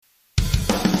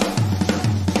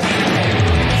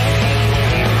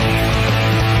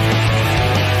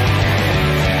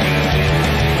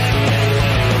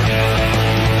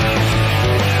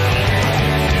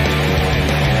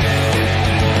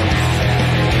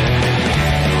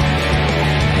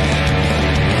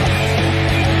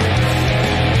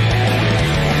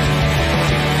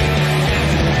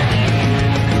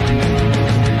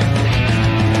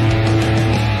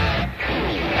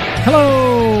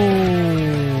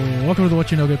Welcome to the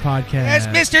What You Know Good podcast. That's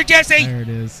Mr. Jesse. There it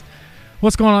is.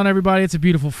 What's going on, everybody? It's a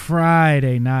beautiful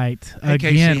Friday night. Hey,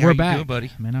 Again, Casey, we're how you back. doing,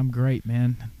 buddy? Man, I'm great,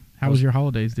 man. How was your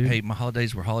holidays, dude? Hey, my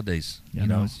holidays were holidays. Yeah, you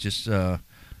know, I know. it's just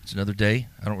it's another day.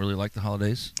 I don't really like the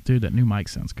holidays. Dude, that new mic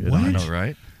sounds good. What? I know,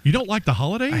 right? You don't like the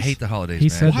holidays? I hate the holidays, He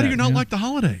man. said Why do that, you not man. like the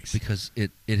holidays? Because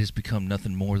it has become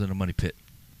nothing more than a money pit.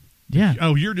 Yeah.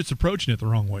 Oh, you're just approaching it the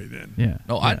wrong way then. Yeah.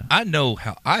 No, yeah. I know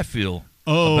how I feel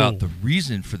Oh. about the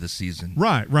reason for the season,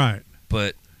 Right.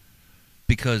 but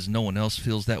because no one else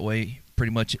feels that way pretty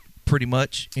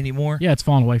much anymore. Yeah, it's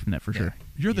fallen away from that for sure.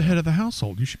 You're the head of the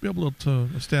household. You should be able to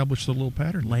establish the little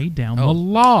pattern. Lay down Oh. the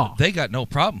law. They got no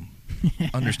problem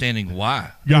understanding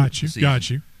why. Got you. the season. Got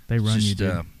you. They run It's you,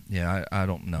 just, dude. yeah, I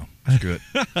don't know. Screw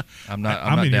it. I'm not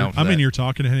in down here, for I'm that. in here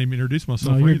talking and I didn't even introduce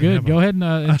myself. Oh, or you're anything, good. have I? Go ahead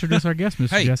and introduce our guest,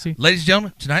 Mr. Hey, Jesse. ladies and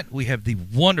gentlemen, tonight we have the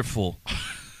wonderful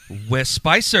Wes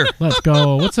Spicer, Let's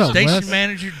go. What's up, station Wes?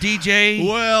 manager, DJ.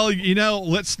 Well, you know,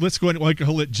 let's go ahead. Like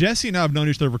Jesse and I have known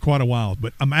each other for quite a while,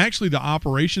 but I'm actually the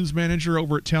operations manager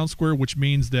over at Town Square, which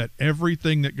means that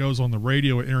everything that goes on the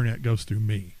radio and internet goes through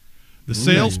me. The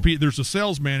sales there's a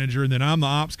sales manager, and then I'm the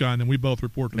ops guy, and then we both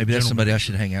report to Maybe the that's general somebody I manager.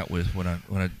 should hang out with when I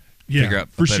Yeah, figure out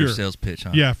for a better sure. sales pitch.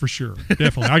 Huh? Yeah, for sure.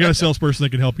 Definitely. I got a salesperson that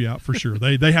can help you out for sure.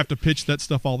 They have to pitch that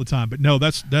stuff all the time. But no,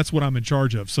 that's what I'm in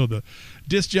charge of. So the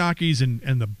disc jockeys and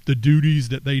the duties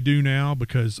that they do now,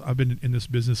 because I've been in this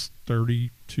business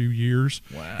 32 years.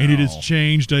 Wow. And it has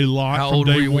changed a lot How from old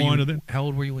were day you? one to then. How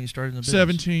old were you when you started in the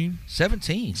business?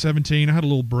 17. 17. I had a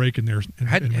little break in there.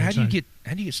 How do you get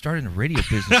started in the radio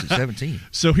business at 17?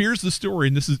 So here's the story,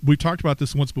 and we've talked about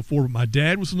this once before, but my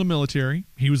dad was in the military.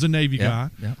 He was a Navy guy.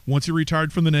 Yeah. Once he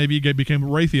retired from the Navy, he became a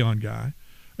Raytheon guy.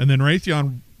 And then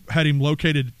Raytheon had him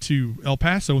located to El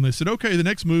Paso, and they said, okay, the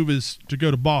next move is to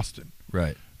go to Boston.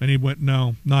 Right. And he went,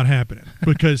 no, not happening,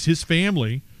 because his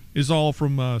family is all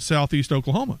from southeast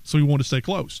Oklahoma, so he wanted to stay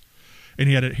close. And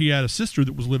he had a sister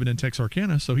that was living in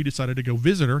Texarkana, so he decided to go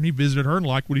visit her, and he visited her and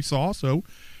liked what he saw, so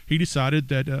he decided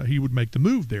that he would make the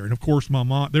move there. And of course, my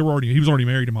mom, he was already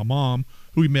married to my mom,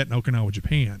 who he met in Okinawa,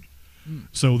 Japan.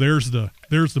 So there's the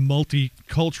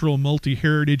multicultural,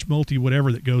 multi-heritage,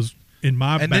 multi-whatever that goes in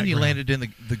my And background. then you landed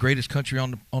in the greatest country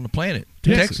on the planet,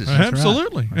 Yes, Texas. That's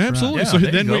absolutely, right. That's absolutely. right. So Yeah,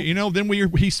 there then you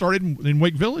go. he started in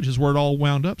Wake Village is where it all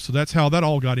wound up. So that's how that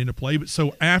all got into play. But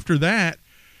so after that,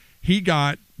 he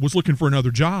was looking for another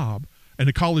job, and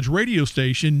the college radio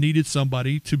station needed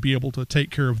somebody to be able to take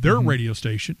care of their radio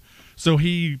station. So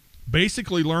he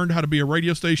basically learned how to be a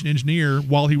radio station engineer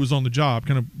while he was on the job,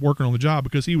 kind of working on the job,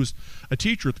 because he was a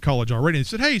teacher at the college already. And he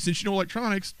said, hey, since you know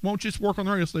electronics, won't you just work on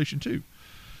the radio station too?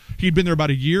 He'd been there about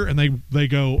a year, and they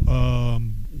go,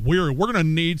 we're going to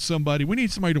need somebody. We need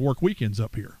somebody to work weekends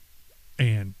up here.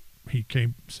 And he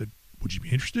said, would you be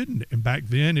interested? And back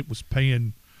then it was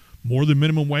paying more than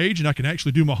minimum wage, and I can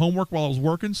actually do my homework while I was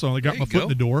working, so I got There my you foot go. in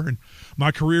the door. And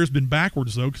my career has been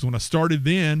backwards, though, because when I started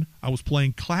then, I was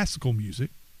playing classical music.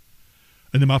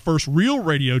 And then my first real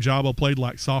radio job, I played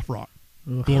like soft rock.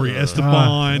 Gloria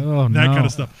Estefan, Oh, that no. kind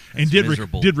of stuff. And That's did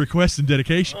miserable. did requests and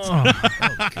dedications. Oh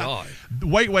God.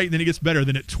 Wait, then it gets better.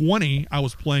 Then at 20, I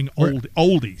was playing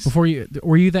oldies. Before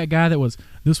were you that guy that was,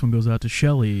 this one goes out to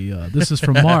Shelly, this is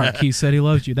from Mark, he said he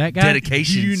loves you. That guy?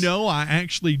 Dedications. Do you know I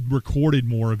actually recorded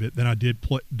more of it than I did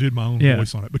my own Yeah.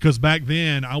 voice on it? Because back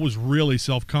then I was really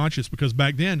self-conscious, because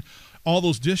back then all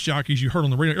those disc jockeys you heard on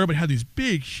the radio, everybody had these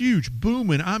big, huge,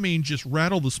 booming, just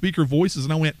rattle the speaker voices,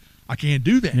 and I went, I can't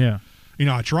do that. Yeah. You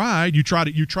know, I tried. You try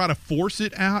to force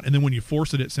it out, and then when you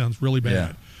force it, it sounds really bad.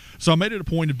 Yeah. So I made it a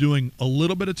point of doing a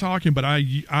little bit of talking, but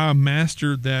I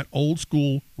mastered that old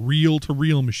school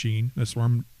reel-to-reel machine. That's where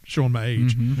I'm showing my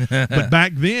age. But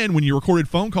back then, when you recorded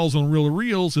phone calls on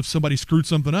reel-to-reels, if somebody screwed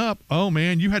something up, oh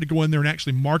man, you had to go in there and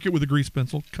actually mark it with a grease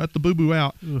pencil, cut the boo-boo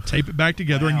out, tape it back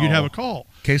together, and you'd have a call.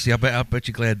 Casey, I bet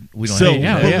you're glad we don't So have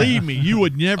yeah, that. believe me, you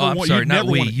would never Oh, I'm want. sorry, you'd not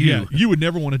never we, want, you. Yeah, you would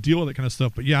never want to deal with that kind of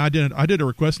stuff. But yeah, I did a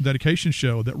request and dedication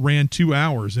show that ran 2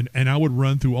 hours, and I would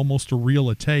run through almost a reel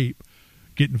of tape,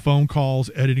 getting phone calls,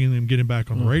 editing them, getting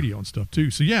back on the radio and stuff too.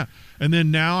 So yeah, and then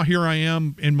now here I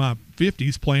am in my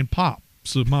 50s playing pop.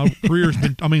 So my career's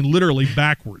been, literally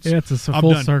backwards. Yeah, it's a I've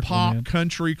full done circle, pop, man.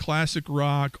 country, classic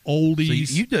rock, So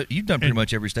oldies. you've done pretty and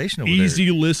much every station over easy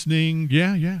there. listening,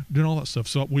 yeah, doing all that stuff.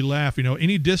 So we laugh.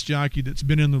 Any disc jockey that's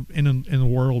been in the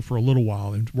world for a little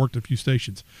while and worked a few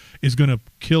stations is going to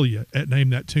kill you at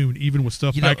name that tune, even with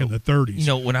stuff back in the 30s. You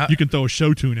know, when you can throw a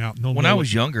show tune out. And when I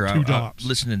was younger, I drops.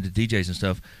 listening to DJs and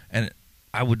stuff, and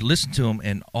I would listen to them,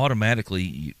 and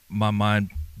automatically my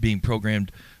mind being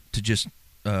programmed to just,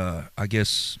 I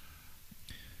guess.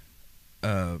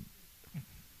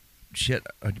 Shit,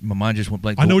 my mind just went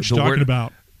blank. I know what you're talking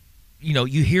about.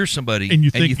 you hear somebody And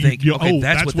you think, okay, oh,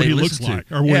 that's what what they he listen looks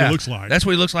to. like, or what he looks like. That's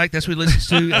what he looks like. That's what he listens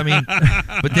to. I mean,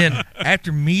 but then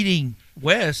after meeting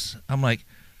Wes, I'm like,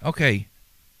 okay,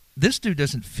 this dude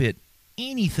doesn't fit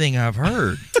anything I've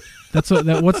heard. What's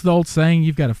the old saying?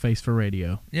 You've got a face for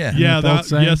radio. Yeah. Yeah, the old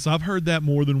saying? yes, I've heard that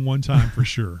more than one time for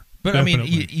sure. But I mean,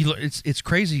 Definitely. it's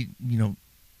crazy.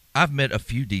 I've met a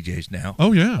few DJs now.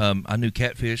 Oh yeah. I knew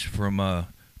Catfish from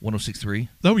 106.3.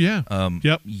 Oh yeah.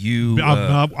 Yep. You,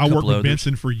 I couple worked with others.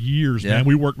 Benson for years, Yeah. man.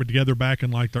 We worked together back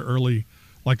in like the early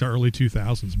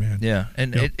 2000s, man. Yeah,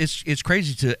 and Yep. it's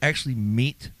crazy to actually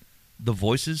meet the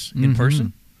voices Mhm. in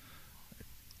person.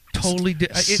 Totally,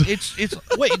 it's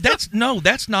wait.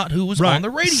 That's not who was Right. on the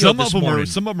radio Some this of them morning. are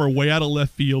some of them are way out of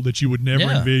left field that you would never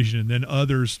Yeah. envision. And then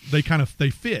others they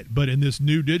fit. But in this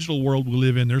new digital world we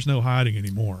live in, there's no hiding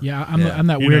anymore. Yeah, I'm Yeah. I'm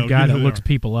that You weird know, guy you know that they looks are.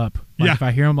 people up. Like Yeah. if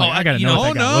I hear him, like I gotta know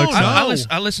what that guy looks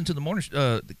like. I listen to the morning,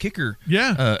 the kicker,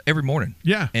 Yeah. every morning.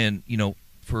 Yeah. And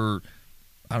for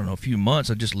I don't know a few months,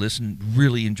 I just listened,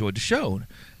 really enjoyed the show,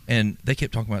 and they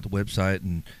kept talking about the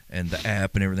website and the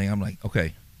app and everything. I'm like,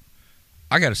 okay,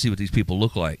 I got to see what these people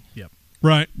look like.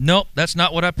 Right. Nope, that's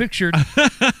not what I pictured.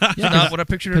 That's not what I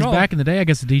pictured at Because all. back in the day, I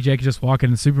guess the DJ could just walk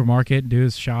in the supermarket and do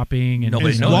his shopping, and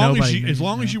Nobody As knows. long nobody as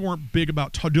knew. you weren't big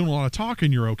about doing a lot of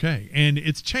talking, you're okay. And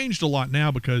it's changed a lot now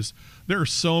because there are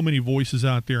so many voices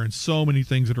out there and so many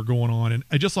things that are going on. And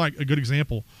just like a good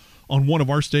example, on one of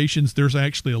our stations, there's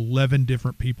actually 11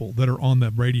 different people that are on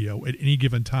the radio at any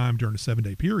given time during a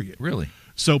 7-day period. Really?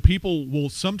 So people will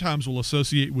sometimes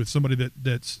associate with somebody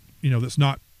that's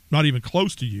not even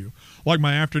close to you. Like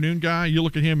my afternoon guy, you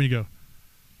look at him and you go,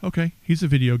 okay, he's a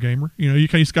video gamer.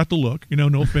 He's got the look.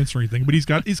 No offense or anything, but he's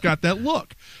got that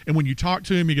look. And when you talk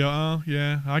to him, you go, oh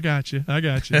yeah, I got you.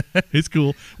 It's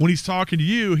cool. When he's talking to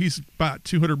you, he's about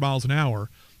 200 miles an hour,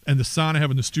 and the sign I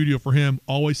have in the studio for him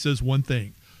always says one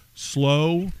thing: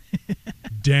 slow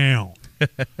down,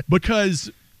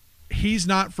 because he's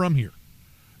not from here.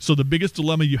 So the biggest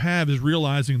dilemma you have is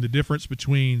realizing the difference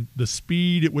between the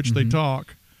speed at which they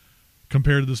talk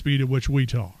compared to the speed at which we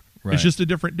talk. Right. It's just a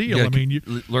different deal. You I mean, you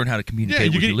learn how to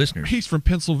communicate with your listeners. He's from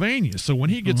Pennsylvania, so when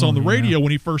he gets on the radio,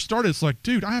 when he first started, it's like,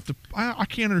 dude, I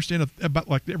can't understand about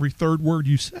like every third word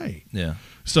you say. Yeah.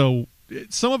 So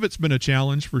some of it's been a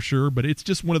challenge for sure, but it's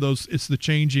just one of those. It's the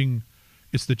changing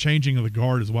of the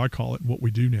guard, is what I call it, and what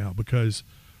we do now. Because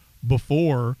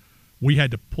before, we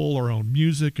had to pull our own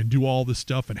music and do all this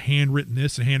stuff and handwritten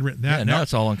this and handwritten that. Yeah, now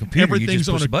it's all on computer. You just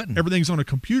push a button. Everything's on a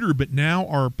computer, but now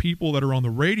our people that are on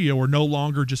the radio are no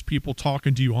longer just people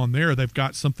talking to you on there. They've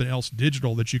got something else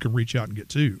digital that you can reach out and get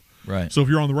to. Right. So if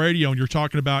you're on the radio and you're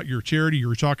talking about your charity,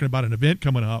 you're talking about an event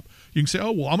coming up, you can say,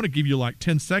 oh, well, I'm going to give you like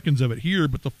 10 seconds of it here,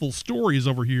 but the full story is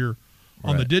over here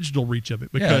on the digital reach of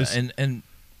it. Because and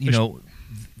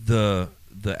the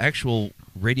actual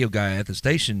radio guy at the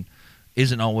station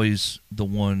isn't always the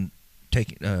one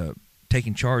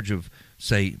taking charge of,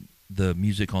 say, the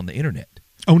music on the internet.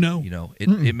 oh no,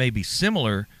 It may be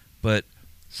similar, but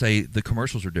say the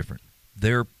commercials are different.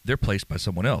 They're placed by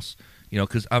someone else.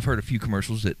 Because I've heard a few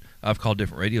commercials that I've called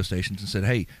different radio stations and said,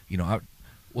 hey,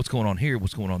 what's going on here?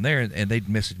 What's going on there? And they'd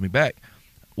message me back.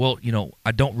 Well,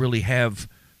 I don't really have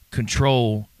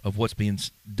control of what's being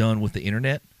done with the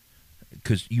internet,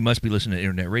 because you must be listening to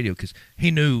internet radio, because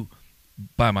he knew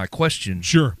by my question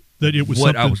sure, that it was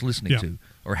what I something- was listening to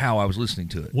or how I was listening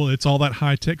to it. Well, it's all that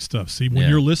high-tech stuff. See, when Yeah.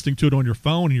 you're listening to it on your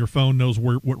phone and your phone knows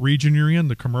what region you're in,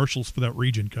 the commercials for that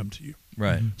region come to you.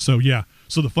 Right. So, yeah.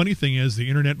 So the funny thing is the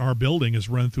internet in our building is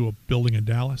run through a building in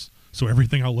Dallas. So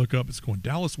everything I look up, it's going,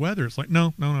 Dallas weather. It's like,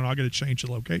 no, I got to change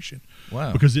the location.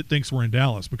 Wow. Because it thinks we're in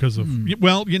Dallas because of,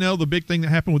 well, the big thing that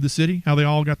happened with the city, how they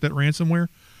all got that ransomware.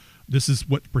 This is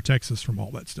what protects us from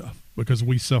all that stuff, because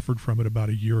we suffered from it about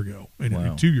a year ago and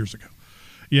Wow. 2 years ago.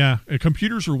 Yeah,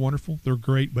 computers are wonderful. They're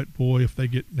great, but boy, if they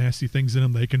get nasty things in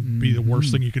them, they can be the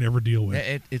worst thing you can ever deal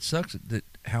with. It sucks that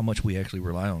how much we actually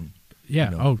rely on. Yeah.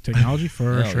 Technology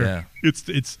for sure. Yeah. It's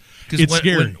Because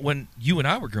scary. when you and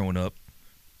I were growing up,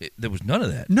 there was none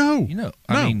of that. No.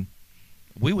 I mean,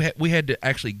 we had to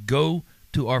actually go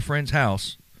to our friend's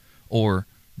house or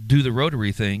do the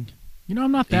rotary thing.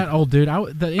 I'm not that old, dude.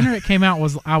 The internet came out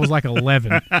I was like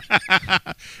 11.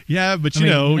 Yeah, but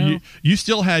you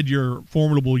still had your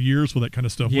formidable years with that kind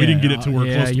of stuff. We Yeah, didn't get it to where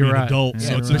yeah, close to you're being right. adults, Yeah,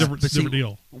 so it's you're a right. different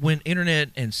deal. When internet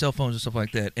and cell phones and stuff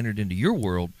like that entered into your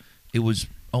world, it was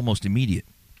almost immediate.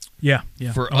 Yeah.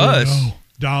 For Oh, us, no.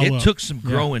 Dial it up. took some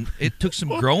growing. It took some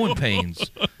growing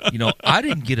pains. I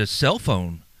didn't get a cell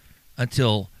phone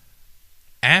until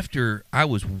after I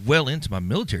was well into my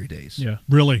military days. Yeah.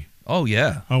 Really? Oh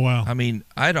yeah. Oh wow. I mean,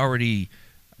 I'd already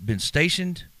been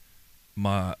stationed.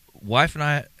 wife and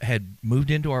I had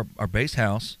moved into our base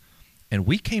house, and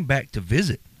we came back to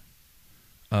visit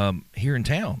here in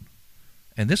town.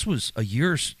 And this was a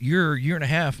year and a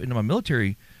half into my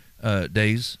military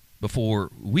days before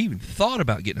we even thought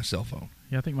about getting a cell phone.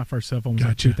 Yeah, I think my first cell phone was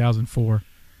Gotcha. like 2004.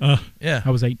 Yeah. I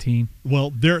was 18.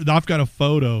 Well, I've got a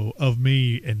photo of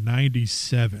me in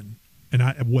 '97, and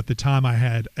at the time I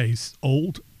had a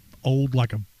old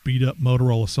like a beat up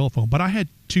Motorola cell phone, but I had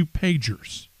 2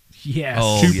 pagers. Yes.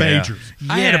 Oh, Two yeah. pagers.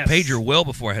 I had a Yes. pager well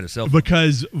before I had a cell phone.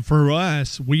 Because for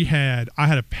us, I had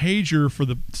a pager for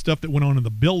the stuff that went on in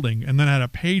the building, and then I had a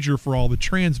pager for all the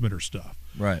transmitter stuff.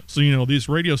 Right. So, these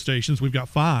radio stations, we've got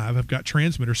 5, have got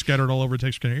transmitters scattered all over the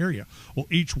Texarkana area. Well,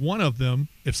 each one of them,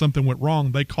 if something went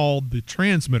wrong, they called the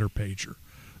transmitter pager.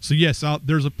 So, yes,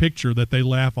 there's a picture that they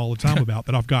laugh all the time about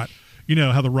that I've got. You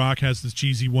know how The Rock has this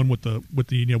cheesy one with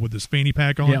this fanny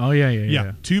pack on? Yeah. Oh,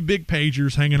 yeah. 2 big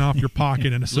pagers hanging off your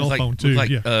pocket and a cell phone, too. Like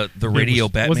yeah. the radio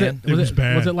was- Batman. It was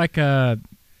bad. Was it like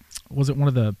was it one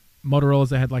of the Motorola's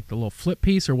that had like the little flip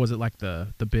piece, or was it like the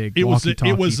big It was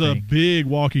walkie-talkie it was a thing? big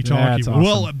walkie-talkie. That's awesome.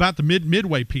 Well, about the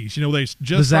midway piece. They just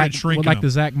the started Zach, shrinking like them. the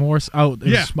Zach Morris. Oh, it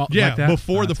was Yeah, small, yeah. like that?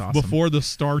 Before That's the awesome. before the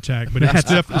StarTAC, but it's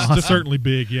That's awesome. certainly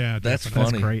big. Yeah, That's definitely.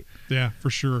 funny. That's great. Yeah,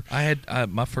 for sure. I had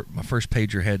my first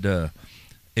pager had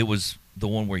it was the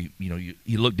one where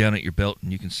you look down at your belt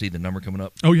and you can see the number coming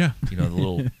up. Oh yeah, The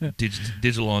little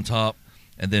digital on top,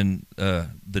 and then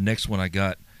the next one I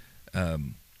got,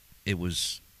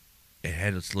 it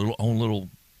had its own little,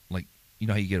 like,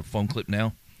 how you get a phone clip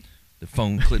now. The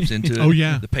phone clips into it. Oh,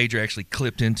 yeah. The pager actually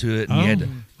clipped into it, and you had to Oh,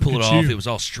 pull it look at off. you. It was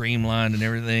all streamlined and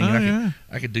everything. Oh, and yeah.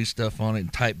 I could do stuff on it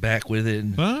and type back with it.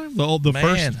 And, the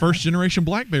Man. first generation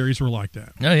Blackberries were like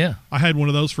that. oh yeah. I had one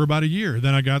of those for about a year.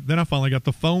 Then I finally got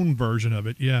the phone version of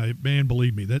it. Yeah, man,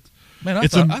 believe me, that. Man, I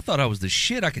thought I was the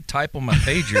shit. I could type on my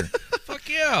pager. Fuck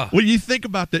yeah. Well, you think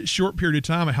about that short period of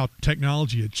time and how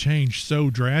technology had changed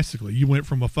so drastically. You went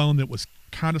from a phone that was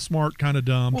kind of smart, kind of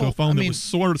dumb, to a phone that was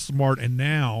sort of smart, and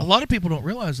now A lot of people don't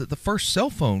realize that the first cell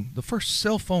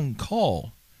phone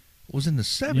call was in the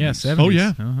 70s. Yeah, 70s. Oh,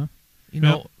 yeah. Uh-huh. You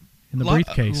know, In the lot-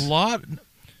 briefcase. A lot.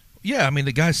 Yeah, I mean,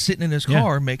 the guy's sitting in his Yeah.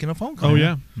 car making a phone call. Oh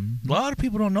yeah. A lot of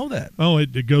people don't know that. Oh,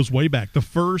 it goes way back. The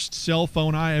first cell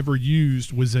phone I ever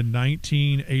used was in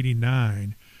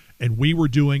 1989, and we were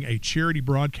doing a charity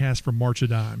broadcast from March of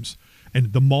Dimes.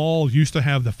 And the mall used to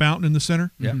have the fountain in the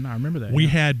center. Yeah. I remember that. We yeah.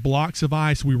 had blocks of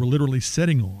ice we were literally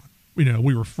sitting on.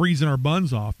 We were freezing our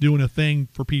buns off doing a thing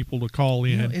for people to call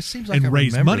in it seems like and I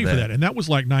raise remember money for that. that. And that was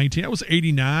like that was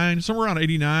 89, somewhere around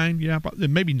 89, yeah,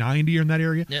 maybe 90 or in that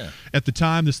area. Yeah. At the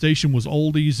time, the station was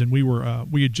oldies, and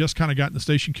we had just kind of gotten the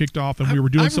station kicked off, and we were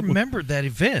doing I something. remember that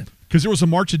event. Because there was a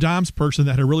March of Dimes person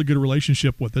that had a really good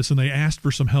relationship with us, and they asked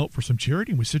for some help for some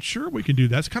charity, and we said, sure, we can do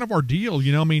that. It's kind of our deal.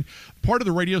 I mean, part of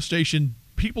the radio station,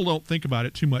 people don't think about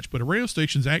it too much, but a radio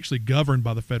station is actually governed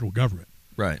by the federal government.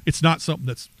 Right. It's not something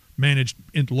that's managed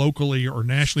locally or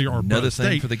nationally or by Another the thing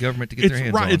state. for the government to get their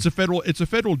hands right, on. It's a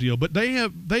federal deal, but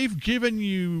they've given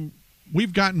you.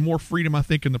 We've gotten more freedom, I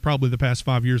think, in probably the past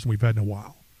 5 years than we've had in a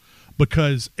while,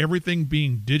 because everything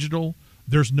being digital,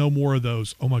 there's no more of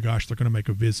those. Oh my gosh, they're going to make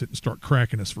a visit and start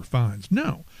cracking us for fines.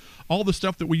 No, all the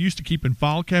stuff that we used to keep in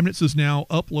file cabinets is now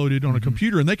uploaded on a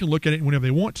computer, and they can look at it whenever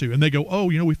they want to, and they go, oh,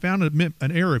 we found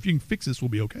an error. If you can fix this, we'll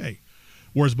be okay.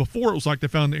 Whereas before, it was like they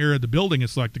found the error of the building.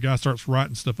 It's like the guy starts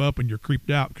writing stuff up, and you're creeped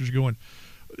out because you're going.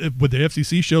 When the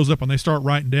FCC shows up and they start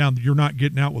writing down, you're not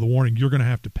getting out with a warning. You're going to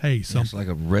have to pay something. It's like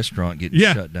a restaurant getting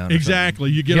Yeah, shut down. Or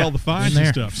exactly. You get Yeah, all the fines been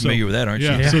and there. stuff. Familiar with that, aren't you?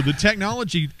 Yeah. Yeah. So the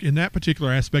technology in that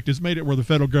particular aspect has made it where the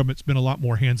federal government's been a lot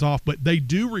more hands off, but they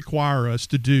do require us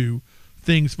to do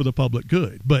things for the public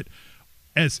good. But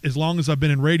as long as I've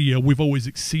been in radio, we've always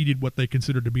exceeded what they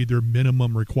consider to be their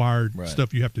minimum required Right.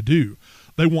 stuff you have to do.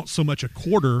 They want so much a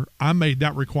quarter. I made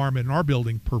that requirement in our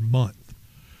building per month,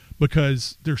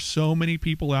 because there's so many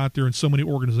people out there and so many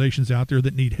organizations out there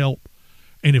that need help.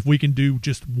 And if we can do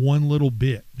just one little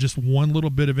bit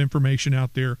of information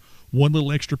out there, one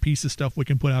little extra piece of stuff we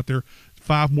can put out there,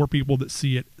 5 more people that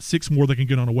see it, 6 more that can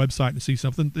get on a website and see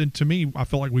something, then to me, I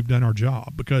feel like we've done our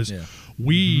job, because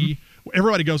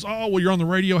everybody goes, oh, well, you're on the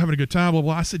radio having a good time, blah,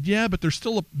 blah. I said, yeah, but there's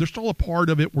still a part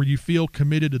of it where you feel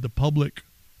committed to the public,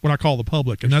 what I call the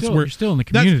public. And You're still in the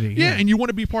that's- community. Yeah, and you want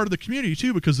to be part of the community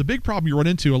too, because the big problem you run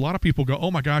into, a lot of people go,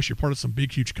 oh my gosh, you're part of some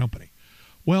big, huge company.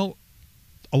 Well,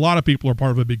 a lot of people are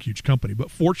part of a big, huge company, but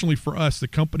fortunately for us, the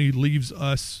company leaves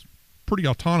us pretty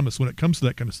autonomous when it comes to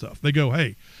that kind of stuff. They go,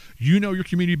 hey, you know your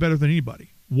community better than anybody.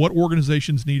 What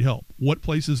organizations need help? What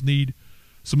places need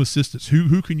some assistance.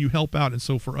 Who can you help out? And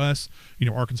so for us,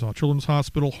 Arkansas Children's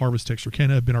Hospital, Harvest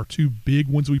Texarkana have been our two big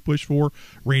ones we push for.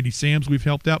 Randy Sam's we've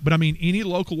helped out. But I mean, any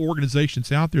local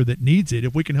organizations out there that needs it,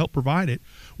 if we can help provide it,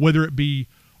 whether it be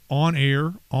on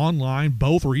air, online,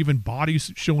 both, or even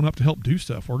bodies showing up to help do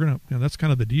stuff, we're gonna. That's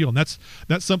kind of the deal, and that's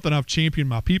something I've championed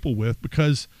my people with,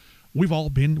 because we've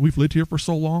lived here for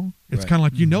so long. It's Right. kind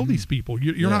of like these people.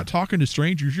 You're not talking to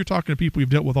strangers. You're talking to people you've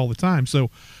dealt with all the time. So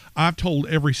I've told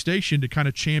every station to kind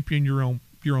of champion your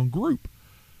own group.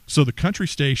 So the country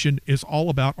station is all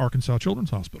about Arkansas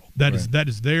Children's Hospital. That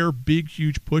is their big,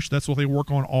 huge push. That's what they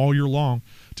work on all year long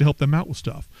to help them out with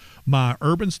stuff. My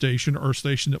urban station, or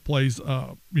station that plays,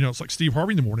 it's like Steve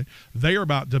Harvey in the morning, they are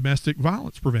about domestic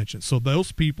violence prevention. So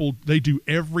those people, they do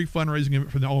every fundraising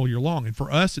event for them all year long. And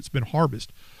for us, it's been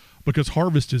Harvest, because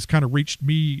Harvest has kind of reached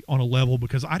me on a level,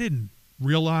 because I didn't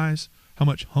realize how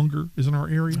much hunger is in our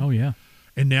area. Oh, yeah.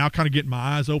 And now kind of getting my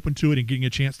eyes open to it and getting a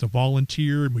chance to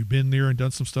volunteer, and we've been there and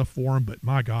done some stuff for them. But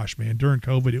my gosh, man, during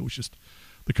COVID, it was just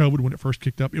the COVID when it first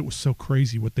kicked up. It was so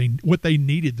crazy what they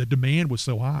needed. The demand was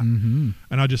so high, and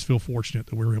I just feel fortunate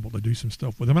that we were able to do some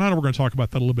stuff with them. And I know we're going to talk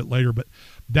about that a little bit later, but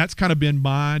that's kind of been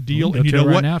my deal. And you know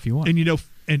what? Now, if you want.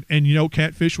 And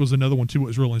Catfish was another one too. It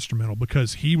was real instrumental,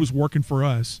 because he was working for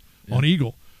us on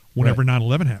Eagle whenever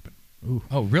 9/11 happened. Ooh.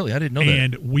 Oh, really? I didn't know that.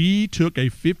 And we took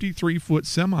a 53-foot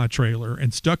semi-trailer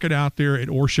and stuck it out there at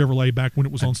Orr Chevrolet back when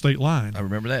it was on State Line. I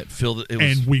remember that.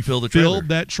 We filled the trailer.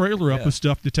 that trailer up with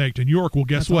stuff to take to New York. Well,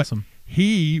 guess That's what? awesome.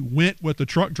 He went with the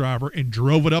truck driver and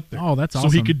drove it up there. Oh, that's so awesome.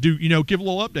 So he could do, give a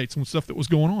little updates on stuff that was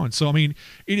going on. So, I mean,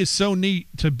 it is so neat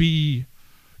to be,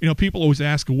 people always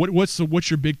ask,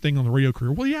 what's your big thing on the radio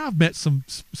career? Well, yeah, I've met some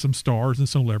stars and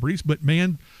celebrities, but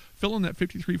man, filling that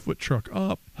 53-foot truck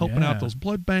up, helping out those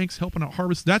blood banks, helping out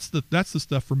Harvest. That's the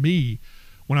stuff for me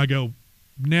when I go,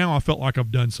 now I felt like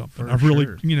I've done something. For I've really,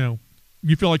 sure.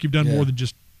 you feel like you've done more than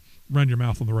just run your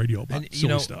mouth on the radio about And,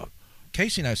 silly stuff.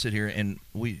 Casey and I sit here and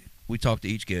we talk to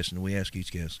each guest, and we ask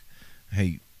each guest,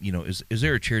 hey, is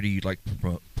there a charity you'd like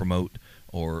to promote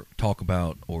or talk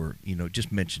about, or,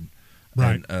 just mention?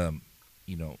 Right. And,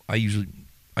 I usually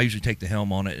take the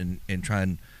helm on it and try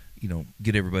and,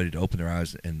 get everybody to open their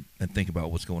eyes and think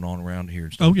about what's going on around here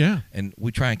and stuff. Oh, yeah. And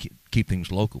we try and keep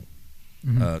things local.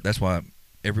 That's why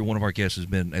every one of our guests has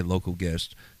been a local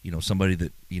guest, somebody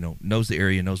that, knows the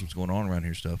area, knows what's going on around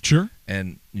here and stuff. Sure.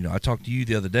 And, I talked to you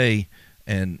the other day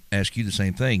and asked you the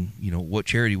same thing. What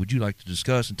charity would you like to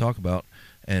discuss and talk about?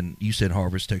 And you said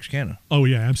Harvest Texarkana. Oh,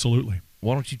 yeah, absolutely.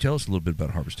 Why don't you tell us a little bit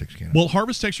about Harvest Texarkana? Well,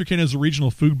 Harvest Texarkana is a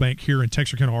regional food bank here in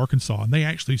Texarkana, Arkansas, and they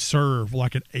actually serve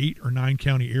like an 8 or 9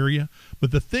 county area. But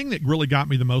the thing that really got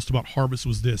me the most about Harvest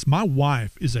was this. My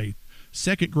wife is a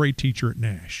second grade teacher at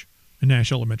Nash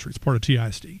Elementary. It's part of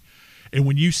TISD. And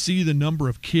when you see the number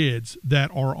of kids that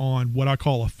are on what I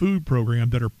call a food program,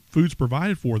 that are foods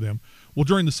provided for them, well,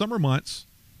 during the summer months,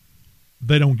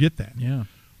 they don't get that. Yeah.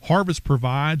 Harvest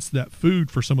provides that food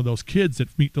for some of those kids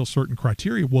that meet those certain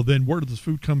criteria. Well, then where does this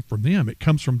food come from them? It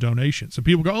comes from donations. And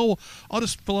people go, oh, I'll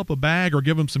just fill up a bag or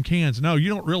give them some cans. No, you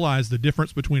don't realize the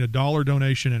difference between a $1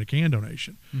 donation and a can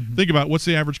donation. Think about what's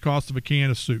the average cost of a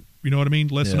can of soup. You know what I mean?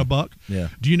 Less than $1. Yeah.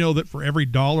 Do you know that for every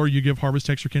 $1 you give Harvest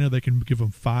Texarkana, they can give them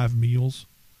 5 meals?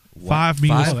 What? 5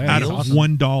 meals Five out of meals?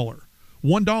 $1.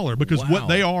 $1, because Wow. what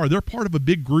they are, they're part of a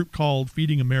big group called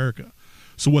Feeding America.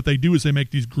 So what they do is they make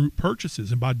these group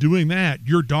purchases, and by doing that,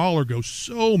 your dollar goes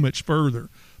so much further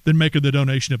than making the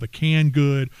donation of a canned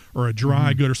good or a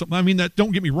dry good or something. I mean, that,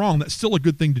 don't get me wrong, that's still a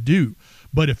good thing to do.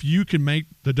 But if you can make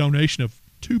the donation of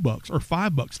 $2 or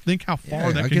 $5, think how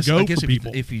far that can go for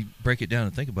people. If you break it down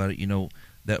and think about it,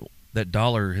 that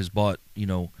dollar has bought,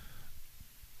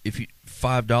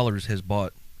 $5 has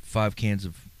bought 5 cans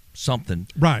of something,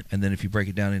 Right. And then if you break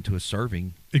it down into a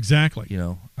serving, Exactly.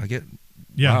 I get,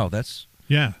 Yeah. wow, that's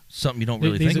Yeah. something you don't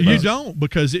really These think are- about. You don't,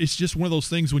 because it's just one of those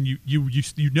things when you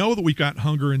know that we've got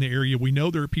hunger in the area. We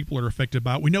know there are people that are affected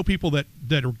by it. We know people that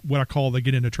are what I call, they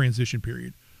get in a transition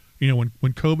period. When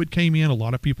COVID came in, a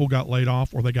lot of people got laid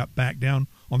off or they got back down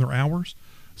on their hours.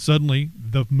 Suddenly,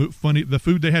 the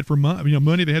food they had for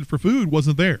money they had for food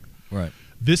wasn't there. Right.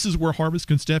 This is where Harvest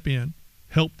can step in,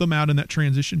 help them out in that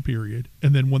transition period,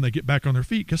 and then when they get back on their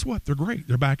feet, guess what? They're great.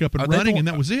 They're back up and running, and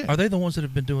that was it. Are they the ones that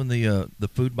have been doing the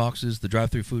food boxes, the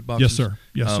drive-through food boxes? Yes, sir.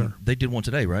 Yes, sir. They did one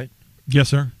today, right? Yes,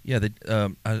 sir. Yeah, they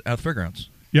out of the fairgrounds.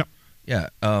 Yep. Yeah.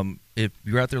 If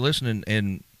you're out there listening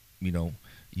and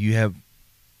you have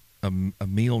a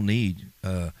meal need,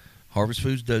 Harvest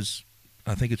Foods does.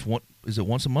 I think it's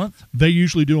once a month? They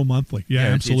usually do a monthly. Yeah,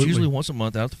 absolutely. It's usually once a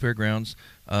month out at the fairgrounds.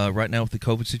 Right now with the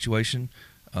COVID situation,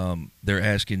 they're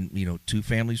asking 2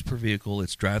 families per vehicle.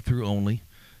 It's drive-through only.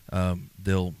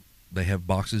 They have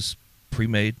boxes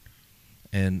pre-made,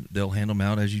 and they'll hand them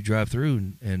out as you drive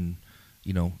through, and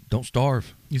don't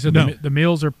starve. You said No. the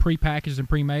meals are pre-packaged and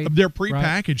pre-made? They're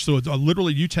pre-packaged, so it's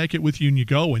literally you take it with you and you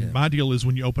go. And Yeah. my deal is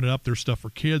when you open it up, there's stuff for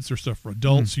kids, there's stuff for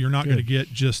adults. So you're not good. going to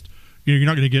get just you're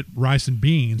not going to get rice and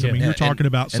beans. I Yeah. mean, you're And- talking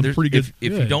about some there's- pretty good.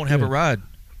 If you Good, don't have a good. ride,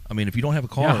 I mean, if you don't have a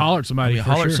car, Yeah, holler at somebody for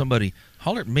holler sure. at somebody.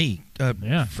 Holler at me.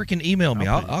 Yeah. Freaking email me.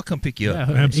 I'll come pick you up.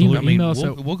 Yeah, Absolutely. I mean, email us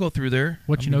we'll, at we'll go through there.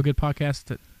 whatyouknowgoodpodcast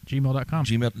at gmail.com.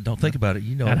 Gmail. Don't think about it.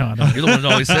 You know, I know. you're the one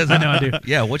that always says I it. know I do.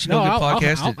 Yeah, what you No, know good I'll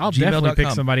podcast at I'll definitely pick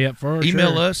gmail.com. somebody up for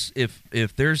Email sure. us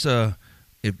if there's a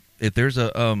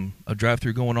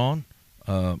drive-through going on.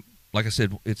 Like I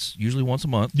said, it's usually once a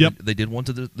month. Yep. They did one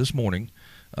this morning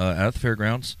out at the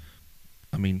fairgrounds.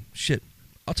 I mean, shit.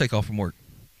 I'll take off from work.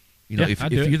 Yeah, if I'd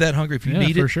do it. you're that hungry, if you Yeah,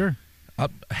 need for it, sure.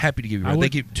 I'm happy to give you a I ride. They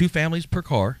would- give 2 families per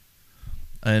car,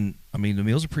 and I mean the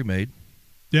meals are pre-made.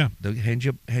 Yeah, They'll hand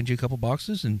you a couple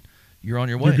boxes, and you're on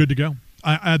your way. you're good to go.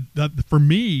 For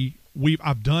me,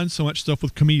 I've done so much stuff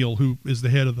with Camille, who is the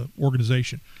head of the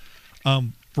organization,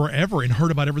 forever, and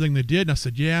heard about everything they did. And I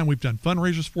said, yeah, and we've done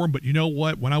fundraisers for them. But you know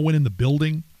what? When I went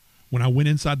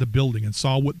inside the building and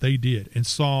saw what they did and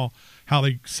saw how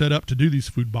they set up to do these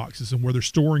food boxes and where they're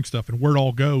storing stuff and where it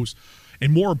all goes,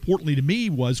 and more importantly to me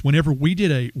was whenever we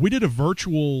did a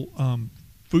virtual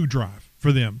food drive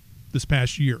for them this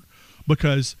past year,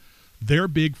 because their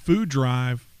big food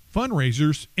drive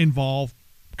fundraisers involve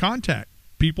contact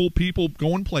people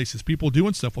going places, people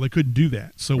doing stuff. Well, they couldn't do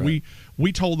that, so Right.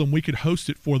 we told them we could host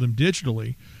it for them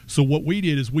digitally. So what we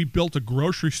did is we built a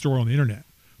grocery store on the internet,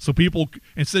 so people,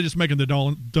 instead of just making the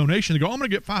donation, they go, I'm going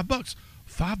to get $5.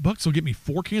 $5 will get me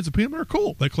 4 cans of peanut butter.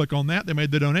 Cool. They click on that. They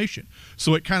made the donation.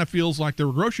 So it kind of feels like they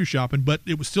were grocery shopping, but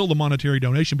it was still the monetary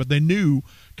donation. But they knew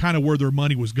kind of where their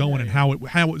money was going and how it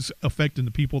was affecting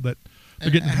the people that they're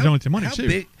getting to donate their money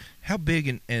too. How big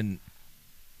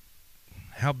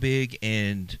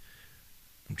and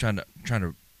I'm trying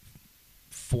to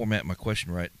format my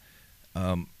question right.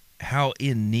 How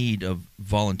in need of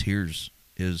volunteers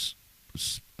is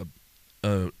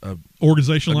an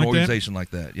Organization like that. organization like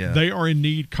that? Yeah, They are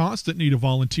in constant need of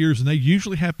volunteers, and they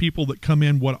usually have people that come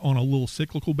in on a little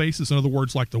cyclical basis. In other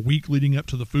words, like the week leading up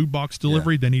to the food box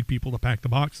delivery, they need people to pack the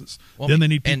boxes. Well, Then they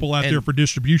need and- people out and- there for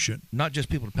distribution. not just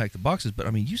people to pack the boxes, but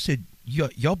I mean, you said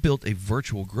y'all built a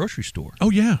virtual grocery store. Oh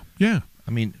yeah, yeah.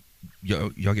 I mean, y'all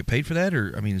get paid for that,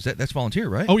 or I mean, that's volunteer,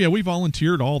 right? Oh yeah, we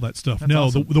volunteered all that stuff. That's No,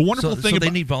 awesome. the wonderful thing so about they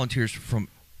need volunteers from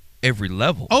every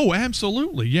level. Oh,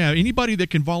 absolutely. Yeah. Anybody that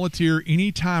can volunteer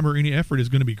any time or any effort is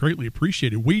going to be greatly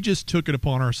appreciated. We just took it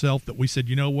upon ourselves that we said,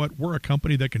 you know what? We're a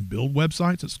company that can build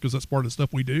websites. It's because that's part of the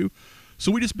stuff we do.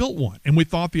 So we just built one. And we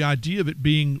thought the idea of it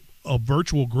being a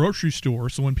virtual grocery store,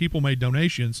 so when people made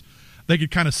donations, they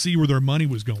could kind of see where their money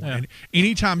was going. Yeah. And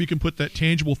anytime you can put that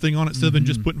tangible thing on it instead of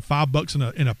just putting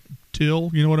 $5 in a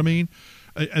till, you know what I mean?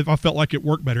 I felt like it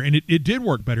worked better, and it did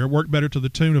work better. It worked better to the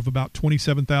tune of about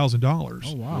 $27,000.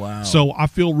 Oh, wow. So I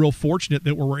feel real fortunate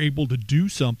that we were able to do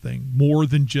something more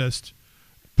than just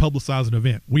publicize an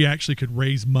event. We actually could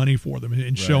raise money for them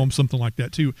and show Right. them something like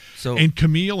that too. So- and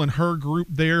Camille and her group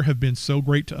there have been so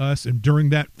great to us. And during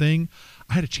that thing,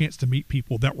 I had a chance to meet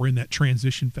people that were in that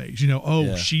transition phase. You know,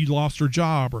 Yeah. she lost her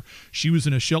job, or she was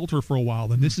in a shelter for a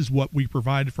while, and this is what we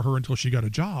provided for her until she got a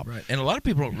job. Right, and a lot of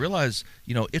people don't realize,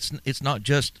 it's not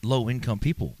just low income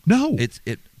people. No. it's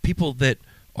people that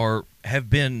have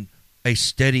been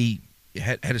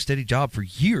had a steady job for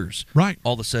years. Right.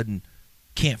 All of a sudden,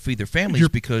 can't feed their families Your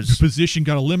because position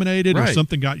got eliminated, or Right.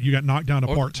 something you got knocked down to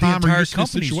or part time, the or entire you're just in a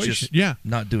company's situation. just Yeah.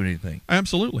 not doing anything.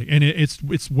 Absolutely, and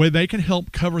it's where they can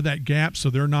help cover that gap, so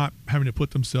they're not having to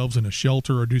put themselves in a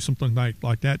shelter or do something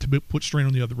like that to put strain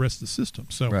on the rest of the system.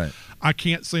 So Right. I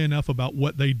can't say enough about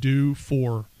what they do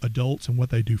for adults and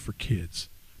what they do for kids.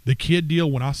 The kid deal,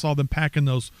 when I saw them packing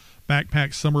those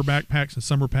backpacks, summer backpacks and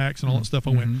summer packs and all that stuff,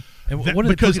 I went, And that- what are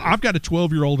they because cooking- I've got a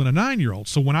 12-year-old and a 9-year-old.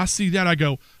 So when I see that, I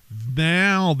go,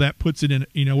 now that puts it in,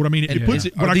 you know what I mean? It puts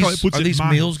it, what I call it, puts are it these in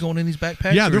my meals house. going in these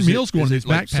backpacks? Yeah, or their is it- meals going is in it these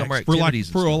like summer backpacks for activities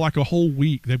and stuff? like a whole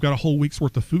week. They've got a whole week's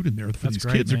worth of food in there for That's these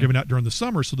great, kids. They're man. giving out during the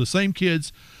summer. So the same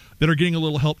kids that are getting a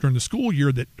little help during the school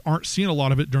year that aren't seeing a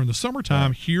lot of it during the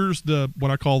summertime, Right. here's what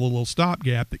I call the little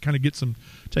stopgap that kind of gets them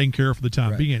taken care of for the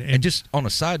time Right. being. And just on a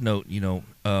side note,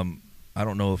 I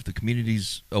don't know if the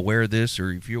community's aware of this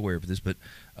or if you're aware of this, but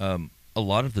a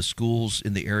lot of the schools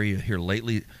in the area here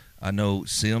lately, I know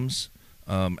Sims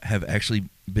have actually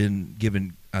been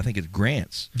given, I think it's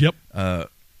grants. Yep.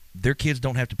 Their kids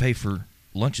don't have to pay for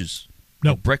lunches,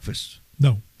 No. or breakfast.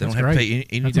 No. They That's don't have to great.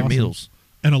 pay any of That's their awesome. meals.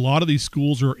 And a lot of these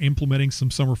schools are implementing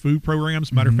some summer food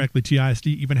programs. Matter of fact, the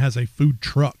TISD even has a food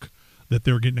truck that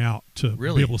they're getting out to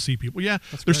Really? be able to see people. Yeah,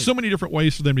 That's there's great. so many different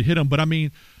ways for them to hit them. But I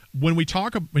mean, when we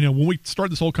talk, when we start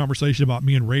this whole conversation about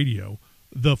me and radio,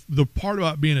 the part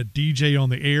about being a DJ on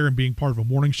the air and being part of a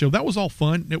morning show, that was all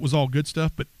fun. It was all good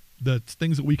stuff. But the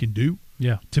things that we can do,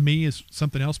 Yeah. to me is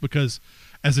something else, because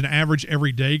as an average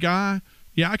everyday guy,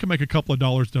 yeah, I can make a couple of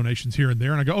dollars donations here and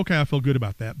there, and I go, okay, I feel good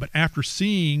about that. But after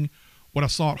seeing what I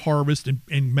saw at Harvest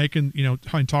and making,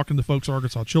 and talking to folks at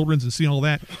Arkansas Children's and seeing all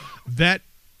that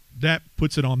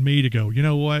puts it on me to go, you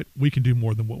know what, we can do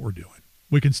more than what we're doing.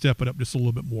 We can step it up just a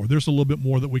little bit more. There's a little bit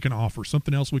more that we can offer,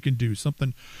 something else we can do,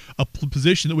 a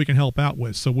position that we can help out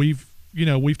with. So we've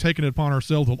taken it upon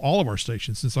ourselves with all of our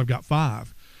stations, since I've got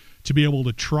 5, to be able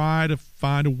to try to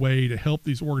find a way to help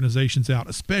these organizations out,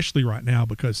 especially right now,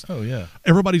 because Oh yeah.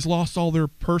 everybody's lost all their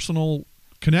personal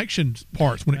connection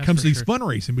parts when it That's comes for to these sure.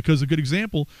 fundraising. Because a good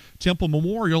example, Temple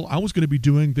Memorial, I was going to be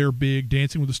doing their big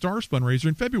Dancing with the Stars fundraiser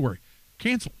in February.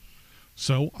 Canceled.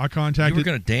 So I You contacted. were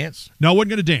going to dance? No, I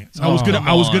wasn't going to dance. I Oh, was going to. come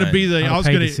I was going to on. be the. I was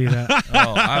going to see that.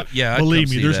 Oh, yeah. I'd Believe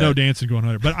come me, see there's that. no dancing going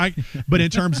on there. But in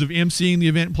terms of emceeing the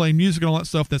event and playing music and all that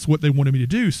stuff, that's what they wanted me to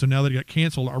do. So now that it got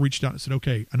canceled, I reached out and said,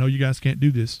 okay, I know you guys can't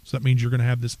do this, so that means you're going to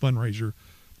have this fundraiser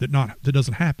that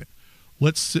doesn't happen.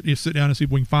 Let's sit down and see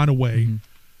if we can find a way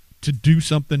to do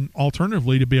something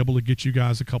alternatively to be able to get you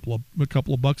guys a couple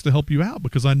of bucks to help you out,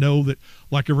 because I know that,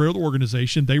 like every other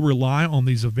organization, they rely on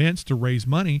these events to raise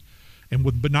money,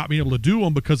 but not being able to do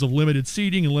them because of limited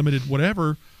seating and limited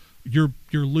whatever, you're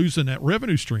losing that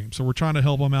revenue stream. So we're trying to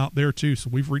help them out there too. So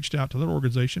we've reached out to that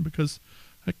organization because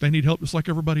heck, they need help just like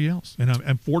everybody else. And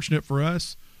I'm fortunate for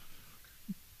us,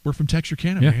 we're from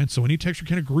Texarkana, Yeah. man. So any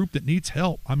Texarkana group that needs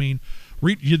help, I mean,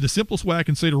 the simplest way I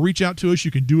can say to reach out to us,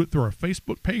 you can do it through our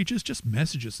Facebook pages. Just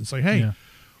message us and say, hey, Yeah.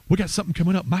 we got something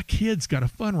coming up. My kid's got a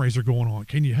fundraiser going on.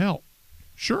 Can you help?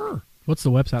 Sure. What's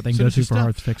the website they can Send go us to your for stuff.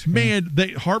 Harvest Texarkana? Man,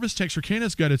 Harvest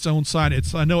Texarkana's got its own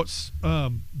site. I know it's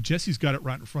Jesse's got it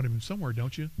right in front of him somewhere,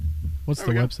 don't you? What's There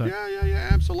the we go. website? Yeah,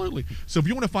 absolutely. So if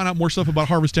you want to find out more stuff about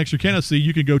Harvest Texarkana,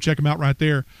 you can go check them out right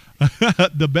there.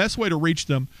 The best way to reach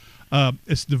them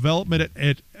is development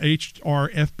at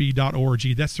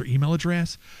hrfb.org. That's their email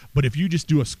address. But if you just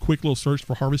do a quick little search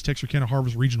for Harvest Texarkana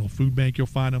Harvest Regional Food Bank, you'll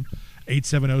find them.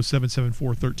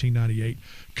 870-774-1398.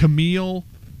 Camille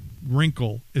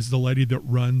Wrinkle is the lady that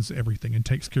runs everything and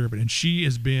takes care of it, and she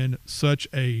has been such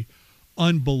a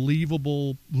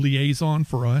unbelievable liaison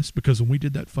for us, because when we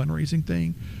did that fundraising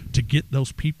thing to get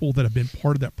those people that have been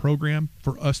part of that program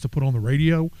for us to put on the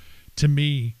radio, to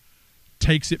me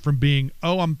takes it from being,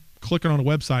 oh, I'm clicking on a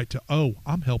website, to, oh,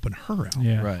 I'm helping her out.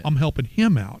 Yeah. Right. I'm helping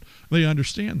him out. They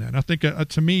understand that. And I think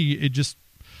to me,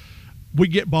 we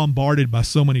get bombarded by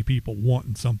so many people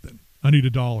wanting something. I need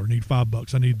 $1, I need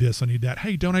 $5, I need this, I need that.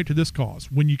 Hey, donate to this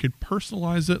cause. When you can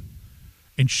personalize it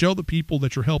and show the people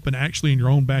that you're helping actually in your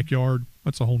own backyard,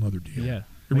 that's a whole nother deal. Yeah.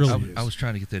 It really I, is. I was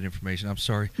trying to get that information. I'm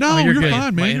sorry. No, Oh, you're you're good.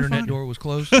 fine, man. My You're internet fine. door was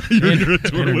closed. Your internet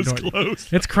door Internet was door.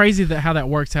 closed. It's crazy how that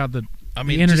works. How the I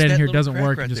mean, the just internet that in here little doesn't crack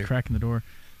work right and just there. cracking the door.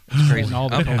 It's crazy. All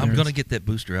the I'm ignorance. going to get that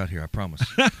booster out here. I promise.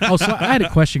 Oh, so I had a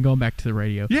question going back to the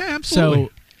radio. Yeah, absolutely.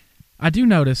 So I do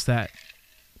notice that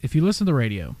if you listen to the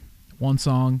radio, one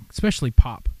song, especially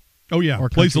pop, Oh, yeah. or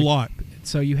Plays a country. lot.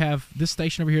 so you have this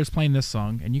station over here is playing this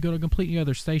song, and you go to a completely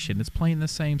other station, it's playing the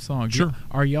same song. Sure.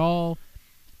 Are y'all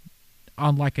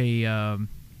on like a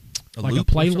like a loop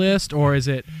or something? playlist, or is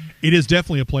it? It is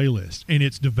definitely a playlist, and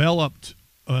it's developed.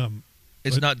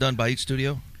 It's not done by each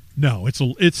studio. No, it's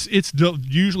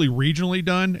usually regionally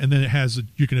done, and then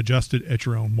you can adjust it at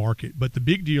your own market. But the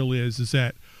big deal is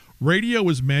that radio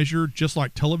is measured just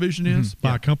like television is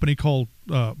by a company called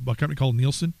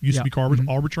Nielsen. Used to be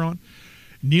Arbitron.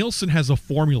 Nielsen has a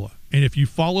formula, and if you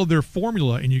follow their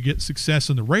formula and you get success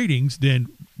in the ratings, then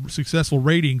successful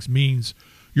ratings means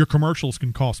your commercials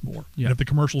can cost more. Yeah. And if the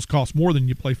commercials cost more, then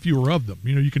you play fewer of them.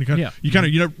 You can Yeah. you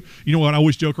know what I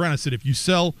always joke around. I said, if you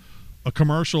sell a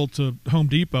commercial to Home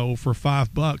Depot for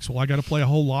 $5, well, I got to play a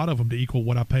whole lot of them to equal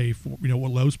what I pay for,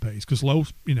 what Lowe's pays. Because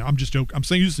Lowe's, I'm just joking. I'm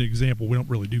saying, use an example. We don't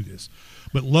really do this,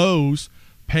 but Lowe's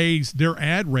pays, their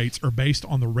ad rates are based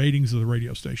on the ratings of the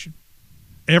radio station.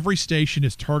 Every station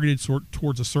is targeted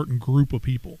towards a certain group of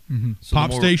people. So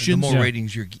Pop the more, stations, The more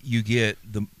ratings you get,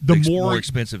 the more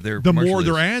expensive their commercial more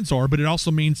their is. ads are. But it also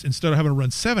means instead of having to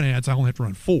run 7 ads, I only have to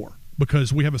run 4,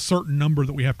 because we have a certain number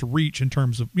that we have to reach in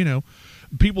terms of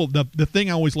people. The thing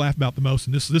I always laugh about the most,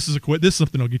 and this is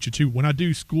something I'll get you to. When I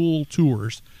do school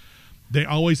tours, they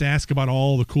always ask about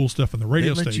all the cool stuff in the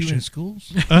radio They let station. you in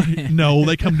schools? No,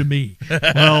 they come to me.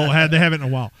 Well, they haven't in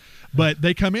a while. But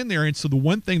they come in there, and so the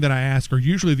one thing that I ask, or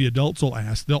usually the adults will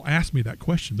ask, they'll ask me that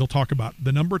question. They'll talk about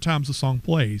the number of times the song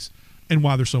plays and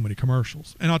why there's so many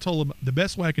commercials. And I told them the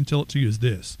best way I can tell it to you is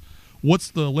this: what's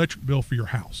the electric bill for your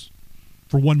house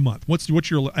for 1 month? What's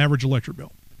your average electric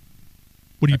bill?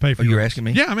 What do you pay for? You're your asking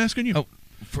house? me? Yeah, I'm asking you. Oh,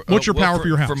 what's your power for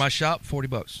your house? For my shop, $40.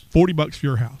 $40 for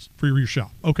your house, for your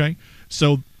shop. Okay.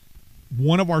 So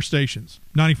one of our stations,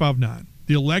 95.9,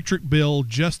 the electric bill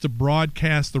just to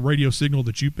broadcast the radio signal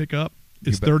that you pick up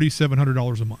is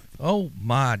 $3,700 a month. Oh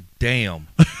my damn!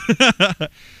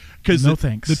 Because No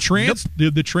thanks.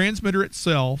 the transmitter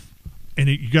itself, and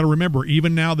you got to remember,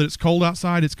 even now that it's cold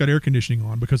outside, it's got air conditioning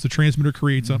on because the transmitter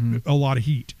creates a lot of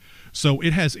heat. So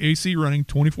it has AC running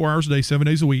 24 hours a day, 7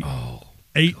 days a week.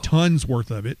 8 tons worth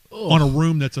of it on a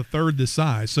room that's a third this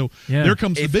size. So Yeah. there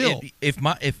comes the bill.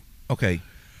 Okay,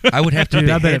 I would have to Dude,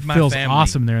 I bet behead it my feels family.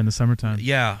 awesome there in the summertime.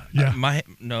 Yeah, Yeah.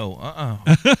 No.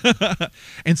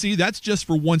 And see, that's just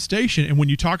for one station. And when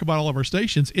you talk about all of our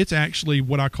stations, it's actually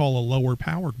what I call a lower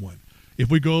powered one. If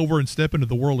we go over and step into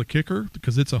the world of Kicker,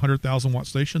 because it's a 100,000 watt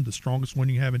station, the strongest one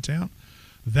you have in town,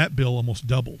 that bill almost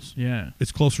doubles. Yeah.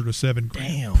 It's closer to $7,000.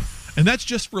 Damn. And that's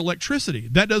just for electricity.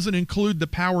 That doesn't include the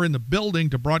power in the building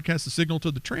to broadcast the signal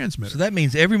to the transmitter. So that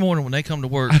means every morning when they come to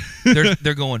work,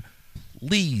 they're going,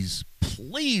 please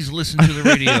listen to the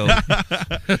radio.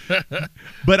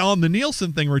 But on the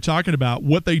Nielsen thing we're talking about,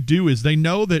 what they do is they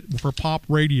know that for pop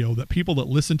radio, that people that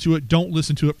listen to it don't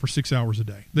listen to it for 6 hours a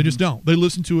day. They just don't. They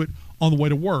listen to it on the way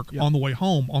to work, on the way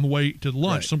home, on the way to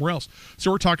lunch, somewhere else.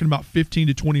 So we're talking about 15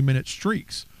 to 20 minute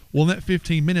streaks. Well, in that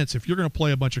 15 minutes, if you're going to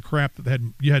play a bunch of crap that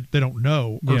they don't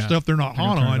know or stuff they're not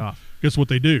hot on, guess what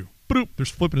they do? Boop, they're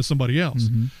flipping to somebody else.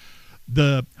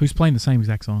 Who's playing the same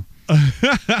exact song?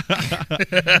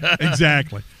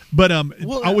 Exactly. But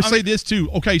Well, I would say this too.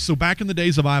 Okay, so back in the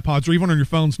days of iPods or even on your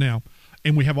phones now,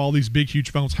 and we have all these big,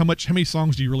 huge phones. How many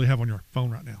songs do you really have on your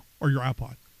phone right now or your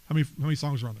iPod? How many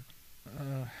songs are on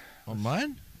there? On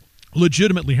mine,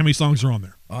 Legitimately, how many songs are on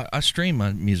there? I stream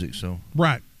my music, so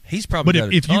Right. he's probably But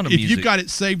got a if ton of music. you've got it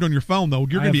saved on your phone, though,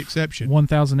 you're going to be exception.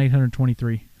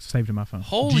 1,823 saved in my phone.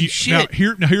 Holy shit!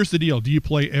 Now here's the deal. Do you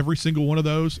play every single one of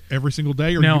those every single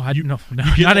day? Or No, you not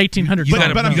get- 1,800. You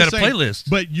songs. got I'm a just saying, playlist.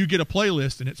 But you get a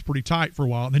playlist, and it's pretty tight for a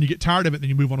while, and then you get tired of it, and then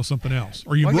you move on to something else.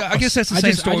 Or you, Well, I guess that's the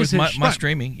same story with hit my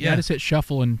streaming. Yeah, I just hit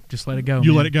shuffle and just let it go. You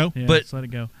man. let it go? Yeah, But- just let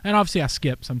it go. And obviously I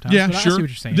skip sometimes. yeah, but sure. I see what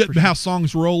you're saying. The- for sure. How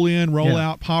songs roll in, roll Yeah.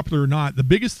 out, popular or not. The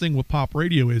biggest thing with pop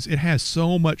radio is it has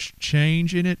so much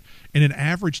change in it. In an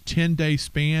average 10-day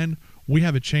span, we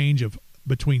have a change of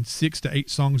between 6 to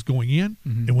 8 songs going in,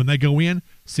 and when they go in,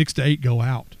 6 to 8 go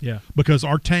out. Yeah. Because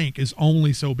our tank is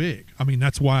only so big. I mean,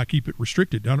 that's why I keep it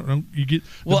restricted. You get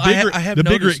Well, the bigger, I have the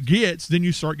bigger noticed- it gets, then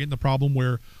you start getting the problem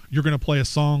where you're going to play a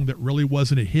song that really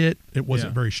wasn't a hit. It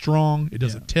wasn't Yeah. very strong. It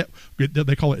doesn't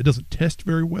they call it doesn't test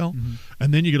very well.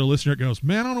 And then you get a listener that goes,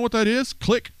 "Man, I don't know what that is."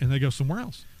 Click, and they go somewhere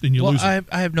else. Then you lose it.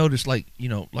 I have noticed, like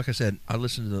I said, I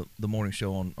listen to the morning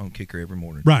show on Kicker every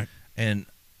morning, Right. and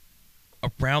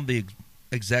around the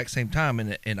exact same time,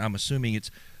 and I'm assuming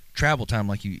it's travel time,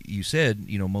 like you said,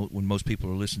 when most people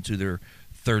are listening to their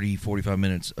 30, 45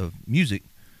 minutes of music,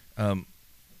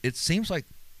 it seems like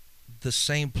the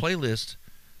same playlist,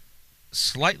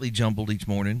 slightly jumbled each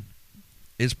morning,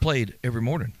 is played every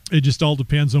morning. It just all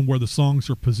depends on where the songs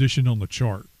are positioned on the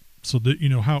chart. So that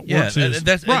how it works is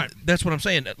that's what I'm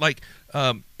saying. Like,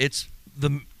 it's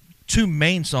the two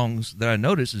main songs that I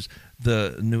notice is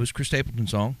the newest Chris Stapleton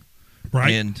song,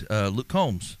 right, and Luke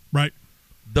Combs. right.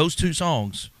 Those two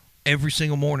songs every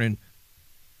single morning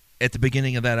at the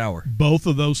beginning of that hour. Both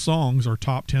of those songs are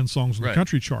top 10 songs on the Right.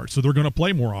 country chart, so they're going to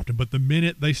play more often. But the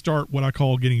minute they start what I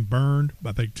call getting burned,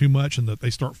 I think too much, and that they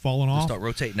start falling They off, start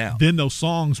rotating out. then those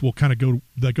songs will kind of go.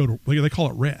 They call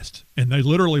it rest, and they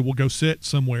literally will go sit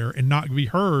somewhere and not be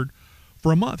heard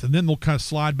for a month, and then they'll kind of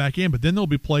slide back in. But then they'll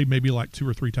be played maybe like 2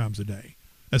 or 3 times a day,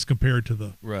 as compared to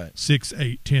the Right. 6,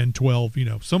 8, 10, 12.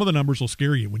 Some of the numbers will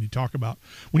scare you when you talk about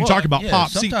Yeah, pop.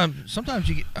 See, Sometimes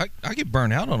you get, I get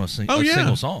burned out on a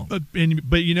single song. But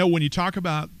when you talk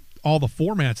about all the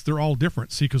formats, they're all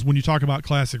different. See, because when you talk about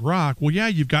classic rock, well, yeah,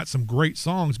 you've got some great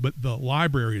songs, but the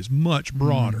library is much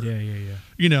broader.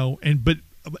 Yeah. But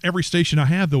every station I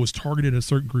have though is targeted at a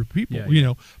certain group of people.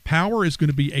 Yeah. Power is going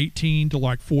to be 18 to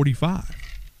like 45.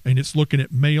 And it's looking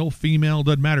at male, female,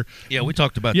 doesn't matter. Yeah, we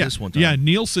talked about this one time. Yeah,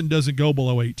 Nielsen doesn't go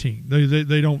below 18.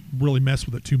 They don't really mess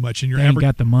with it too much. And They ain't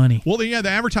got the money. well, the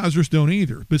advertisers don't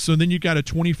either. But so then you got a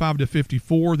 25 to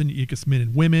 54. Then you get men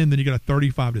and women. Then you got a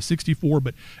 35 to 64.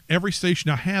 But every station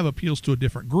I have appeals to a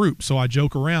different group. So I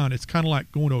joke around. It's kind of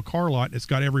like going to a car lot. And it's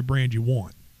got every brand you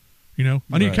want. I need a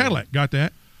Right. Cadillac. Got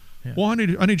that. Yeah. Well,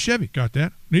 I need Chevy. Got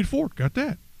that. I need a Ford. Got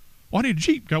that. Well, I need a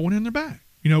Jeep. Got one in their back.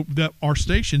 That our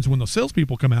stations, when the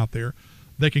salespeople come out there,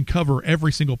 they can cover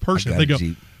every single person. I They got go, a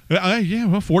Jeep. yeah,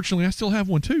 well, fortunately, I still have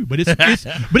one too. But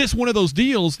it's one of those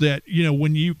deals that, you know,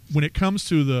 when it comes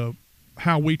to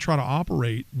how we try to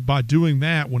operate by doing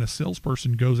that, when a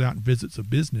salesperson goes out and visits a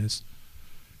business,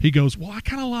 he goes, well, I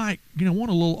kind of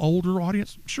want a little older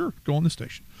audience. Sure, go on this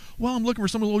station. Well, I'm looking for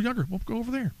someone a little younger. Well, go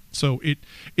over there. So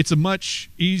it's a much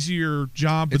easier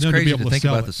job for It's them to be crazy able to to think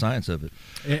sell about it. the science of it.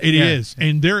 It is,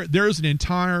 and there's an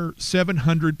entire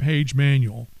 700-page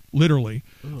manual, literally,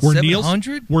 where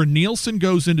 700? where Nielsen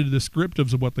goes into the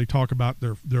descriptives of what they talk about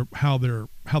how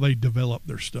they develop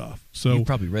their stuff. So You've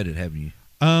probably read it, haven't you?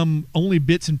 only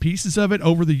bits and pieces of it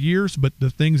over the years, but the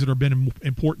things that have been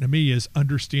important to me is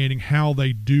understanding how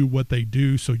they do what they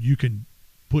do, so you can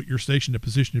put your station in a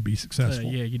position to be successful.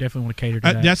 Yeah, you definitely want to cater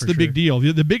to that. That's for the sure. big deal.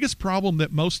 The biggest problem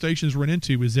that most stations run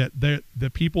into is that the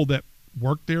people that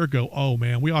work there go, oh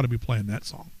man, we ought to be playing that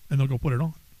song, and they'll go put it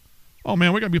on. Oh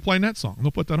man, we got to be playing that song, and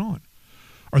they'll put that on.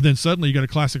 Or then suddenly you got a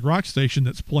classic rock station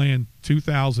that's playing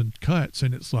 2,000 cuts,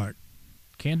 and it's like,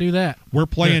 Can't do that. we're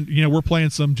playing, we're playing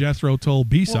some Jethro Tull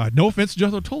B-side. No offense to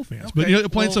Jethro Tull fans, but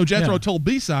playing some Jethro Tull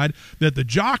B-side that the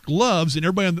jock loves, and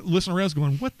everybody listening around is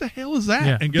going, "What the hell is that?"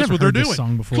 Yeah. And guess Never what they're heard this doing?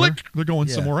 song before. Click, they're going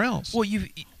Yeah. somewhere else. Well, you've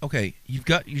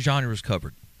got your genres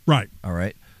covered. Right. All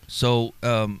right. So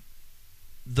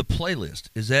the playlist,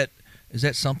 is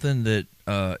that something that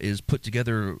is put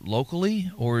together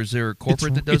locally, or is there a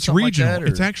corporate that does it's something regional. like that?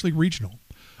 Or? It's actually regional.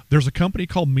 There's a company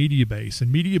called MediaBase,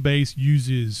 and MediaBase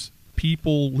uses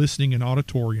people listening in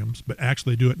auditoriums, but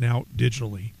actually do it now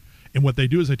digitally. And what they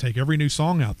do is they take every new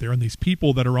song out there, and these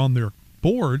people that are on their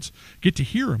boards get to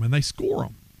hear them, and they score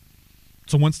them.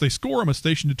 So once they score them, a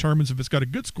station determines if it's got a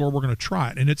good score, we're going to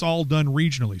try it. And it's all done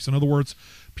regionally. So in other words,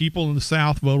 people in the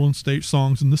South vote on state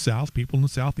songs in the South. People in the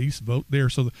Southeast vote there.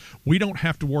 So that we don't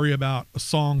have to worry about a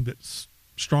song that's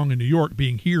strong in New York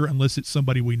being here unless it's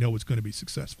somebody we know is going to be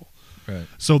successful. Right.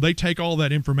 So they take all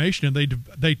that information and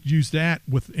they use that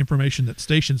with information that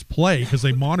stations play, because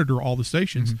they monitor all the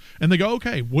stations. And they go,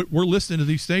 okay, we're listening to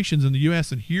these stations in the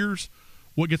U.S. and here's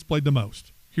what gets played the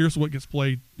most. Here's what gets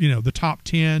played, the top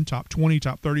 10, top 20,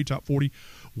 top 30, top 40.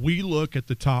 We look at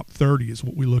the top 30 is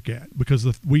what we look at, because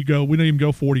we don't even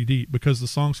go 40 deep, because the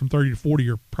songs from 30 to 40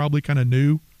 are probably kind of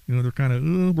new. They're kind of,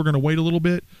 we're going to wait a little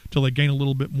bit till they gain a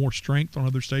little bit more strength on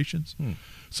other stations.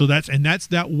 So that's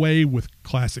that way with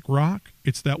classic rock.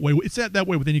 It's that way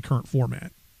with any current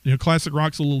format. Classic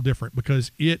rock's a little different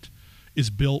because it is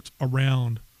built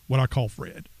around what I call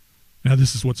Fred. Now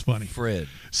this is what's funny. Fred.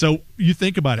 So you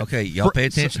think about it. Okay, y'all pay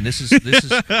attention. This is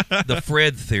the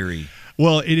Fred theory.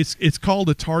 Well, it's called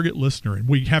a target listener, and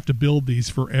we have to build these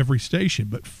for every station.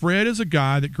 But Fred is a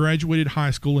guy that graduated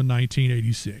high school in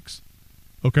 1986.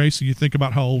 Okay, so you think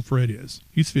about how old Fred is.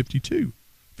 He's 52,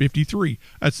 53.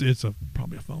 It's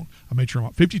probably a phone. I made sure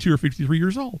I'm 52 or 53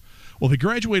 years old. Well, if he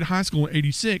graduated high school in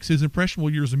 86, his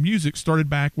impressionable years of music started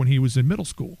back when he was in middle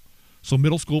school. So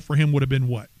middle school for him would have been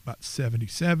what? About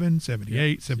 77,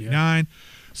 78, 79.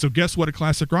 So guess what a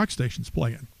classic rock station's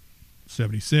playing?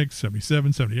 76,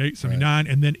 77, 78, 79.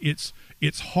 Right. And then its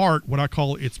heart, what I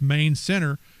call its main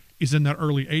center, is in that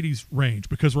early 80s range,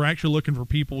 because we're actually looking for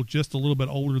people just a little bit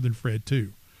older than Fred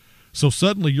too. So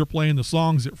suddenly you're playing the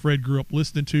songs that Fred grew up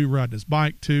listening to, riding his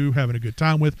bike to, having a good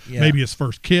time with, maybe his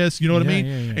first kiss, you know what I mean?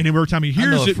 Yeah. And every time he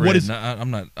hears it, Fred, what is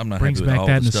I'm not brings happy with back all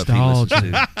that the stuff he listens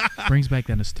nostalgia. to. Brings back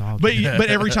that nostalgia. But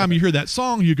every time you hear that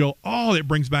song, you go, oh, it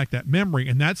brings back that memory.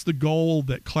 And that's the goal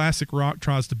that classic rock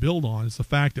tries to build on, is the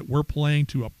fact that we're playing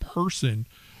to a person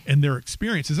and their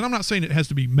experiences. And I'm not saying it has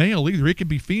to be male either. It can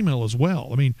be female as well.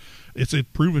 I mean, it's a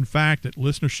proven fact that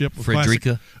listenership with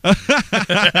Frederica.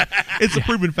 It's a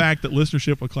proven fact that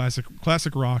listenership with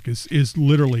classic rock is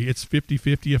literally, it's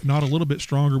 50-50, if not a little bit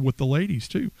stronger with the ladies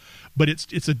too. But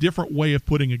it's a different way of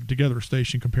putting together a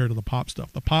station compared to the pop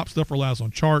stuff. The pop stuff relies on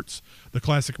charts. The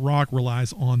classic rock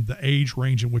relies on the age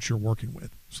range in which you're working with.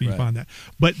 So you find that.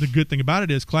 But the good thing about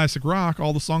it is classic rock,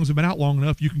 all the songs have been out long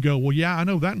enough, you can go, well, yeah, I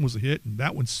know that one was a hit and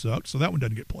that one sucked, so that one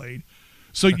doesn't get played.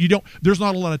 So there's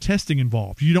not a lot of testing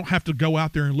involved. You don't have to go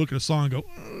out there and look at a song and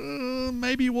go,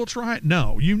 maybe we'll try it.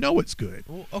 No, it's good.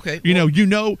 Well, okay. You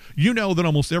know that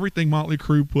almost everything Motley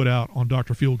Crue put out on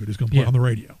Dr. Feelgood is going to play on the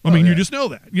radio. I mean, you just know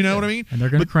that. You know what I mean? And they're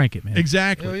going to crank it, man.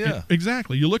 Exactly. Oh, yeah.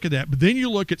 Exactly. You look at that, but then you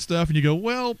look at stuff and you go,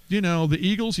 well, the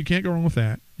Eagles, you can't go wrong with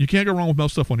that. You can't go wrong with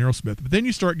most stuff on Aerosmith. But then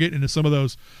you start getting into some of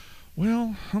those,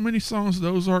 well, how many songs did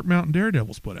Ozark Mountain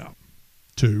Daredevils put out?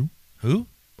 2. Who?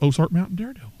 Ozark Mountain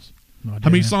Daredevils. No idea, How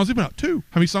many man. songs they put out? 2.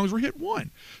 How many songs were hit? 1.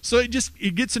 So it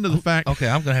gets into the fact. Okay,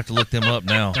 I'm going to have to look them up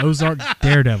now. Ozark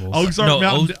Daredevils. Ozark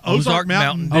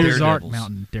Mountain Daredevils. Ozark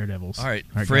Mountain Daredevils. All right,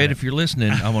 got Fred, it. if you're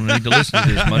listening, I'm going to need to listen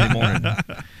to this Monday morning.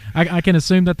 I can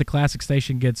assume that the classic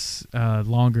station gets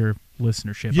longer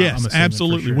listenership. I'm Yes, assuming, for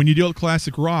absolutely. sure. When you deal with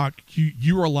classic rock,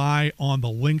 you rely on the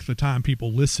length of time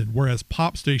people listen, whereas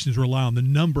pop stations rely on the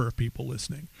number of people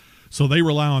listening. So they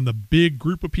rely on the big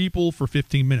group of people for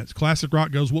 15 minutes. Classic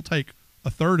rock goes, we'll take a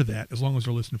third of that as long as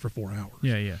they're listening for 4 hours.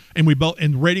 Yeah.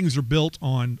 And ratings are built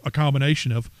on a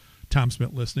combination of time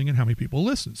spent listening and how many people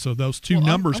listen. So those two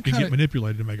numbers I'm can kinda- get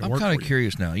manipulated to make it I'm work. kind for of you.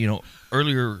 curious now.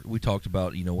 Earlier we talked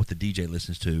about what the DJ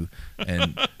listens to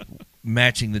and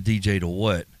matching the DJ to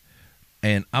what.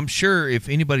 And I'm sure if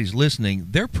anybody's listening,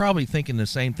 they're probably thinking the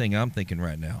same thing I'm thinking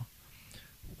right now.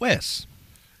 Wes,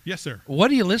 Yes, sir. what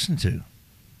do you listen to?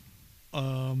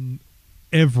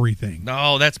 Everything.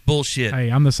 No, that's bullshit. Hey,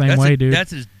 I'm the same That's way, a- dude.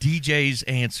 That's his DJ's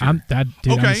answer. I'm the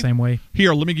Okay. same way.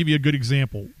 Here, let me give you a good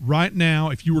example. Right now,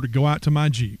 if you were to go out to my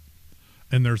Jeep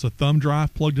and there's a thumb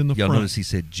drive plugged in the Y'all front. notice he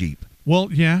said Jeep. Well,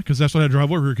 yeah, because that's what I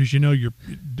drive over here. Because you're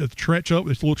the it's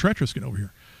a little treacherous getting over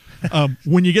here.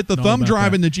 When you get the Know thumb about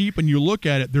drive that. in the Jeep and you look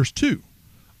at it, there's two.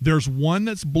 There's one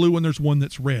that's blue and there's one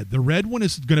that's red. The red one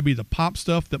is going to be the pop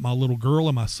stuff that my little girl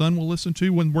and my son will listen to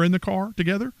when we're in the car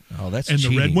together. Oh, that's And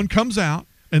cheating. the red one comes out,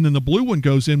 and then the blue one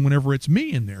goes in whenever it's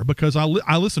me in there because I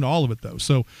listen to all of it though.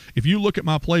 So if you look at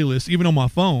my playlist, even on my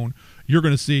phone, you're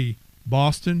going to see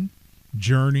Boston,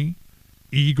 Journey,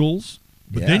 Eagles,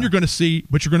 but then Yeah. you're going to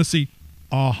see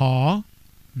Aha,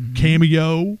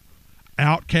 Cameo,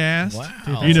 Outkast,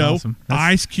 Wow. Dude, that's awesome. That's-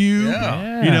 Ice Cube.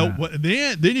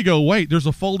 Yeah. Then you go, wait, there's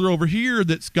a folder over here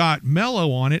that's got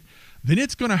Mellow on it. Then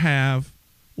it's going to have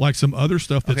like some other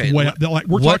stuff that's Okay, we're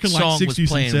what talking song like was 60s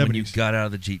playing and when you 70s. got out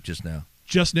of the Jeep just now?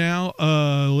 Just now,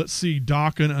 let's see,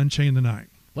 Dokken, Unchain the Night.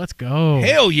 Let's go.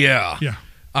 Hell yeah! Yeah.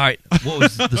 All right, what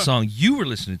was the song you were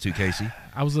listening to, Casey?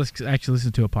 I was actually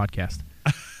listening to a podcast.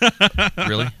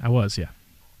 Really? I was, yeah.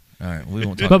 All right, we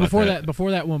won't talk But about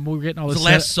before that, when we were getting all What's this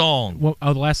the last song? Well,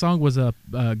 the last song was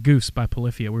Goose by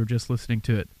Polyphia. We were just listening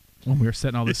to it when we were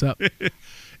setting all this up.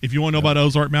 If you want to know about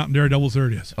Ozark Mountain Daredevils, there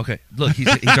it is. Okay, look, he's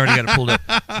already got it pulled up.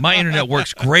 My internet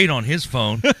works great on his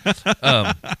phone,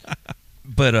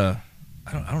 but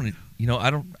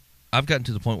I've gotten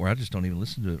to the point where I just don't even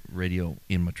listen to radio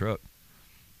in my truck.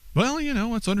 Well,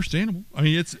 it's understandable. I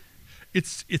mean,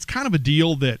 it's kind of a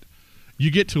deal that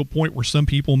you get to a point where some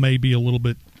people may be a little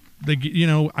bit.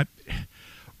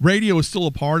 Radio is still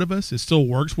a part of us. It still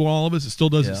works with all of us. It still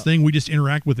does its Yeah. thing. We just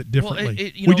interact with it Well, differently.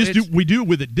 it's- we do it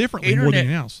with it differently more than Internet-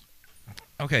 anything else.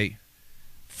 Okay,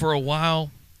 for a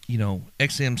while,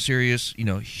 XM Sirius,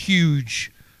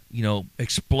 huge,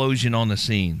 explosion on the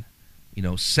scene,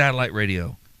 satellite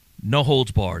radio, no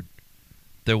holds barred.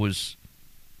 There was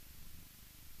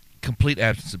complete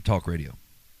absence of talk radio.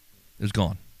 It was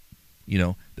gone.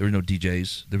 There were no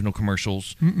DJs. There were no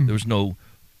commercials. Mm-mm. There was no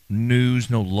news,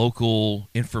 no local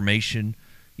information.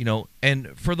 And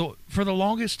for the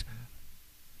longest.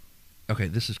 Okay,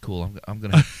 this is cool. I'm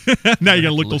gonna. Now you got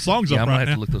to look those songs yeah, up I'm right gonna have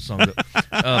now. to look those songs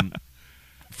up.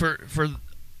 For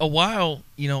a while,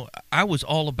 I was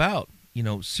all about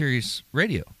Sirius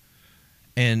radio,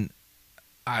 and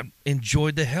I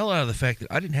enjoyed the hell out of the fact that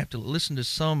I didn't have to listen to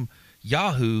some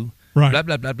Yahoo Right. blah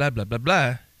blah blah blah blah blah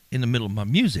blah in the middle of my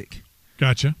music.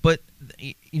 Gotcha. But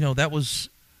that was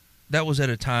at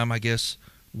a time, I guess,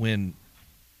 when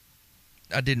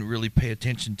I didn't really pay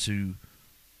attention to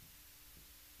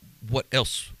what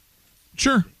else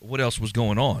Sure. was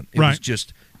going on. It was Right.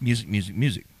 just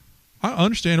music.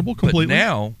 Understandable completely. But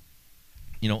now,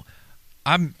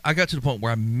 I got to the point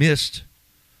where I missed,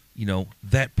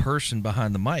 that person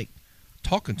behind the mic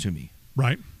talking to me.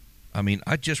 Right. I mean,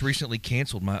 I just recently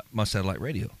canceled my satellite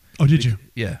radio. Oh, did you?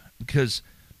 Yeah, because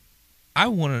I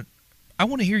want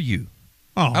to hear you.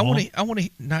 Oh, I want to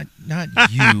not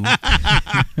you.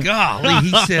 Golly,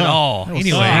 he said all. That was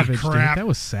Anyway, savage, dude. crap. That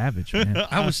was savage, man.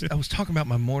 I was talking about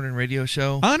my morning radio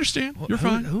show. I understand. You're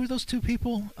fine. Who are those two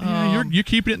people? Yeah, you're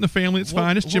keeping it in the family. It's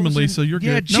fine. It's Jim and what was Lisa. You're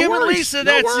Yeah, good. No Jim and worries. Lisa.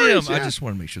 No That's worries, him. yeah. I just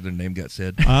want to make sure their name got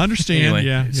said. I understand. Anyway,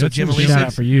 yeah. so That's Jim and what Lisa. Shout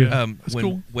out for you. That's When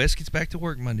cool. Wes gets back to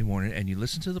work Monday morning and you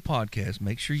listen to the podcast,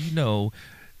 make sure you know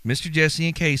Mr. Jesse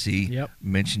and Casey Yep.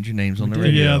 mentioned your names on the did.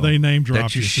 radio. Yeah, they name dropped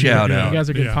That's your you. so you're shout good. out. You guys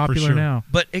are getting Yeah, for popular sure. now.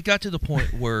 But it got to the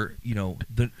point where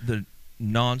the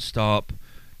nonstop,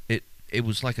 it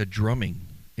was like a drumming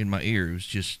in my ear. It was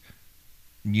just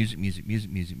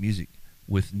music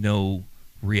with no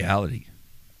reality.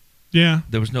 Yeah.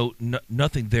 There was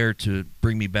nothing there to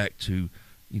bring me back to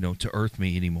to earth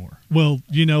me anymore. Well,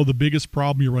 the biggest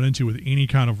problem you run into with any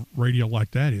kind of radio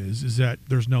like that is that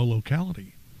there's no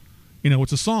locality.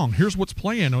 It's a song. Here's what's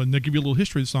playing, and they give you a little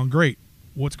history of the song. Great.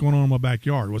 What's going on in my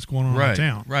backyard? What's going on in my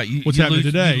town? Right. What's happening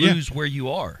today? You Yeah. lose where you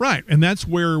are. Right. And that's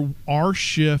where our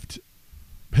shift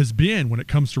has been when it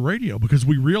comes to radio, because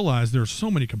we realize there's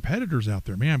so many competitors out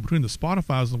there, man, between the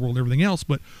Spotify's of the world and everything else.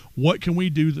 But what can we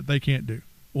do that they can't do?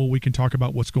 Well, we can talk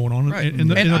about what's going on in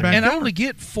the backyard. And I only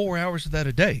get 4 hours of that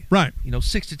a day. Right.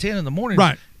 6 to 10 in the morning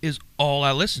is all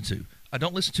I listen to. I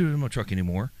don't listen to it in my truck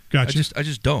anymore. Gotcha. I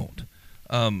just don't.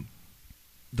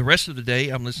 The rest of the day,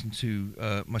 I'm listening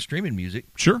to my streaming music.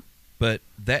 Sure. But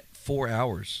that 4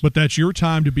 hours. But that's your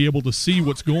time to be able to see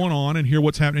what's going on and hear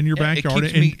what's happening in your backyard.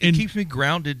 It keeps me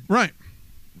grounded. Right.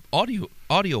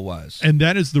 Audio wise. And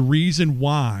that is the reason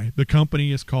why the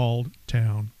company is called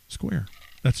Town Square.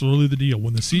 That's really the deal.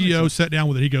 When the CEO sat down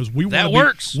with it, he goes, we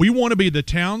want to be the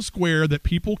town square that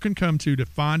people can come to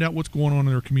find out what's going on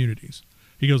in their communities.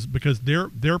 He goes, because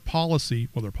their policy,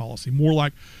 more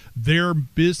like their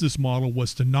business model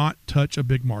was to not touch a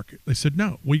big market. They said,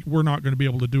 no, we're not going to be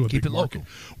able to do a big market. Local.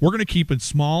 We're going to keep in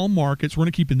small markets. We're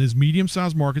going to keep in these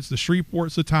medium-sized markets, the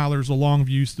Shreveports, the Tylers, the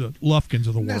Longviews, the Lufkins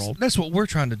of the world. That's what we're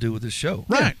trying to do with this show.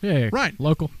 Right. Yeah. Right.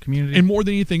 Local community. And more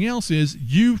than anything else is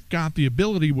you've got the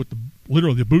ability with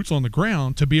literally the boots on the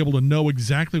ground to be able to know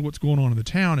exactly what's going on in the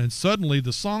town. And suddenly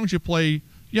the songs you play,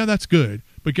 yeah, that's good.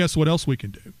 But guess what else we can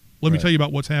do? Let me tell you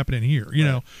about what's happening here, you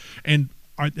know. And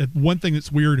one thing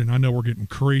that's weird, and I know we're getting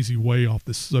crazy way off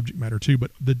this subject matter too, but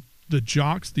the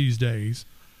jocks these days,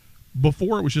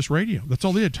 before it was just radio. That's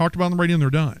all they had. Talked about on the radio and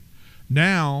they're done.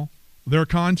 Now they're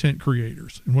content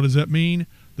creators. And what does that mean?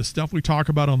 The stuff we talk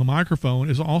about on the microphone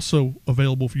is also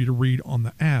available for you to read on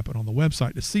the app and on the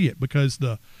website to see it, because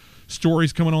the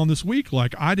stories coming on this week,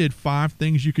 like I did 5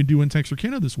 things you can do in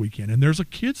Texarkana this weekend. And there's a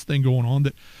kids thing going on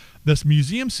that this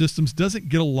museum systems doesn't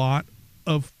get a lot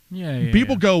of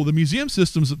people go, the museum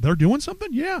systems, they're doing something.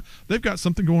 Yeah, they've got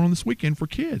something going on this weekend for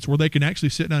kids where they can actually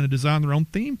sit down and design their own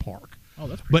theme park. Oh,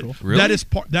 that's pretty cool. Really?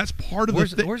 That's part of the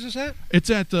thing. Where's this at?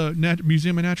 It's at the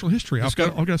Museum of Natural History. I've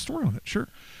got a story on it, sure.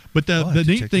 But the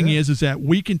neat thing is that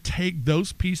we can take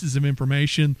those pieces of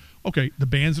information, okay, the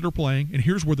bands that are playing, and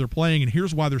here's where they're playing, and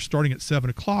here's why they're starting at 7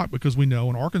 o'clock, because we know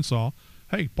in Arkansas,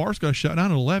 hey, bars got to shut down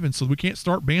at 11, so we can't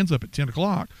start bands up at 10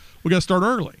 o'clock. We got to start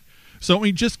early. So, I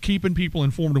mean, just keeping people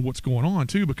informed of what's going on,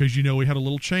 too, because, we had a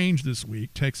little change this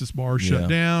week. Texas bars shut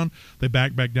down. They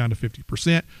back down to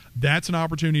 50%. That's an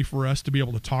opportunity for us to be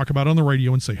able to talk about it on the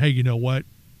radio and say, hey, you know what?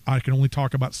 I can only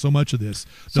talk about so much of this.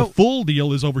 The full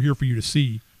deal is over here for you to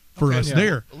see for us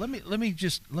there. Let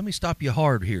me stop you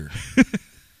hard here.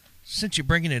 Since you're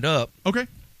bringing it up. Okay.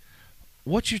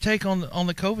 What's your take on the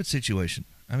COVID situation?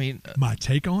 I mean, my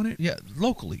take on it? Yeah,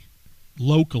 locally.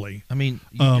 I mean,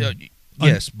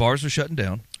 yes, bars are shutting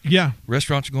down. Yeah.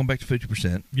 Restaurants are going back to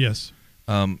 50%. Yes.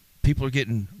 People are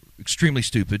getting extremely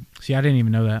stupid. See, I didn't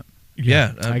even know that.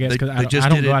 Yeah, I guess because they just I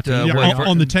don't did go out to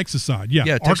on the Texas side. Yeah,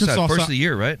 Texas Arkansas side, first of the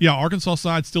year, right? Yeah, Arkansas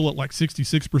side still at like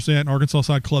 66%. Arkansas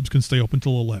side clubs can stay open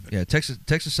until 11. Yeah,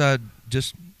 Texas side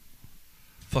just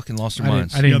fucking lost their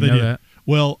minds. I didn't know that.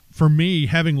 Well, for me,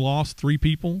 having lost 3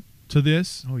 people to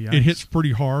this, it hits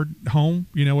pretty hard home.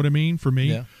 You know what I mean? For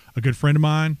me, a good friend of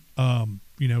mine, a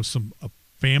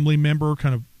family member,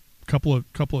 kind of couple of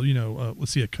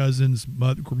let's see, a cousin's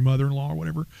mother-in-law or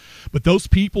whatever. But those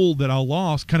people that I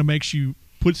lost kind of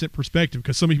puts it in perspective,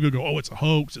 because some people go, oh, it's a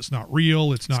hoax, it's not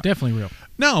real, it's definitely real.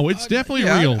 No, it's definitely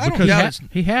real, because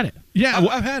he had it. Yeah,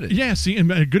 I've had it. Yeah, see,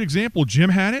 and a good example, Jim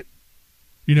had it.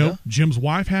 Jim's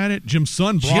wife had it. Jim's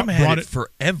son brought it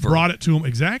forever. Brought it to him.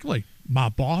 Exactly. My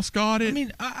boss got it. I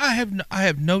mean, I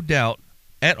have no doubt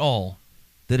at all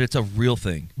that it's a real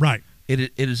thing. Right.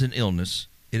 It is an illness.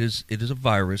 It is a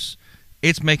virus.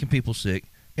 It's making people sick,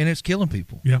 and it's killing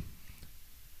people. Yeah.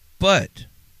 But,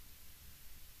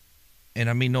 and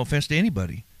I mean no offense to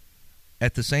anybody,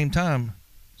 at the same time,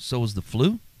 so is the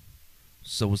flu,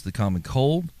 so is the common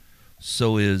cold,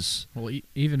 so is... Well,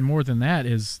 even more than that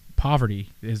is poverty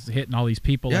is hitting all these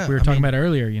people like we were talking about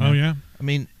earlier. Oh, yeah. I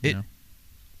mean,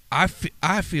 I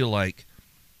feel like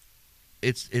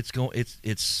it's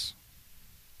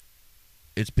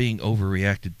being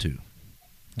overreacted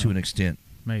to an extent.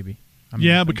 Maybe.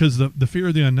 Because the fear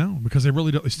of the unknown, because they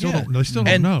really don't. They still don't. They still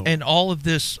don't know. And all of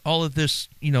this,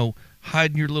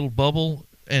 hide in your little bubble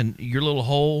and your little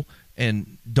hole,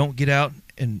 and don't get out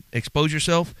and expose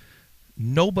yourself.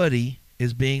 Nobody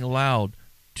is being allowed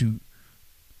to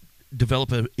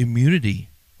develop an immunity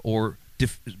or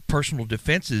personal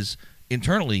defenses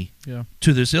internally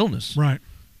to this illness. Right.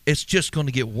 It's just going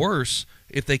to get worse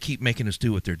if they keep making us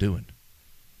do what they're doing.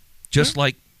 Just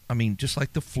like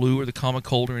the flu or the common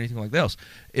cold or anything like that else.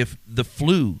 If the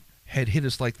flu had hit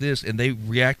us like this and they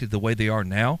reacted the way they are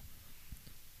now,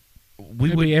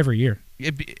 it'd be every year.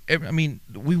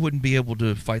 We wouldn't be able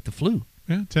to fight the flu.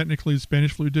 Yeah, technically the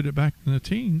Spanish flu did it back in the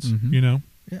teens, Mm-hmm.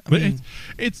 Yeah, I But mean,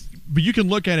 but you can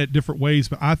look at it different ways.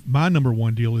 But my number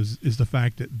one deal is the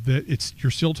fact that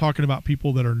you're still talking about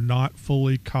people that are not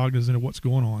fully cognizant of what's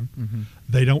going on. Mm-hmm.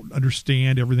 They don't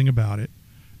understand everything about it,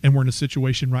 and we're in a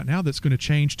situation right now that's going to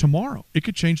change tomorrow. It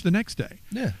could change the next day.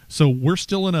 yeah. So we're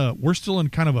still in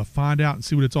kind of a find out and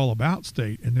see what it's all about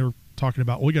state, and they're talking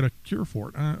about, well, we got a cure for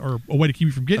it, or a way to keep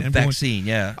you from getting A it. I'm going, vaccine,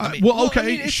 yeah. okay, I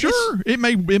mean, sure, it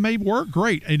may work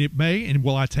great, and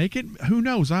will I take it? Who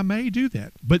knows? I may do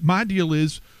that. But my deal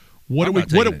is, what I'm are not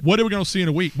taking it. we going to see in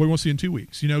a week? What are we going to see in 2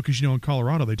 weeks? Because in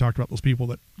Colorado they talked about those people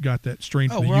that got that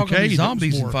strain Oh, from the we're all UK. going to be that was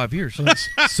zombies in more- 5 years. So that's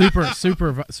super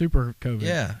COVID.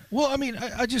 Yeah. Well, I mean,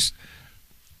 I just,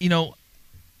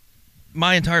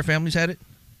 my entire family's had it.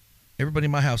 Everybody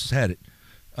in my house has had it.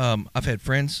 I've had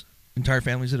friends, entire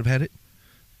families that have had it.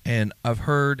 And I've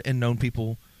heard and known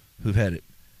people who've had it.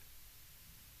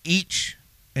 Each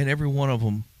and every one of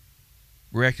them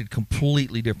reacted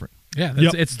completely different. Yeah,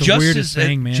 Yep. it's the weirdest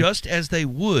thing, man. Just as they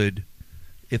would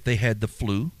if they had the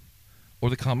flu or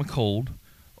the common cold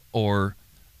or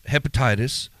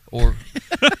hepatitis or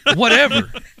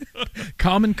whatever.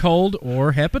 Common cold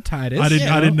or hepatitis. I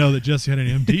Yeah. didn't know that Jesse had an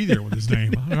MD there with his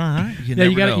name. All right. You Yeah,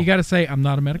 never know. you got to say I'm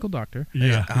not a medical doctor.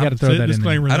 Yeah. You got to throw that in there.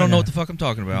 Disclaimer I don't know there. what the fuck I'm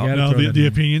talking about. You gotta No, throw that the in there.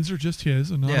 opinions are just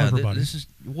his and not Yeah, everybody. this is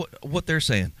what they're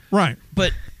saying. Right.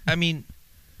 But I mean,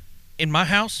 in my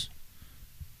house,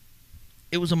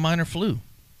 it was a minor flu.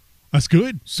 That's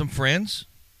good. Some friends,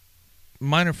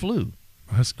 minor flu.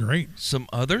 That's great. Some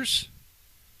others,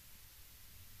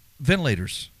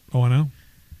 ventilators, Oh, I know.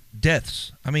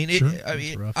 deaths. I mean, Sure.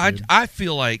 That's rough, I dude. I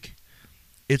feel like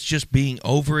it's just being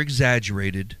over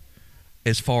exaggerated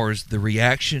as far as the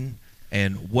reaction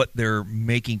and what they're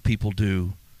making people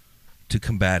do to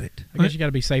combat it. I guess you got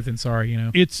to be safe than sorry,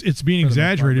 It's being For the most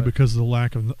exaggerated part, but- because of the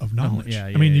lack of knowledge. yeah,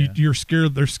 I mean, yeah. you're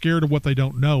scared. They're scared of what they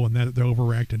don't know, and that they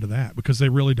overreact into that because they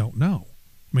really don't know.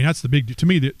 I mean, that's the big to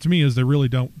me is they really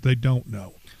don't. They don't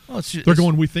know. Well, it's just, They're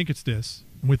going. We think it's this,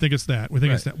 and we think it's that. We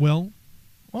think it's Right. that. Well,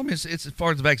 Well, I mean, it's as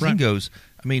far as the vaccine Right. goes.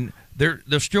 I mean, they're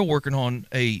still working on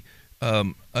a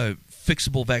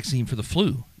fixable vaccine for the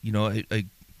flu. A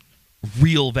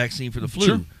real vaccine for the flu.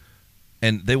 Sure.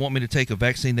 And they want me to take a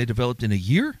vaccine they developed in a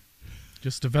year?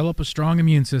 just develop a strong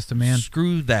immune system, man.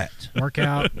 Screw that. Work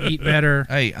out, eat better.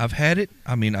 Hey, I've had it.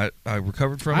 I mean, I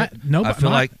recovered from it. no, I but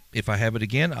feel my- like if I have it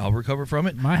again, I'll recover from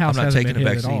it. My house I'm not hasn't taking been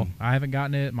a hit at all. vaccine. I haven't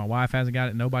gotten it. My wife hasn't got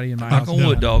it. Nobody in my Knock house. on has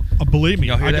wood, got it. dog. believe me,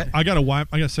 Y'all hear that? I got a wife.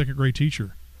 I got a second grade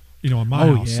teacher. In my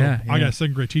Oh, house. yeah, So I yeah. got a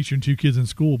second grade teacher and 2 kids in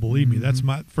school. Believe me, that's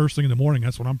my first thing in the morning.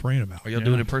 That's what I'm praying about. Are y'all Yeah.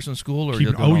 doing it in person school or Keep-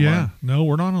 y'all doing oh online? yeah, no,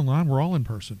 we're not online. We're all in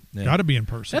person. Yeah. Got to be in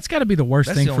person. That's got to be the worst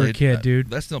That's thing the for only- a kid, dude.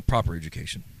 That's the proper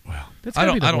education. well. That's I gotta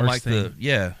don't. be the I don't worst like thing. the.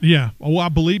 Yeah. Yeah. Oh, I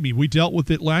believe me. We dealt with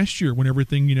it last year when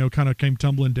everything kind of came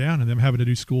tumbling down, and them having to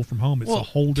do school from home. It's a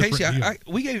whole different Casey,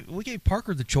 deal. we gave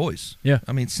Parker the choice. Yeah.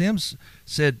 I mean, Sims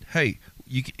said, "Hey,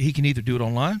 he can either do it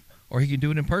online or he can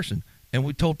do it in person." And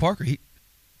we told Parker,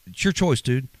 "It's your choice,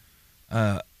 dude.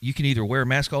 You can either wear a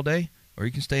mask all day or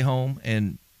you can stay home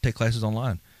and take classes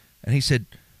online." And he said,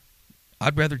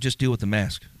 "I'd rather just deal with the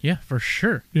mask." Yeah, for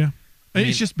sure. Yeah. I mean,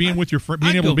 It's just being with your friend,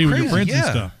 being I'd able to go be with your crazy, friends and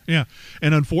yeah. stuff. Yeah.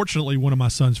 And unfortunately, one of my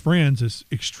son's friends is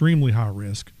extremely high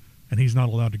risk, and he's not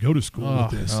allowed to go to school Oh.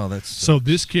 with this. Oh, that's So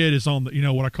this kid is on the,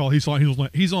 what I call he's part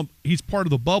of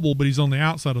the bubble, but he's on the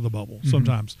outside of the bubble Mm-hmm.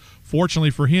 sometimes. Fortunately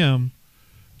for him,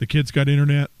 the kid's got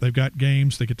internet, they've got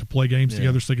games, they get to play games Yeah.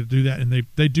 together, so they get to do that, and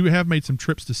they do have made some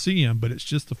trips to see him, but it's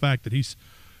just the fact that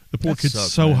the poor That kid's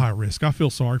sucks, so man. high risk. I feel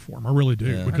sorry for him, I really do,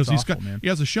 Yeah. because That's awful, man. he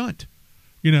has a shunt,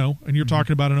 and you're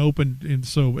talking about an open, and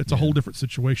so it's a whole different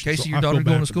situation. Casey, So your I feel daughter bad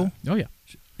going to for school that. Oh yeah,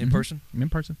 in Mhm. person. in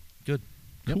person. Good.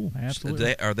 Yep, Cool.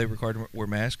 absolutely. Are they required to wear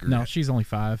masks? Or No, she's only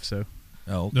 5, so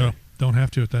Oh, okay. No, don't have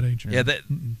to at that age. Yeah, that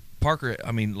Mm-mm. Parker.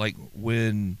 I mean, like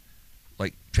when,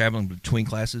 traveling between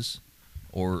classes,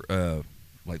 or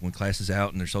like when class is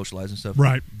out and they're socializing and stuff.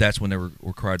 Right. That's when they were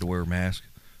required to wear a mask.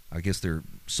 I guess they're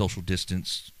social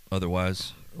distance.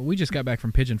 Otherwise, we just got back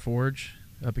from Pigeon Forge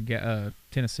up in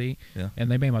Tennessee, Yeah. and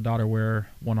they made my daughter wear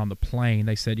one on the plane.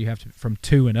 They said you have to from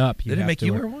 2 and up. they didn't make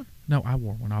you wear one. No, I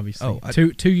wore one, obviously. Oh, I-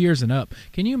 2 years and up.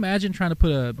 Can you imagine trying to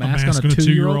put a mask mask on on a a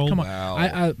 2-year-old? 2-year-old? Come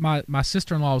on. Wow. My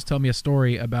sister-in-law was telling me a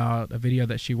story about a video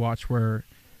that she watched where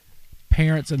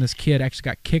parents and this kid actually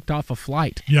got kicked off a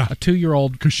flight. Yeah. A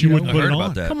 2-year-old. 'Cause she you know, wouldn't I put it heard on.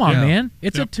 about that. Come on, Yeah. man.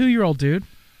 It's Yep. a 2-year-old dude.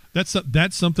 That's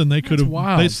something they could That's have.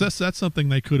 wild. That's something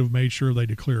they could have made sure they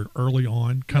declared early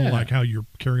on, kind of Yeah. like how your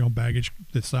carry-on baggage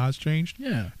the size changed.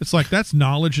 Yeah. It's like that's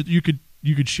knowledge that you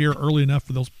could share early enough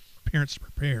for those parents to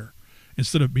prepare,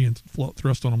 instead of being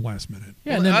thrust on them last minute.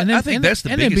 Yeah, Well, I think that's the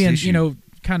and biggest then being, issue.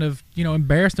 kind of,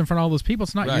 embarrassed in front of all those people.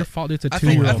 It's not Right. your fault. It's a I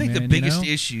 2-year-old. think the man, biggest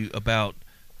issue about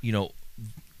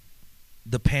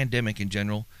the pandemic in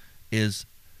general is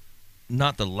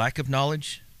not the lack of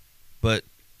knowledge, but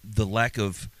the lack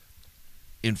of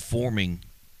informing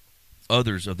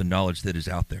others of the knowledge that is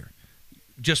out there.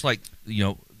 Just like,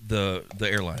 the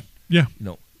airline. Yeah.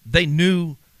 They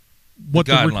knew what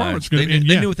the guidelines. requirements going to be.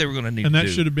 They knew what they were going to need and to that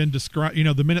do. should have been described.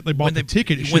 The minute they bought the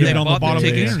ticket, it should when have they been on the bought bottom the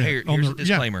of the tickets, internet. here's a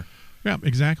disclaimer. Yeah,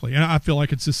 exactly. And I feel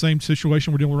like it's the same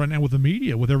situation we're dealing with right now with the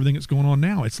media, with everything that's going on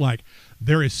now. It's like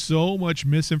there is so much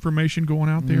misinformation going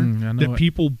out there that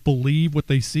people believe what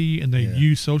they see, and they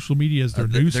use social media as their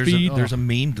news feed. There's a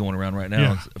meme going around right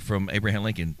now from Abraham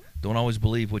Lincoln. Don't always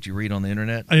believe what you read on the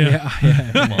internet. Come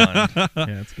on. Yeah,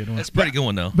 that's a good one. That's pretty good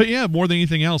one, though. But yeah, more than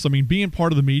anything else, I mean, being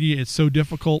part of the media, it's so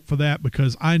difficult for that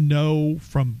because I know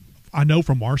from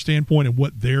our standpoint and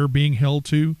what they're being held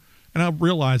to, and I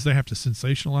realize they have to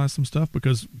sensationalize some stuff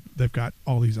because they've got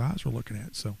all these eyes we're looking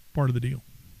at. So part of the deal.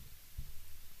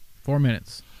 4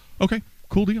 minutes. Okay,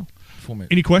 cool deal. 4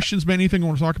 minutes. Any questions, man? Anything you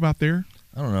want to talk about there?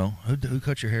 I don't know. Who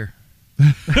cut your hair?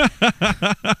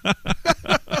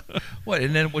 What?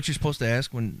 And then what you're supposed to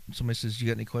ask when somebody says you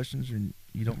got any questions, and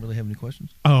you don't really have any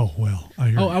questions? Oh well, I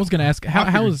hear you. I was going to ask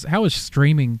how is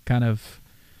streaming kind of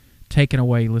taking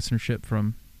away listenership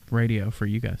from radio for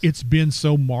you guys? It's been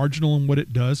so marginal in what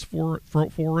it does for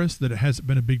us that it hasn't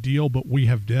been a big deal, but we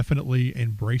have definitely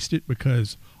embraced it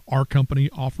because our company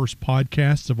offers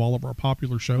podcasts of all of our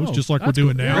popular shows, just like we're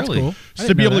doing now. That's cool. So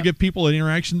to be able to give people an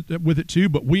interaction with it too,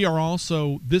 but we are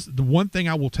also the one thing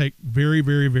I will take very,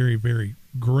 very, very, very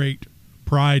great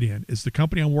pride in is the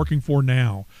company I'm working for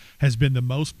now has been the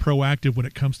most proactive when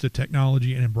it comes to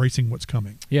technology and embracing what's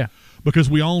coming. Yeah. Because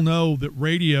we all know that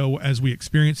radio, as we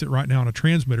experience it right now on a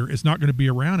transmitter, is not going to be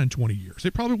around in 20 years.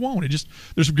 It probably won't.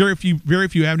 There's very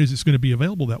few avenues it's going to be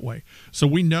available that way. So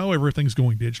we know everything's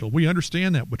going digital. We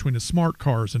understand that between the smart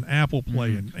cars and Apple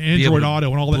Play and Android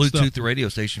Auto and all that stuff. Bluetooth the radio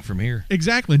station from here.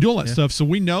 Exactly, and do all that stuff. So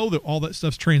we know that all that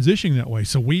stuff's transitioning that way.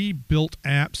 So we built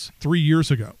apps 3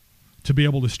 years ago to be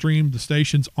able to stream the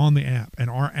stations on the app, and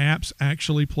our apps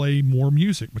actually play more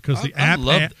music because I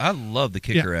love the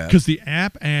Kicker app because the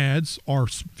app ads are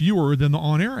fewer than the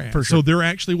on-air ads. For sure. So there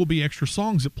actually will be extra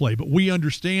songs that play, but we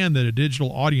understand that a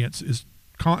digital audience is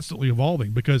constantly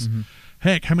evolving because,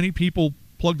 heck, how many people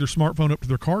plugged their smartphone up to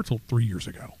their car till 3 years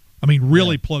ago? I mean,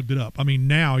 really plugged it up. I mean,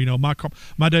 now,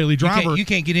 my daily driver. You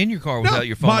can't get in your car without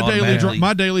your phone automatically.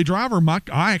 My daily driver,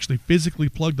 I actually physically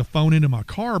plug the phone into my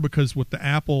car because with the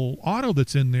Apple Auto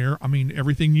that's in there, I mean,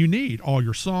 everything you need, all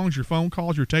your songs, your phone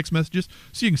calls, your text messages,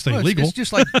 so you can stay legal. It's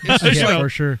just like, for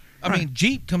sure. I mean,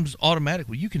 Jeep comes automatic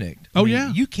with Uconnect.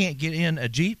 You can't get in a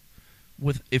Jeep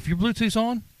if your Bluetooth's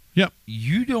on. Yep.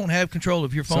 You don't have control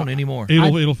of your phone anymore.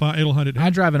 It'll hunt it down. I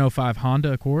drive an 05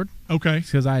 Honda Accord. Okay.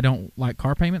 Because I don't like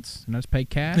car payments and I just pay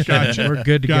cash. Gotcha. We're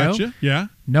good to go. Yeah.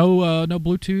 No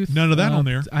Bluetooth. None of that on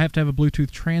there. I have to have a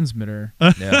Bluetooth transmitter.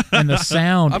 Yeah. And the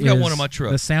sound I've got one on my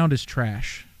truck. The sound is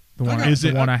trash. The one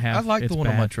I have. I like the one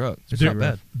on my truck. It's not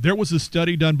bad. There was a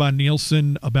study done by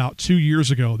Nielsen about 2 years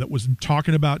ago that was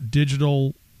talking about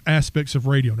digital aspects of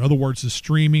radio. In other words, the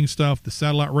streaming stuff, the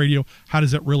satellite radio, how does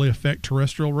that really affect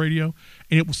terrestrial radio?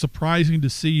 And it was surprising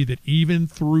to see that even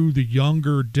through the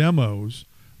younger demos,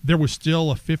 there was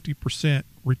still a 50%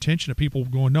 retention of people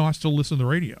going, no, I still listen to the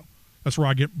radio. That's where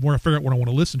I figure out what I want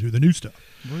to listen to, the new stuff.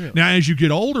 Really? Now, as you get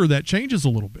older, that changes a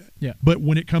little bit. Yeah. But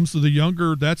when it comes to the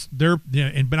younger, but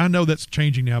I know that's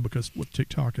changing now because with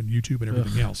TikTok and YouTube and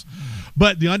everything else.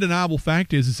 But the undeniable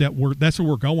fact is that that's where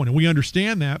we're going, and we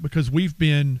understand that because we've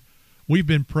been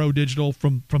pro digital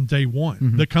from day one.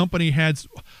 Mm-hmm. The company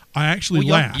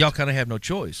laughed. Y'all kind of have no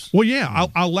choice. Well, yeah,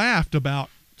 I laughed about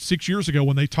 6 years ago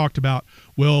when they talked about,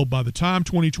 well, by the time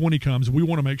 2020 comes, we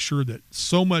want to make sure that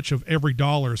so much of every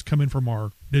dollar is coming from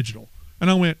our digital. And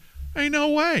I went, ain't no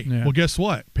way. Yeah. Well, guess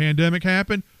what? Pandemic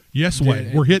happened. Yes,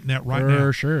 we're hitting that right now.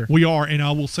 For sure. We are. And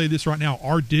I will say this right now.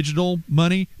 Our digital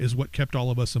money is what kept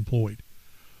all of us employed.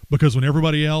 Because when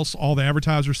everybody else, all the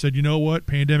advertisers said, you know what,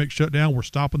 pandemic shut down, we're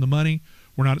stopping the money,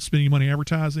 we're not spending money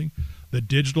advertising, the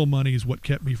digital money is what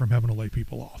kept me from having to lay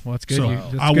people off. Well, that's good. So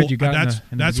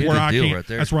That's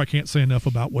where I can't say enough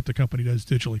about what the company does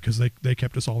digitally because they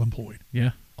kept us all employed.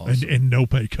 Yeah. Awesome. And no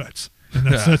pay cuts. And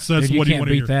that's Dude, what you can't want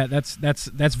to beat hear. that.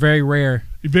 That's very rare.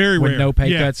 Very with rare. no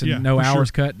pay cuts and no hours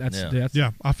sure. cut. That's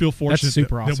I feel fortunate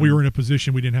super that awesome. we were in a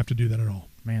position we didn't have to do that at all.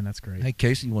 Man, that's great. Hey,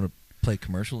 Casey, you want to play a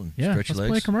commercial and stretch your legs? Let's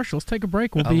play a commercial. Let's take a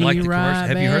break. We'll I be like the right commercial.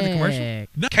 Have you heard the commercial? back.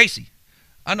 No. Casey,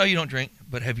 I know you don't drink,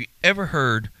 but have you ever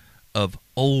heard of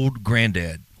Old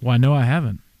Granddad? Well, no, I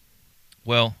haven't.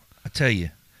 Well, I tell you,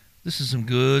 this is some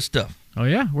good stuff. Oh,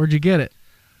 yeah? Where'd you get it?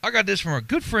 I got this from our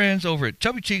good friends over at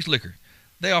Chubby Cheeks Liquor.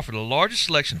 They offer the largest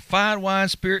selection of fine wine,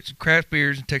 spirits, and craft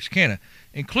beers in Texarkana,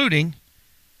 including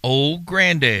Old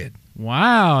Granddad.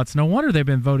 Wow, it's no wonder they've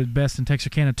been voted best in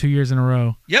Texarkana 2 years in a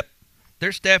row. Yep.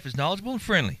 Their staff is knowledgeable and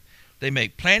friendly. They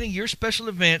make planning your special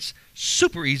events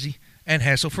super easy and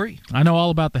hassle-free. I know all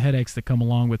about the headaches that come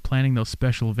along with planning those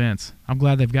special events. I'm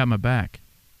glad they've got my back.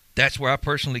 That's where I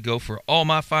personally go for all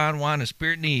my fine wine and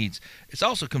spirit needs. It's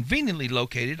also conveniently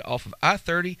located off of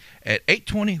I-30 at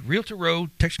 820 Realtor Road,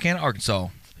 Texarkana, Arkansas.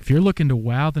 If you're looking to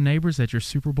wow the neighbors at your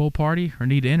Super Bowl party or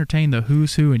need to entertain the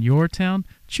who's who in your town,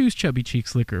 choose Chubby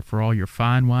Cheeks Liquor for all your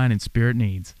fine wine and spirit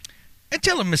needs. And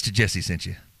tell them Mr. Jesse sent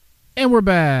you. And we're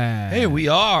back. Here we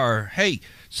are. Hey,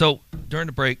 so during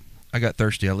the break, I got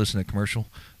thirsty. I listened to a commercial,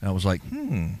 and I was like,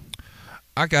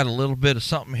 I got a little bit of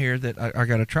something here that I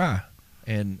got to try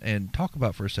and talk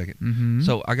about for a second. Mm-hmm.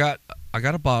 So I got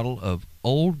a bottle of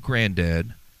Old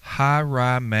Granddad High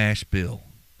Rye Mash Bill.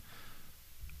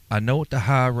 I know what the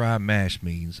high rye mash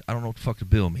means. I don't know what the fuck the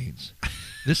bill means.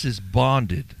 This is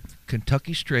bonded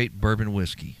Kentucky straight bourbon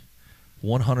whiskey,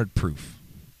 100 proof,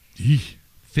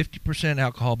 50%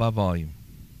 alcohol by volume.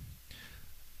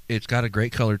 It's got a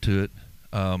great color to it.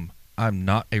 I'm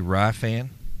not a rye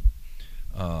fan.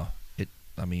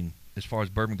 As far as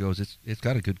bourbon goes, it's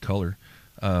got a good color.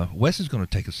 Wes is going to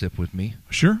take a sip with me.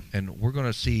 Sure. And we're going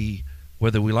to see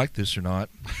whether we like this or not.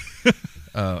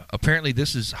 Apparently,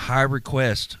 this is high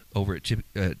request over at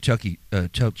Chucky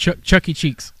Chucky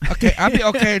Cheeks.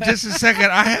 Okay. Just a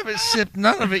second. I haven't sipped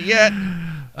none of it yet.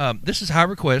 This is high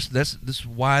request. This is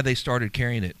why they started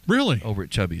carrying it. Really? Over at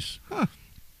Chubby's. Huh.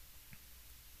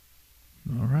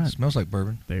 All right. It smells like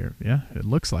bourbon. It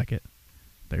looks like it.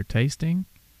 They're tasting.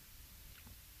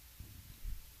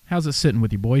 How's it sitting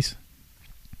with you, boys?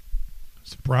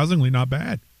 Surprisingly not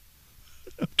bad.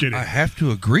 I'm kidding. I have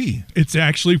to agree. It's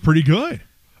actually pretty good.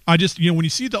 I just, when you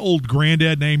see the Old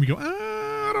Granddad name, you go,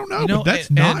 I don't know, but that's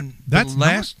not.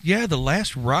 The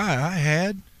last rye I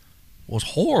had was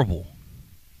horrible,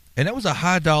 and that was a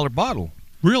high dollar bottle.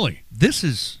 Really? This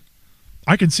is.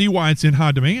 I can see why it's in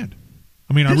high demand.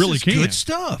 I mean, I really can. Good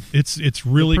stuff. It's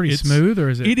really pretty smooth, or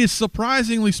is it? It is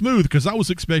surprisingly smooth because I was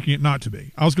expecting it not to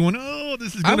be. I was going,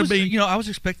 this is going to be. I was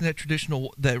expecting that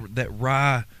traditional that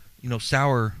rye,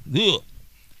 sour. Ugh.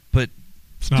 But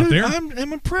it's not there.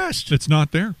 I'm impressed. It's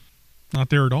not there. Not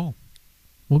there at all.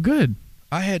 Well, good.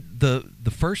 I had the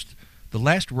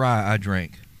last rye I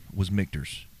drank was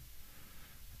Michter's,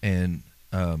 and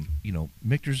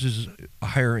Michter's is a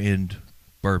higher end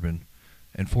bourbon,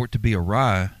 and for it to be a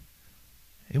rye,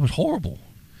 it was horrible.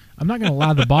 I'm not going to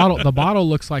lie. The bottle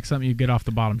looks like something you get off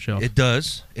the bottom shelf. It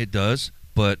does.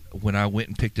 But when I went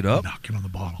and picked it up, knocking on the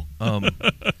bottle.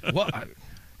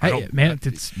 Hey, man,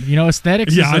 it's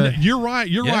aesthetics. Yeah, you're right.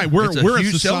 You're right. We're a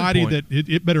society that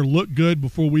it better look good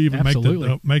before we even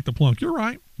make the plunk. You're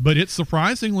right, but it's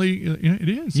surprisingly it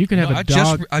is. You can have a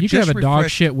dog. You can have a dog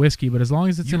shit whiskey, but as long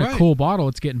as it's in a cool bottle,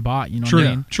 it's getting bought. You know what I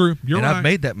mean? True. You're right. I've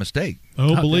made that mistake.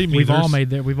 Oh, believe me, we've all made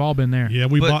that. We've all been there. Yeah,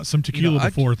 we bought some tequila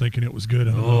before, thinking it was good.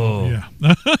 Yeah,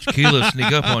 tequila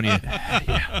sneak up on you.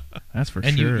 Yeah, that's for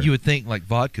sure. And you would think like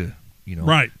vodka.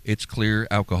 Right? It's clear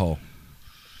alcohol.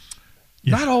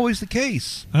 Yeah. Not always the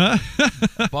case.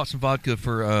 Bought some vodka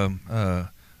for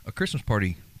a Christmas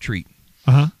party treat.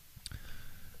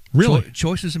 Really?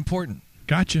 Choice is important.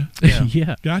 Gotcha.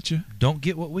 Yeah. Gotcha. Don't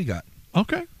get what we got.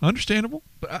 Okay, understandable.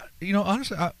 But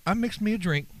honestly, I mixed me a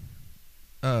drink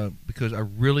because I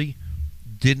really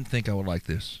didn't think I would like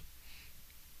this.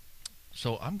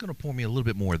 So I'm going to pour me a little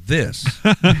bit more of this.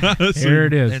 Here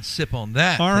it is. And sip on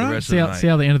that all for right. the rest of the night. See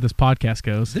how the end of this podcast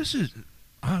goes. This is,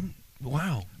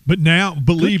 wow. But now,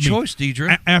 believe Good choice,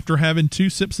 Deidre. After having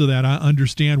 2 sips of that, I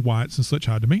understand why it's in such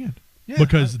high demand. Yeah,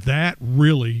 because that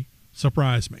really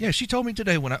surprised me. Yeah, she told me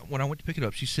today when I went to pick it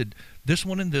up, she said, this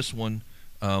one and this one,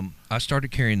 I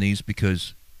started carrying these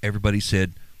because everybody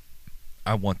said,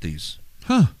 I want these.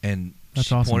 Huh. And That's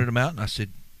she awesome. pointed them out, and I said,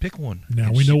 pick one. Now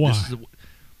and we know why.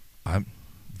 I'm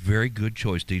very good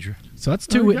choice, Deidre. So that's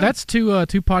two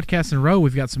podcasts in a row.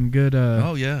 We've got some good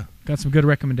got some good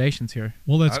recommendations here.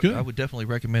 Well, that's good. I would definitely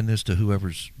recommend this to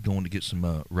whoever's going to get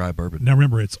some rye bourbon. Now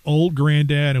remember, it's Old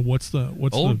Granddad, and what's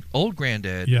Old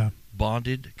Granddad? Yeah.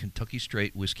 Bonded Kentucky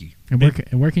straight whiskey. And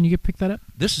where can you pick that up?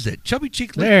 This is at Chubby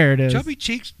Cheeks. There it is. Chubby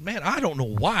Cheeks. Man, I don't know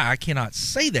why I cannot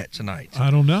say that tonight.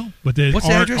 I don't know, but the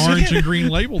orange and green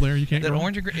label there, you can't. That go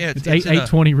orange and green. Yeah, it's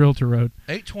 820 Realtor Road.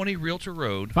 820 Realtor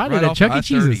Road. Find it at Chuck E.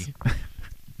 Cheese's.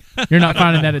 You're not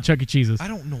finding that at Chuck E. Cheese's. I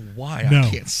don't know why I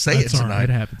can't say it tonight. Right. It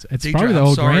happens. It's Deidre, probably the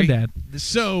Old Granddad.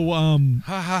 So,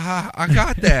 I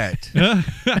got that.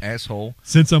 Asshole.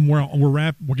 Since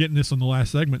we're getting this on the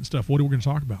last segment and stuff, what are we going to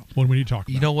talk about? What do we need to talk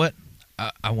about? You know what?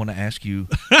 I want to ask you.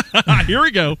 Here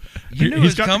we go. You knew it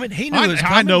was coming. He knew it was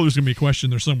coming. I know there's going to be a question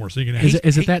there somewhere, so you can ask.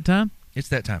 Is it that time? It's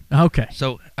that time. Okay.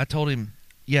 So I told him,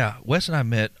 yeah, Wes and I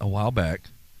met a while back.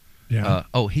 Yeah.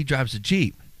 He drives a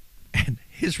Jeep. And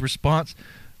his response,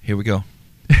 here we go.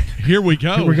 Here we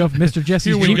go. Here we go, Mr.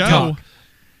 Jesse's Here we Jeep go. Talk.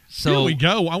 So, Here we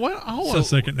go. Hold on a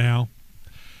second now.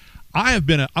 I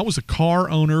was a car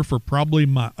owner for probably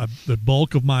the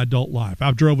bulk of my adult life.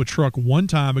 I've drove a truck one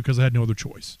time because I had no other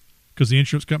choice. Because the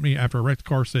insurance company, after I wrecked the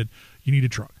car, said, you need a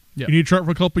truck. Yep. You need a truck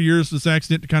for a couple of years, this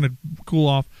accident to kind of cool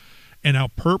off. And I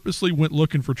purposely went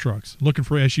looking for trucks, looking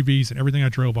for SUVs, and everything I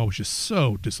drove, I was just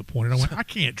so disappointed. I went, I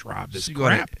can't drive this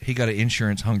crap. He got an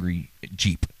insurance-hungry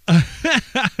Jeep.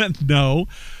 No.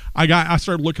 I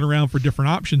started looking around for different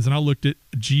options, and I looked at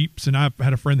Jeeps, and I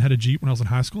had a friend that had a Jeep when I was in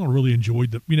high school, and I really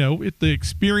enjoyed the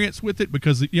experience with it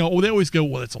because, they always go,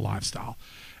 well, it's a lifestyle.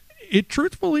 It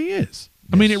truthfully is.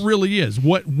 I mean, it really is.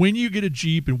 When you get a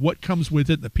Jeep and what comes with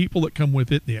it, the people that come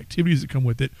with it, the activities that come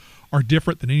with it are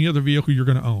different than any other vehicle you're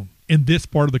going to own in this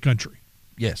part of the country.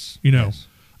 Yes. Yes.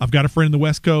 I've got a friend in the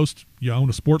West Coast. You own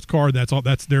a sports car.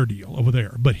 That's their deal over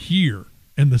there. But here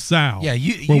in the South,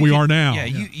 where we are now,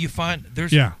 you find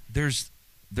there's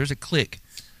a clique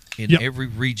in every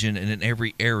region and in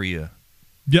every area.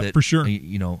 Yep, for sure.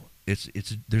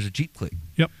 There's a Jeep clique.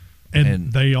 Yep.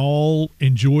 And they all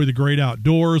enjoy the great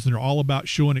outdoors, and they're all about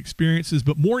showing experiences.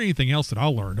 But more than anything else that I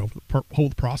learned over the whole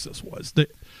process was that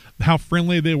how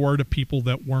friendly they were to people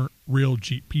that weren't real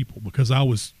Jeep people, because I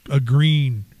was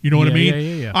agreeing. You know what I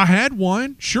mean? Yeah. I had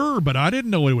one, sure, but I didn't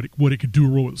know what it could do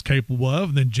or what it was capable of.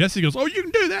 And then Jesse goes, "Oh, you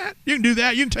can do that. You can do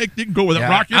that. You can go with that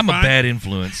rock. I'm a bad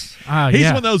influence." He's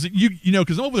one of those that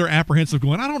because over there apprehensive,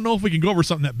 going, "I don't know if we can go over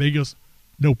something that big." He goes,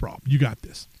 "No problem. You got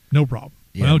this. No problem."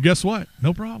 Yeah. Well, guess what?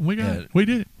 No problem. We got it. We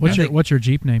did it. What's your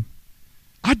Jeep name?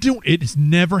 It has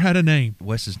never had a name.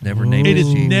 Wes has never named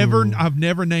it. I've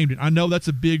never named it. I know that's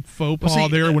a big faux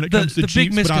pas there when it comes to Jeeps,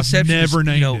 big misconception but I've never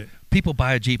named it. People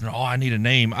buy a Jeep and, I need a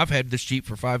name. I've had this Jeep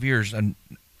for 5 years and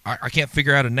I can't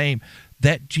figure out a name.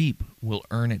 That Jeep will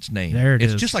earn its name. There it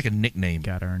is. It's just like a nickname.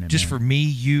 Got to earn it. Just for me,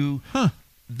 you. Huh.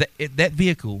 That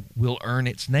vehicle will earn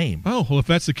its name. Oh, well, if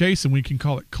that's the case, then we can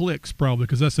call it clicks, probably,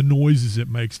 because that's the noises it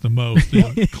makes the most,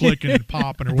 clicking and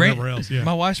popping or whatever else. Yeah.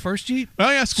 My wife's first Jeep. Oh,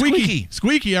 yeah,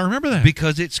 Squeaky, I remember that.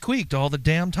 Because it squeaked all the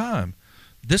damn time.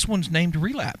 This one's named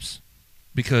Relapse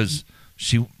because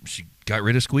she got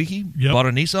rid of Squeaky, bought a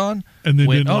Nissan, and then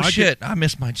went, I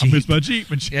miss my Jeep.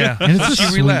 Yeah. And it's a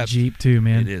sweet relapsed. Jeep, too,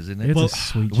 man. It is, isn't it? It's a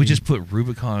sweet Jeep. We just put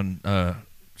Rubicon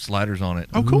sliders on it.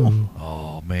 Oh, cool. Ooh.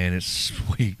 Oh, man, it's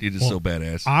sweet. It is so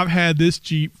badass. I've had this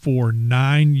Jeep for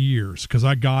 9 years because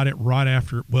I got it right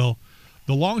after. Well,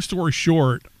 the long story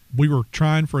short, we were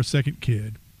trying for a second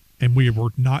kid, and we were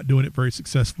not doing it very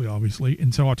successfely, obviously.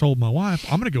 And so I told my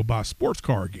wife, I'm going to go buy a sports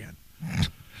car again.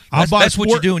 That's what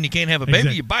you do when you can't have a baby.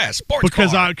 Exactly. You buy a sports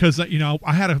car. Because I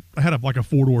had like a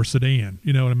 4-door sedan.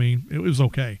 You know what I mean? It was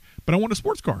okay, but I wanted a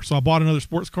sports car, so I bought another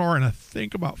sports car. And I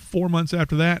think about 4 months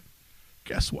after that,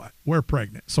 guess what? We're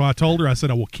pregnant. So I told her, I said,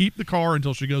 I will keep the car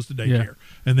until she goes to daycare,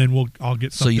 and then I'll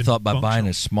get something. So you thought by functional. buying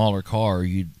a smaller car,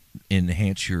 you'd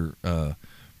enhance your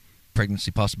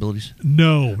pregnancy possibilities?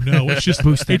 No, it's just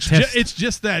it's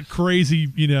just that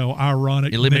crazy,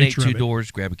 ironic. Eliminate nature 2 of it. doors,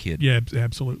 grab a kid. Yeah,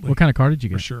 absolutely. What kind of car did you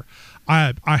get? For sure.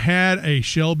 I had a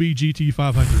Shelby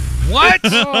GT500. What?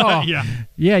 Oh.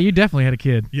 Yeah, you definitely had a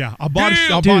kid. Yeah, I bought a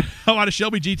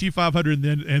Shelby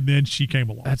GT500, and then she came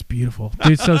along. That's beautiful,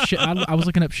 dude. So I was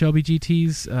looking up Shelby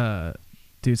GTs.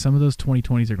 Dude, some of those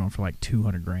 2020s are going for like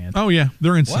 $200,000. Oh yeah,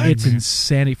 they're insane. It's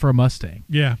insanity for a Mustang.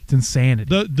 Yeah, it's insanity.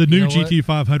 The new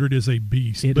GT500 is a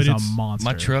beast. It's a monster.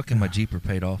 My truck and my Jeep are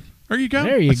paid off. There you go.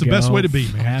 That's the best way to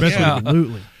be, man.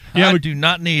 Absolutely. I do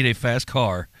not need a fast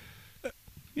car.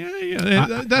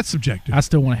 Yeah, that's subjective. I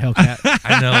still want a Hellcat.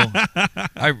 I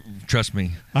know. Trust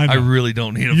me. I really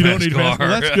don't need a fast car.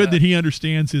 Well, that's good that he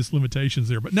understands his limitations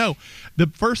there. But no, the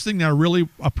first thing that I really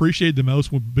appreciated the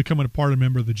most when becoming a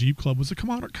member of the Jeep Club was the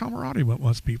camaraderie with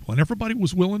us people, and everybody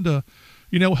was willing to,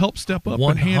 help step up.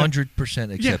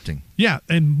 100% accepting. Yeah,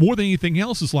 and more than anything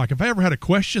else is like if I ever had a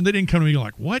question, they didn't come to me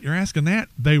like, "What? You're asking that?"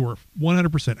 They were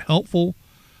 100% helpful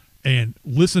and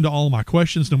listened to all of my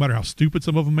questions, no matter how stupid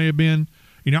some of them may have been.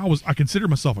 I consider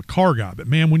myself a car guy, but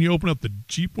man, when you open up the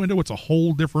Jeep window, it's a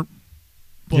whole different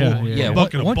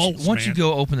bucket of bolts. Once you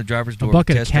go open the driver's door,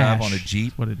 test drive on a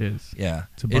Jeep, that's what it is. Yeah,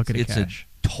 it's a bucket of cash.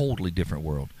 A totally different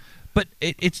world. But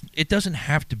it doesn't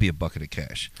have to be a bucket of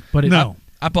cash. But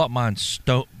I bought mine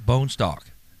bone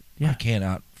stock. Yeah. I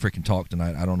cannot freaking talk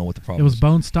tonight. I don't know what the problem is. It was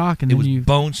bone stock, and it was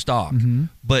bone stock. Mm-hmm.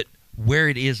 But where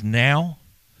it is now,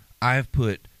 I've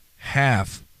put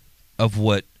half of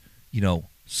what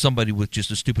somebody with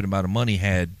just a stupid amount of money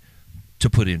had to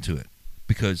put into it,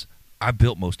 because I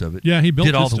built most of it. Yeah, he built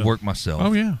did all his the stuff. work myself.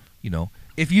 Oh yeah.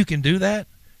 If you can do that,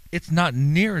 it's not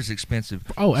near as expensive.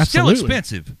 Oh, absolutely. Still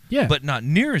expensive, Yeah. but not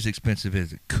near as expensive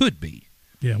as it could be.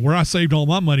 Yeah, where I saved all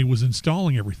my money was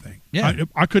installing everything. Yeah.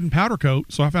 I couldn't powder coat,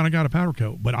 so I found I got a powder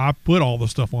coat, but I put all the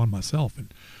stuff on myself,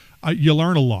 and you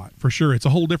learn a lot for sure. It's a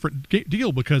whole different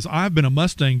deal because I've been a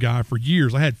Mustang guy for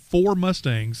years. I had 4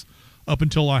 Mustangs up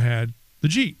until I had the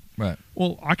Jeep. Right.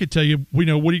 Well, I could tell you, what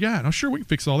do you got? I'm sure we can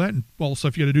fix all that and all the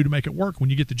stuff you got to do to make it work. When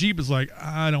you get the Jeep, it's like,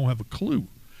 I don't have a clue.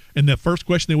 And the first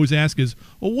question they always ask is,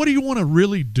 well, what do you want to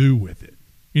really do with it?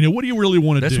 What do you really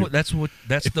want to do?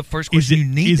 That's the first question you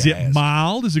need Is to it ask.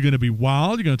 mild? Is it going to be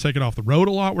wild? You're going to take it off the road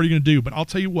a lot? What are you going to do? But I'll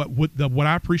tell you what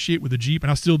I appreciate with the Jeep,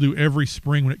 and I still do every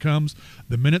spring when it comes,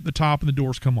 the minute the top and the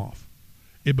doors come off,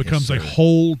 it becomes a sir.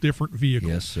 whole different vehicle.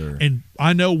 Yes, sir. And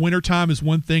I know wintertime is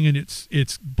one thing, and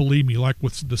it's believe me, like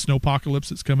with the snowpocalypse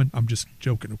that's coming, I'm just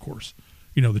joking, of course.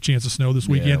 The chance of snow this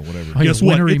weekend. Whatever. Oh, yeah, Guess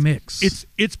what? wintry mix.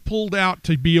 It's pulled out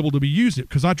to be able to be used it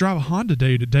because I drive a Honda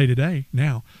day to day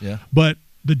now. Yeah. But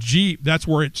the Jeep, that's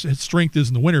where its strength is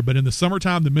in the winter. But in the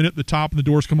summertime, the minute the top and the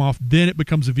doors come off, then it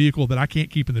becomes a vehicle that I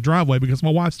can't keep in the driveway because my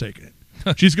wife's taking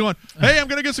it. She's going, hey, I'm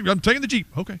taking the Jeep.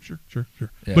 Okay, sure.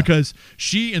 Yeah. Because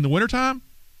she, in the wintertime,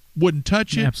 wouldn't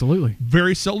touch it. Absolutely.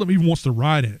 Very seldom even wants to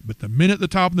ride in it. But the minute the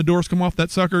top and the doors come off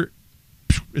that sucker,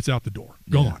 it's out the door.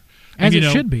 Gone. As And,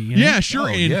 it should be. Yeah, sure.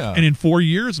 Oh, and, yeah. and in 4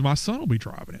 years, my son will be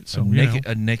driving it. So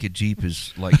a naked Jeep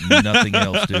is like nothing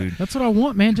else, dude. That's what I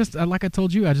want, man. Just like I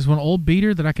told you, I just want an old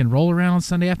beater that I can roll around on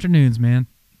Sunday afternoons, man.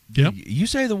 Yep. You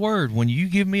say the word. When you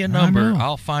give me a number, know.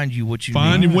 I'll find you what you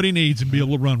Find need. him what he needs and be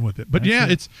able to run with it. But That's yeah,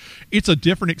 it. it's a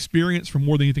different experience from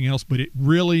more than anything else. But it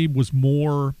really was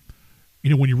more,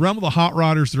 when you run with the hot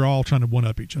rodders, they're all trying to one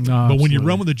up each other. No, but when you absolutely.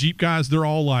 run with the Jeep guys, they're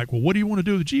all like, well, what do you want to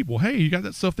do with the Jeep? Well, hey, you got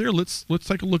that stuff there. Let's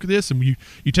take a look at this. And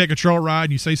you take a trail ride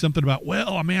and you say something about,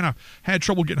 well, man, I had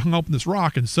trouble getting hung up in this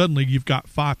rock, and suddenly you've got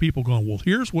 5 people going, well,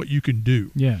 here's what you can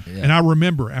do. Yeah. Yeah. And I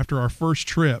remember after our first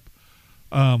trip,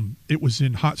 it was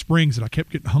in Hot Springs, and I kept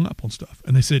getting hung up on stuff.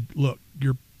 And they said, look,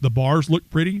 the bars look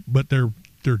pretty, but they're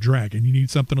dragging. You need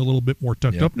something a little bit more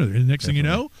tucked Yep. up into there. And the next thing you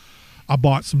Definitely. know, I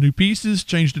bought some new pieces,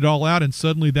 changed it all out, and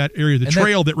suddenly that area of the And that-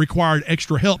 trail that required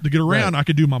extra help to get around, Right. I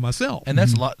could do by myself. And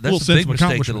that's a lot. Little That's a sense big of mistake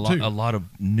that accomplishment, a lot of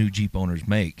new Jeep owners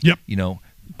make. Yep.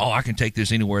 I can take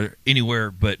this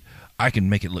anywhere, but I can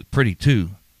make it look pretty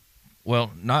too.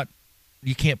 Well, not.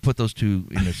 You can't put those two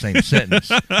in the same sentence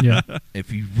Yeah.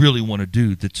 if you really want to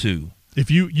do the two.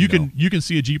 If you know. can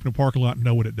see a Jeep in a parking lot and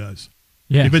know what it does.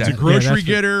 Yeah. If it's a Exactly. grocery that's what-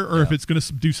 getter or if Yeah. it's going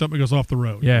to do something that goes off the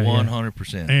road. Yeah.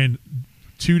 100%. And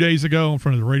 2 days ago, in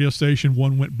front of the radio station,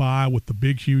 one went by with the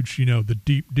big, huge, the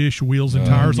deep dish wheels and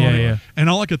tires on yeah, it. yeah. And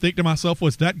all I could think to myself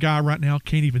was, that guy right now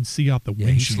can't even see out the Yeah,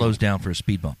 windshield. he slows down for a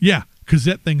speed bump. Yeah, because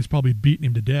that thing's probably beating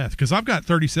him to death. Because I've got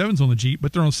 37s on the Jeep,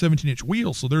 but they're on 17-inch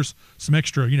wheels, so there's some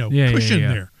extra, Yeah, cushion yeah.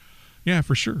 there. Yeah,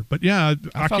 for sure. But yeah,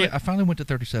 I can't. I finally went to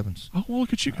 37s. Oh, well,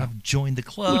 look at you. I've joined the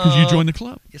club. Because you joined the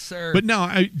club. Yes, sir. But no,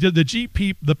 the Jeep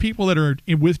the people that are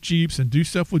with Jeeps and do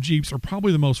stuff with Jeeps are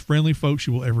probably the most friendly folks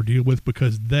you will ever deal with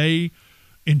because they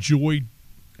enjoy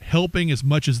helping as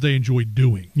much as they enjoy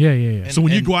doing. Yeah. And- So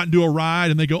when you go out and do a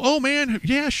ride and they go, oh man,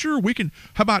 yeah, sure, we can.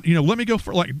 How about let me go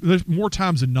for there's more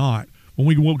times than not when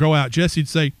we will go out. Jesse'd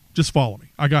say, just follow me.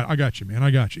 I got you, man.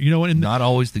 I got you. And Not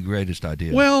always the greatest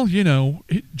idea. well,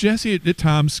 Jesse at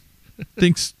times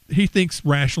thinks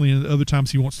rationally, and other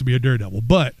times he wants to be a daredevil.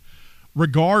 But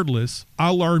regardless, I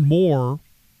learned more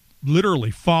literally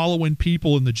following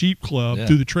people in the Jeep Club Yeah.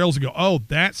 through the trails and go, oh,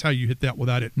 that's how you hit that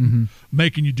without it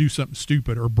making you do something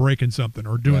stupid or breaking something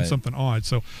or doing Right. something odd.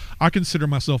 So I consider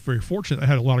myself very fortunate. I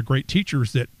had a lot of great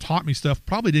teachers that taught me stuff,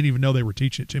 probably didn't even know they were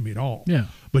teaching it to me at all. Yeah.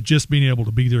 But just being able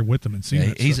to be there with them and seeing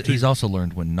that stuff too. he's also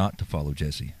learned when not to follow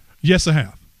Jesse. Yes, I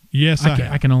have. Yes, I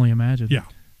have. I can only imagine. Yeah,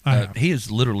 I have. He has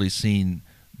literally seen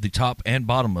the top and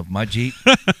bottom of my Jeep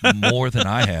more than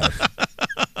I have.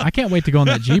 I can't wait to go on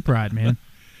that Jeep ride, man.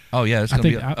 Oh yeah, it's I gonna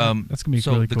be. think that's gonna be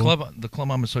so really the cool. the club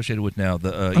I'm associated with now,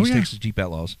 the Oh, East yeah. Texas Jeep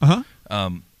Outlaws. Uh-huh.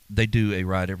 They do a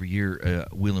ride every year,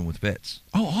 wheeling with vets,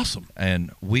 Oh, awesome.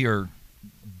 and we are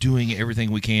doing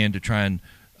everything we can to try and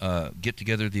get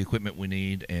together the equipment we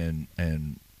need, and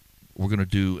we're gonna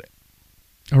do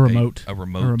A remote. a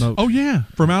remote. Oh, yeah.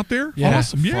 From out there? Yeah.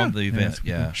 Awesome. Yeah. from the event. that's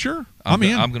Yeah, Sure. I'm I'm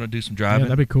in. I'm gonna do some Yeah, driving.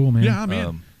 that'd be cool, man. Yeah, I'm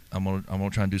in. I'm gonna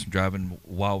try and do some driving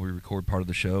while we record part of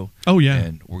the show. Oh, yeah.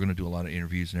 and we're gonna do a lot of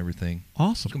interviews and everything. It's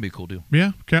Awesome. gonna be a cool deal.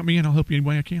 Yeah. Count me in. I'll help you any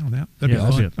way I can on that. That'd Yeah,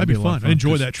 be fun. that'd That'd be be a lot of fun. fun. I enjoy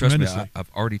 'Cause that trust tremendously. me, I've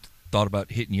already thought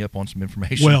about hitting you up on some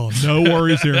information. Well, no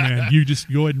worries there, man. You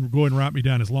just go ahead and write me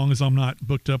down. As long as I'm not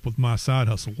booked up with my side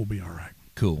hustle, we'll be all right.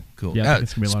 Cool. Yeah, I think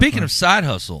it's gonna be a lot of Speaking fun. of side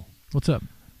hustle, What's up?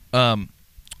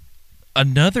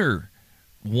 another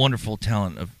wonderful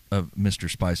talent of Mr.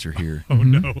 Spicer here. Oh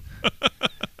no.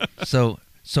 So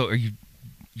are you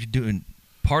doing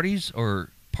parties and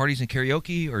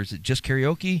karaoke, or is it just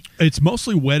karaoke? It's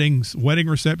mostly weddings, wedding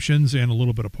receptions, and a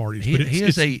little bit of parties. He But it's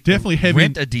is a definitely heavy.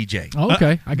 rent a DJ. Oh,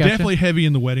 okay, I got definitely heavy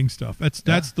in the wedding stuff. That's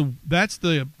Yeah. that's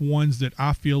the ones that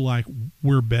I feel like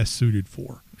we're best suited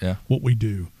for. Yeah. What we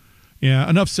do. Yeah,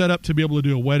 enough setup to be able to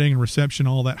do a wedding and reception,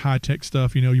 all that high tech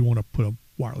stuff. You want to put a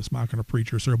wireless mic on a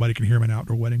preacher so everybody can hear him in an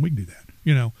outdoor wedding. We can do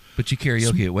that. But you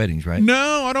karaoke at weddings, right?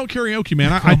 No, I don't karaoke,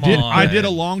 man. I Come did. on, I did man. a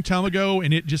long time ago,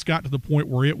 and it just got to the point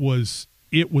where it was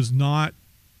not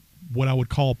what I would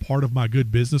call part of my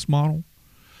good business model.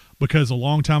 Because a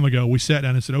long time ago, we sat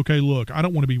down and said, "Okay, look, I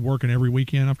don't want to be working every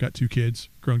weekend. I've got 2 kids,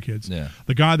 grown kids. Yeah.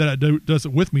 The guy that does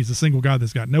it with me is a single guy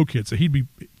that's got no kids, so he'd be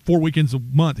 4 weekends a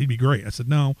month. He'd be great." I said,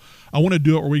 "No, I want to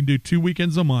do it where we can do 2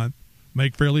 weekends a month,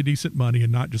 make fairly decent money,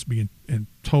 and not just be in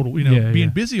total, being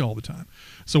busy all the time."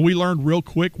 So we learned real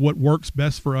quick what works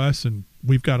best for us, and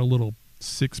we've got a little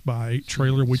 6x8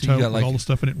 trailer we So you tow got with all the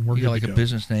stuff in it, and we're You good got like to a go.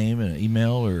 business name and an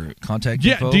email or contact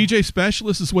Yeah, info? DJ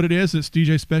Specialist is what it is. It's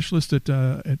DJ Specialist at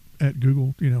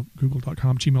Google,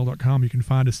 google.com, gmail.com. You can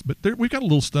find us. But we've got a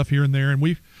little stuff here and there, and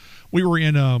we were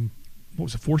in what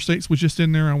was it? 4 States was just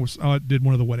in there. I did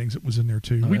one of the weddings that was in there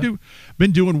too. Oh, yeah?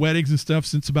 Been doing weddings and stuff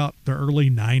since about the early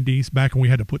 '90s, back when we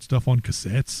had to put stuff on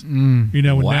cassettes. Mm.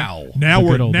 And Wow. Now The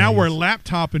we're good old we're days.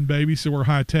 laptopping, baby, so we're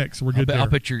high tech, so we're good I'll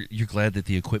there. bet you're glad that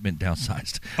the equipment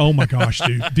downsized. Oh my gosh,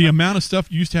 dude! The amount of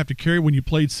stuff you used to have to carry when you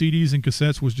played CDs and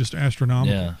cassettes was just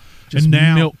astronomical. Yeah. Just and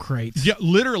now, milk crates. Yeah,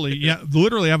 literally. I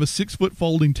have a 6-foot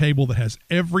folding table that has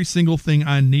every single thing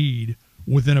I need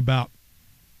within about.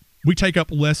 We take up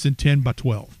less than 10 by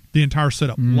 12. The entire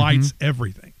setup, lights,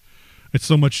 everything. It's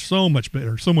so much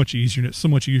better, so much easier, and it's so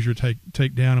much easier to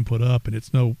take down and put up. And it's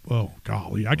oh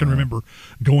golly, I can remember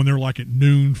going there like at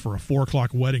noon for a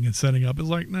 4:00 wedding and setting up. It's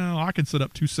like, no, I can set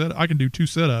up I can do 2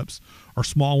 setups, or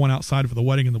small one outside for the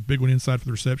wedding and the big one inside for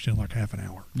the reception in like half an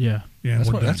hour. Yeah. Yeah,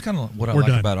 That's kind of what I We're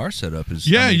like done. about our setup is.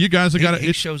 Yeah, you guys have got He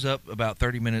it. shows up about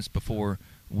 30 minutes before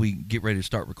we get ready to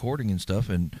start recording and stuff,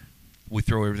 and we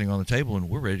throw everything on the table and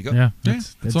we're ready to go. Yeah. Yeah,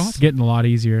 It's that's awesome. getting a lot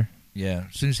easier. Yeah.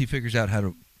 As soon as he figures out how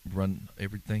to run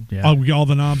everything. Yeah. Oh, we got all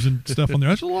the knobs and stuff on there.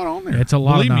 That's a lot on there. It's a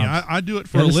lot of Believe me, knobs. I do it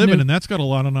for Yeah, a this living, new- and that's got a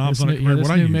lot of knobs this on new, it compared to this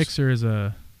what I new use. mixer is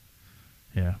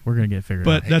we're gonna get it figured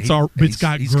But out. that's it's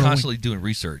got He's growing. constantly doing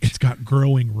research. It's got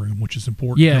growing room, which is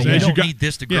important. Yeah, Because yeah. You as don't you need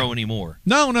this to grow anymore.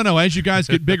 No. As you guys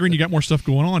get bigger and you got more stuff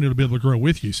going on, it'll be able to grow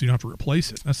with you, so you don't have to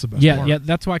replace it. That's the best Yeah, part. yeah.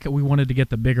 That's why we wanted to get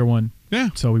the bigger one, Yeah,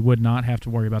 so we would not have to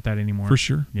worry about that anymore. for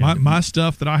sure. Yeah. My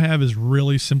stuff that I have is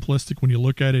really simplistic. When you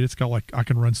look at it, it's got like I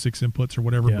can run 6 inputs or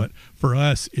whatever. Yeah. But for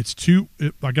us, it's 2.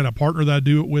 I got a partner that I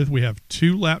do it with. We have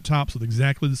 2 laptops with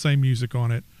exactly the same music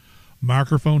on it,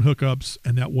 microphone hookups,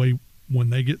 and that way when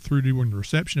they get through doing the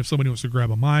reception, if somebody wants to grab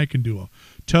a mic and do a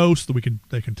toast,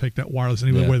 they can take that wireless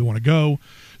any way they want to go.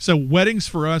 So weddings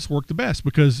for us work the best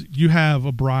because you have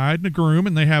a bride and a groom,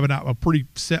 and they have a pretty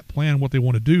set plan of what they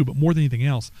want to do. But more than anything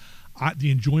else,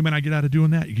 the enjoyment I get out of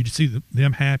doing that, you get to see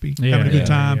them happy, Yeah, having a good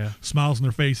time, yeah. smiles on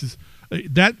their faces.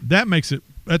 That makes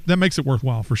it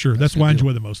worthwhile for sure. That's a why I good deal.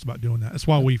 enjoy the most about doing that. That's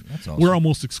why That's awesome. we're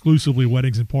almost exclusively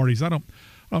weddings and parties. I don't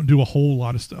do a whole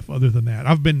lot of stuff other than that.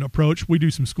 I've been approached. We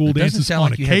do some school It doesn't dances sound on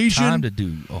like you occasion. have time to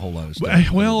do a whole lot of stuff.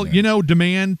 Well, other than that.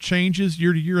 demand changes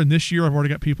year to year, and this year I've already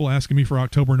got people asking me for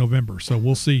October, November, so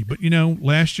we'll see. But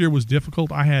last year was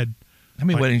difficult. I had How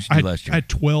many weddings did you do last year? I had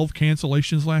 12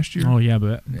 cancellations last year. Oh yeah,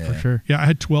 but Yeah. for sure. Yeah, I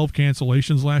had 12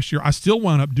 cancellations last year. I still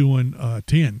wound up doing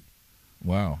 10.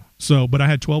 Wow. So, but I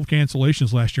had 12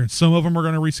 cancellations last year, and some of them are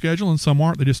going to reschedule, and some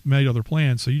aren't. They just made other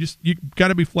plans. So you got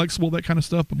to be flexible, that kind of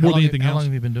stuff. But more than anything How else, long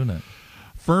have you been doing that?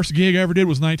 first gig I ever did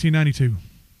was 1992.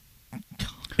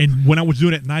 And when I was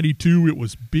doing it at 92, it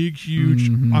was big, huge,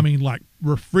 Mhm. I mean, like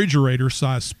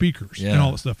refrigerator-sized speakers and Yeah.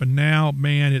 all that stuff. And now,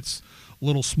 man, it's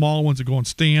little small ones that go on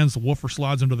stands. The woofer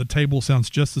slides under the table, sounds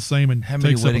just the same, and How many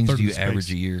takes up a weddings third do of you the space.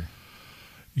 average a year?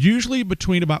 Usually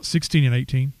between about 16 and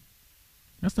 18.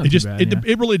 That's not It too just bad.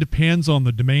 it really depends on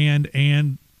the demand,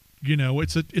 and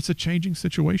it's a changing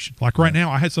situation. Like right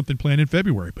now, I had something planned in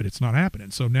February, but it's not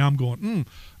happening. So now I'm going.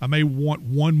 I may want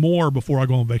one more before I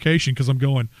go on vacation because I'm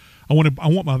going. I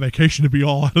want my vacation to be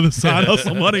all out of the side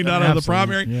hustle money, not out of the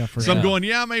Absolutely. primary. Yeah, for So I'm sure. going.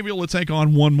 Yeah, maybe we'll take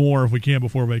on one more if we can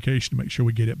before vacation to make sure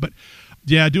we get it. But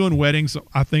Yeah, doing weddings.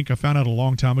 I think I found out a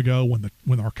long time ago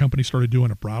when our company started doing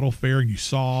a bridal fair, and you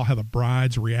saw how the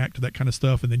brides react to that kind of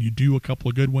stuff, and then you do a couple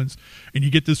of good ones, and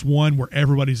you get this one where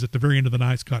everybody's at the very end of the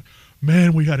night's got,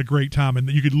 man, we had a great time, and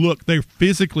you could look, they're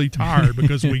physically tired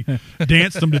because we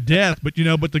danced them to death. But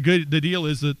but the deal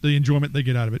is that the enjoyment they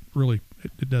get out of it really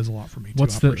it does a lot for me.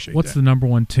 What's too. the number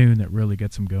one tune that really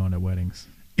gets them going at weddings?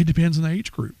 It depends on the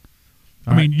age group.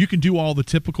 All I right. mean, you can do all the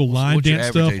typical line what's your dance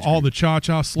average stuff, age all group? the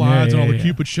cha-cha slides, Yeah, and all the yeah.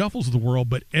 Cupid shuffles of the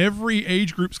world, but every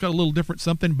age group's got a little different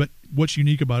something. But what's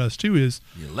unique about us, too, is,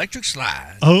 The electric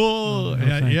slide. oh, no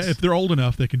yeah, thanks. if they're old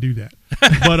enough, they can do that.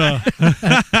 But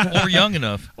Or young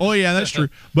enough. oh, yeah, that's true.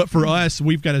 But for us,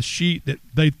 we've got a sheet that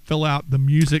they fill out the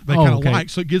music they Oh, kind of okay. like,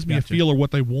 so it gives me a Gotcha. feel of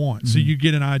what they want. So you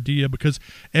get an idea, because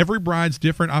every bride's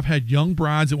different. I've had young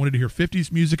brides that wanted to hear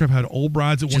 50s music. I've had old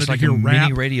brides that Just wanted like to a hear rap.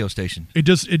 mini radio station. It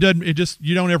doesn't,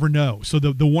 you don't ever know. So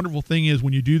the wonderful thing is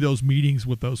when you do those meetings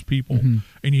with those people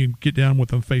and you get down with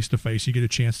them face to face, you get a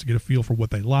chance to get a feel for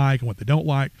what they like and what they don't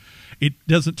like. It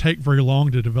doesn't take very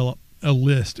long to develop a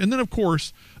list. And then, of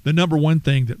course, the number one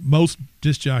thing that most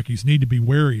disc jockeys need to be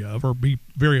wary of or be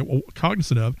very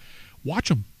cognizant of, watch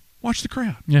them. Watch the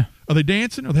crowd. Yeah. Are they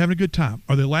dancing? Are they having a good time?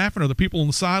 Are they laughing? Are the people on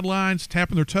the sidelines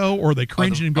tapping their toe? Or are they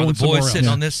cringing and Are going the somewhere boys else? sitting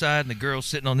on this side and the girls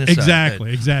sitting on this side.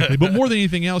 Exactly. But more than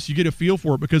anything else, you get a feel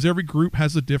for it because every group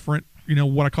has a different,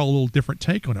 what I call a little different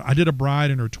take on it. I did a bride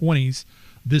in her 20s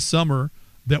this summer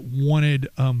that wanted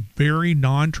very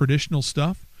non-traditional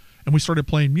stuff, and we started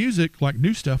playing music like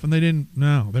new stuff, and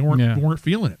they weren't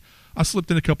feeling it. I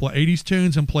slipped in a couple of 80s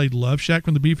tunes and played Love Shack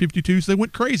from the B-52s. They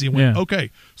went crazy and went,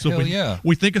 okay. So Hell if yeah.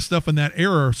 we think of stuff in that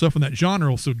era or stuff in that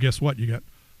genre, so guess what? You got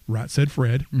Right Said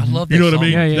Fred. I love that You know what song. I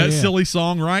mean? Yeah, yeah, that yeah. silly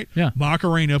song, right? Yeah.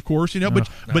 Macarena, of course.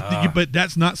 But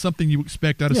that's not something you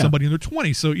expect out of Yeah. somebody in their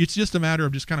 20s. So it's just a matter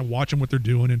of just kind of watching what they're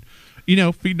doing and,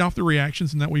 feeding off the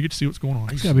reactions, and that way you get to see what's going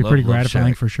on. It's got to be pretty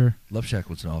gratifying for sure. Love Shack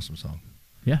was an awesome song.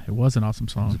 Yeah, it was an awesome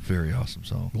It was a song. very awesome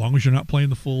song. As long as you're not playing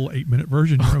the full 8-minute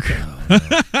version, you're okay.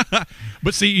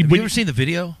 But see, Have you ever seen the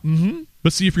video?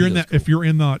 But see, if you're in Video's that, if you're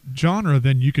in that genre,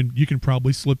 then you can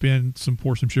probably slip in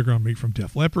Pour Some Sugar on Me from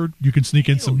Def Leppard. You can sneak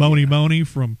in some Moni Moni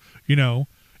from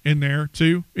in there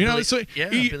too. So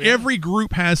Billy every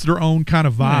group has their own kind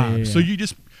of vibe. Yeah.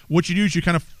 So what you do is you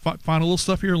kind of find a little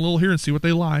stuff here, a little here, and see what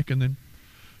they like, and then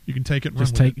you can take it. And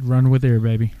Just run with it. run with it,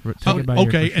 baby. Take it by ear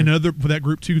Okay, for sure. another for that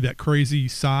group too. That crazy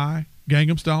Psy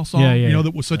Gangnam Style song, Yeah.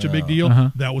 that was such a big deal. Uh-huh.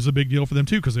 That was a big deal for them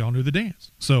too because they all knew the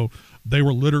dance. So they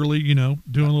were literally, doing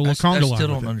a little I conga line still with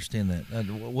don't it. understand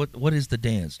that. What is the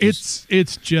dance? It's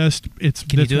that's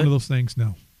Can you one do of it? those things.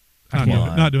 No, I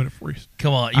not doing it for you.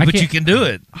 Come on, I but you can't- can do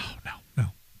it. Oh no.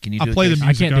 Can you I do play it? the Casey? I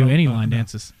music. can't I do don't- any no. line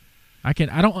dances. I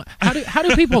don't. How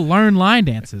do people learn line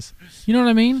dances? You know what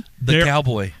I mean? The There-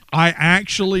 cowboy. I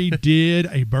actually did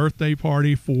a birthday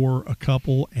party for a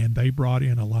couple, and they brought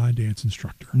in a line dance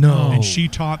instructor. No. and she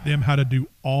taught them how to do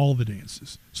all the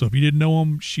dances. So if you didn't know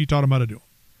them, she taught them how to do them.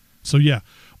 So yeah,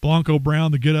 Blanco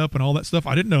Brown, the Get Up, and all that stuff.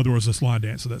 I didn't know there was this line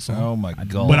dance to that song. Oh my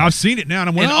god! But I've seen it now, and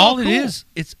I'm like, and oh, all cool. it is,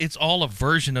 it's all a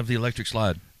version of the electric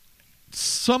slide.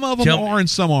 Some of them Tell me- are and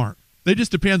some aren't. It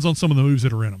just depends on some of the moves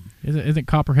that are in them. Isn't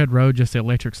Copperhead Road just the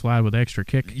electric slide with extra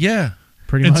kick? Yeah.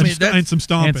 Pretty And much. some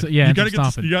stomping. and you some got to get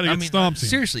stomping. stomps in.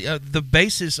 seriously, the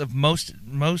basis of most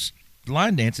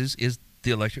line dances is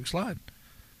the electric slide.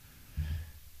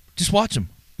 Just watch them.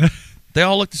 They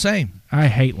all look the same. I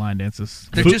hate line dances.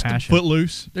 They're with just passion.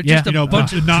 Footloose. They're Yeah. just a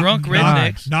bunch of drunk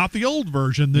rednecks. Not the old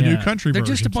version, the new Yeah. country They're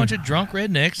version. just a bunch too. of drunk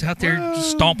rednecks out there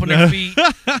just stomping their feet,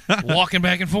 walking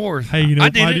back and forth. Hey, you know I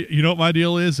what did it. you know what my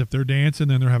deal is? If they're dancing,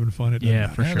 then they're having fun. It doesn't Yeah,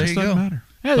 matter. for sure. It There just you doesn't go. matter.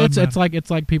 Yeah, Doesn't it's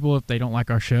like people if they don't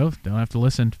like our show, they don't have to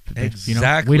listen.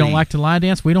 Exactly. We don't like to line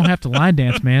dance. We don't have to line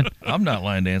dance, man. I'm not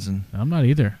line dancing. I'm not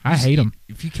either. I hate them.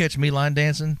 If you catch me line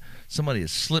dancing, somebody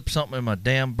has slipped something in my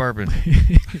damn bourbon.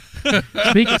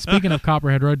 Speaking of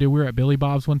Copperhead Road, dude, we were at Billy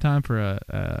Bob's one time for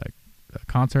a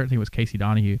concert. I think it was Casey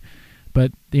Donahue.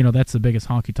 But, that's the biggest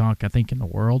honky tonk, I think, in the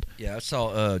world. Yeah, I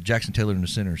saw Jackson Taylor and the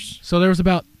Sinners. So there was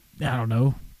about,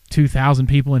 2,000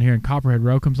 people in here, and Copperhead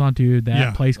Road comes on, dude. That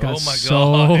Yeah. place got Oh, my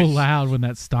so gosh. loud when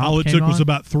that stopped. All it took was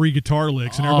about 3 guitar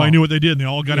licks, and everybody knew what they did, and they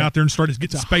all got Yeah. out there and started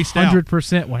getting spaced out.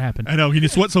 100% what happened. I know.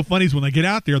 It's what's so funny is when they get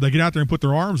out there and put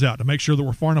their arms out to make sure that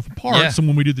we're far enough apart, Yeah. so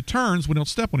when we do the turns, we don't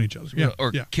step on each other. Yeah,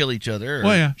 Or yeah. kill each other. Or,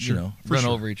 Well, yeah, sure, for run sure.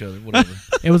 over each other, whatever.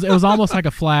 It was almost like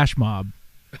a flash mob.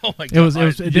 Oh, my God. It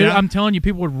was dude, Yeah. I'm telling you,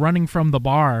 people were running from the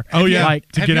bar. Oh yeah,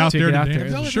 like, to have get y'all- out there to to get out dance. there.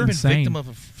 Have y'all Sure, ever been Insane. victim of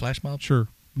a flash mob? sure.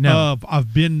 No.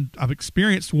 I've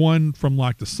experienced one from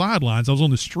like the sidelines. I was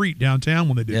on the street downtown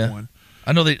when they did Yeah. one.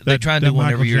 I know they try and That do one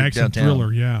Michael every year Jackson downtown.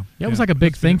 Thriller, yeah. Yeah, it was like a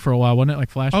big thing for a while, wasn't it? Like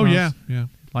flash Oh mobs? yeah, yeah.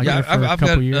 Like Yeah, for a I've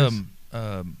couple got years.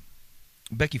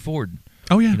 Becky Ford.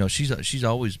 Oh yeah. You know, she's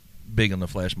always big on the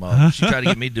flash mob. She tried to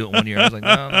get me to do it one year. I was like,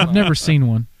 no. I've never seen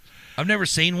one. I've never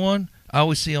seen one. I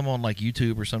always see them on like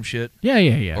YouTube or some shit,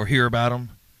 Yeah. or hear about them,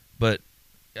 but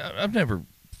I've never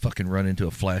fucking run into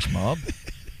a flash mob.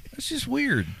 It's just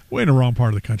weird. We're in the wrong part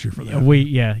of the country for that.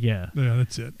 Yeah. Yeah,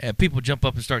 that's it. And people jump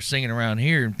up and start singing around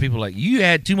here, and people are like, you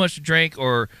had too much to drink,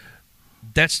 or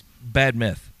that's bad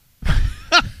meth.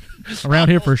 Around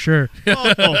here for sure.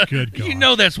 Oh, good God. You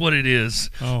know that's what it is.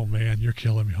 Oh man, you're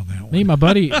killing me on that one. Me and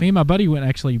my buddy went and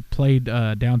actually played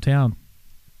downtown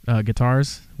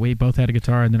guitars. We both had a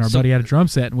guitar, and then our buddy had a drum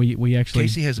set, and we actually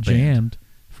Casey has a jammed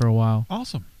for a while.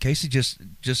 Awesome. Casey just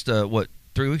what,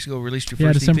 3 weeks ago released your Yeah,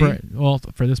 first December. EP? Well,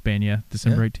 for this band, yeah,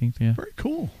 December 18th. Yeah, Very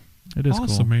cool. it is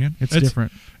Awesome, cool, man. It's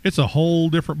different. It's a whole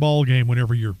different ball game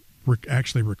whenever you're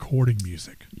actually recording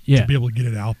music. Yeah. To be able to get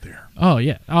it out there. Oh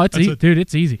yeah. Oh, it's dude.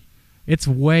 It's easy. It's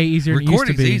way easier than it used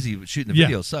to Recording's be. easy, but shooting the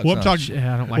video sucks. Well, I'm huh? talking.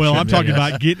 I don't like well, shooting I'm talking video.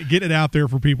 about getting it out there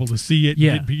for people to see it.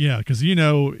 Yeah. Because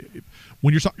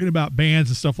when you're talking about bands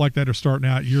and stuff like that are starting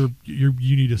out, you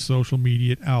need a social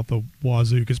media out the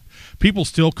wazoo, because people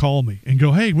still call me and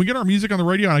go, "Hey, we get our music on the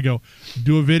radio," and I go,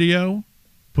 "Do a video,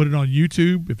 put it on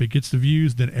YouTube. If it gets the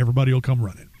views, then everybody will come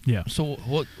running." Yeah. So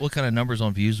what kind of numbers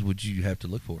on views would you have to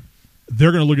look for?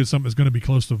 They're going to look at something that's going to be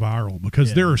close to viral, because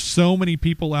Yeah. there are so many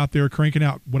people out there cranking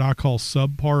out what I call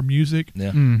subpar music.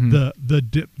 Yeah. Mhm.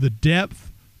 The depth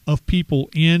of people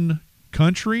in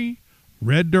country,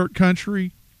 red dirt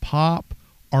country, pop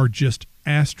are just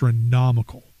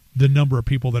astronomical. The number of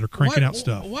people that are cranking out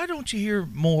stuff. Why don't you hear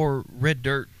more red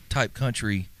dirt type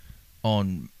country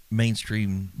on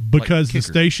mainstream? Because like, the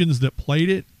Kicker? stations that played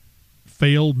it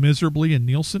failed miserably in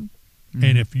Nielsen, Mhm.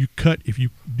 and if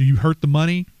you hurt the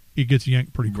money, it gets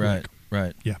yanked pretty quick.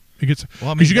 Right. Yeah, it gets.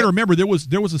 Well, I Because mean, you got to that- remember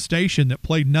there was a station that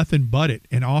played nothing but it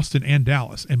in Austin and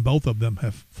Dallas, and both of them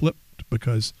have flipped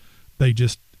because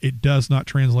it does not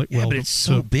translate Yeah, well. but it's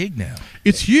so big now.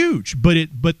 it's huge, but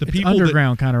the It's people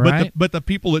underground kind of, right? But the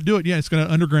people that do it, yeah, it's got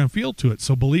an underground feel to it.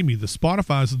 So believe me, the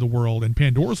Spotify's of the world and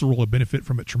Pandora's of the world will benefit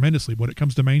from it tremendously. When it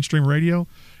comes to mainstream radio,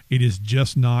 it is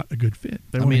just not a good fit.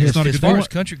 They I wanna mean, hear it's not a as good far thing. as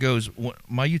country goes,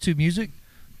 my YouTube music,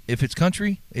 if it's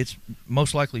country, it's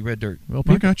most likely red dirt. Well,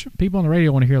 I gotcha. people on the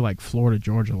radio want to hear like Florida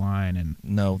Georgia Line, and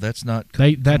No, that's not.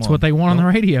 that's come what they want on the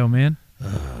Don't- radio, man.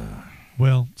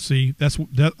 Well, see, that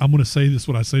I'm going to say this.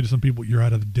 What I say to some people: you're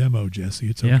out of the demo, Jesse.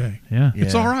 It's Yeah, okay. yeah.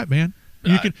 It's Yeah. all right, man.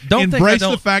 You can don't think I embrace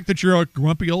don't- the fact that you're a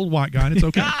grumpy old white guy, and it's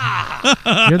okay.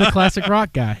 You're the classic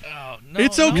rock guy. Oh, no,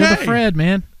 It's no. okay. You're the Fred,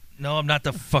 man. No, I'm not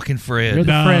the fucking Fred. You're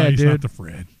the No, Fred, he's dude. not the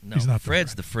Fred. no, He's not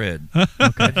Fred's the the Fred.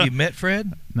 Have you met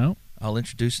Fred? No. I'll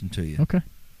introduce him to you. Okay.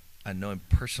 I know him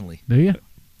personally. Do you? Fred.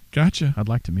 Gotcha. I'd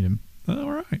like to meet him.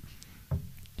 All right.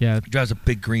 Yeah. He drives a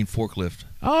big green forklift.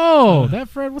 Oh, that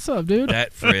Fred. What's up, dude?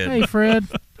 That Fred. Hey, Fred.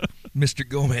 Mr.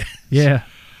 Gomez. Yeah.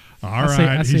 All I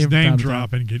right. see He's him from name time to time.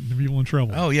 dropping, getting people in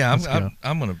trouble. Oh, yeah. Let's go.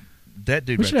 I'm going to. That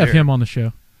dude We right should have there. him on the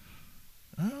show.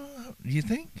 You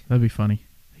think? That'd be funny.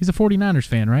 He's a 49ers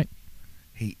fan, right?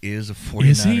 He is a 49ers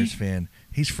Is he? fan.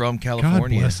 He's from God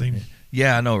California. bless him.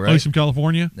 Yeah, I know, Oh, right? he's from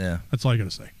California? Yeah. That's all you got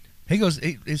to say. He goes,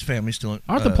 his family's still in.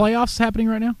 Aren't the playoffs happening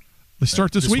right now? They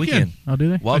start this weekend. Oh, do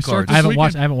they? Wild They start cards. this I haven't weekend.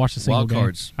 watched. I haven't watched a single Wild game.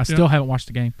 cards. I still haven't watched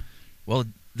the game. Well,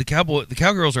 the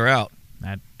Cowgirls are out.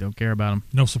 I don't care about them.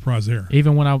 No surprise there.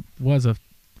 Even when I was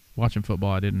watching football,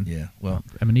 I didn't. Yeah. Well,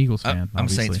 I'm an Eagles fan. I'm a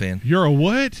obviously. Saints fan. You're a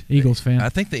what? Eagles fan. I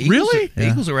think the Eagles. Really? The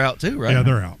Yeah. Eagles are out too, right? Yeah,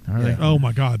 they're out. Are they? Oh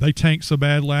my God, they tanked so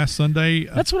bad last Sunday.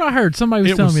 That's what I heard. Somebody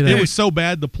was it telling me that. It was so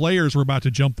bad the players were about to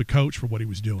jump the coach for what he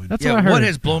was doing. That's Yeah, what I heard. what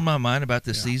has blown my mind about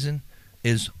this season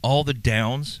is all the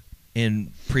downs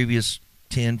in previous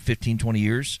 10, 15, 20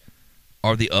 years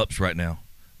are the ups right now.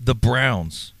 The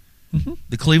Browns,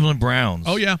 the Cleveland Browns,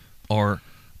 Oh yeah, are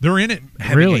they're in it.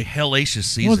 having Really? a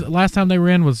hellacious What was season. it? Last time they were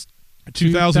in was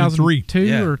 2003. 2002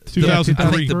 Yeah. or 2003. I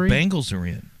think the 2003? Bengals are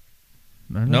in.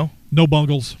 No, No? No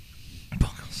bungles.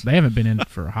 they haven't been in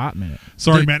for a hot minute.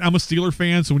 Sorry, Dude. man. I'm a Steeler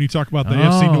fan, so when you talk about the Oh.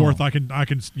 FC North, I can.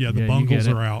 Yeah, the Yeah, you bungles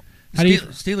get it. are out. How do you-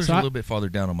 Steelers so are I- a little bit farther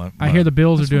down on my. I hear the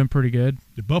Bills are doing pretty good.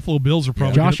 The Buffalo Bills are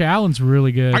probably. Josh Allen's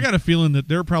really good. I got a feeling that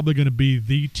they're probably going to be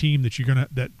the team that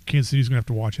that Kansas City's going to have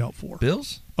to watch out for.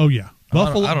 Bills. Oh yeah,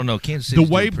 Buffalo. I don't know. Kansas The City's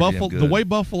way doing pretty damn Buffalo, good. the way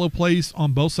Buffalo plays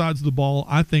on both sides of the ball,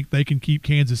 I think they can keep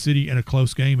Kansas City in a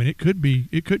close game, and it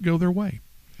could go their way.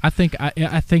 I think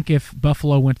if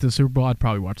Buffalo went to the Super Bowl, I'd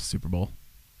probably watch the Super Bowl.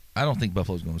 I don't think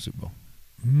Buffalo's going to the Super Bowl.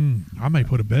 I may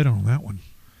put a bet on that one.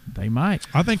 They might.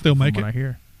 I think they'll make From what I it.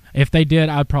 hear. If they did,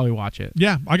 I'd probably watch it.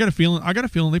 Yeah, I got a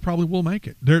feeling they probably will make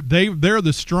it. They're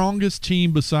the strongest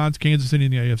team besides Kansas City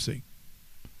in the AFC.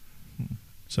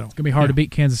 So It's gonna be hard to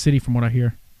beat Kansas City, from what I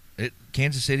hear.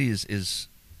 Kansas City is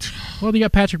Well, you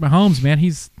got Patrick Mahomes, man.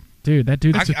 That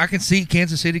dude. I can see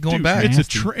Kansas City going Dude, back.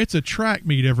 It's a track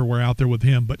meet everywhere out there with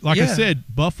him. But like I Yeah. said,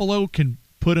 Buffalo can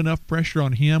put enough pressure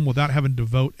on him without having to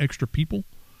devote extra people.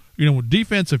 You know, with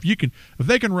defense, if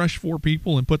they can rush 4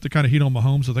 people and put the kind of heat on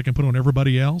Mahomes that they can put on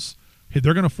everybody else,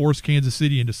 they're going to force Kansas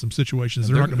City into some situations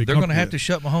they're not going to be. They're going to comfortable have with. to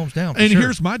shut Mahomes down. For And sure.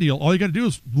 here's my deal: all you got to do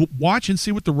is watch and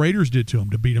see what the Raiders did to him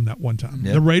to beat him that one time.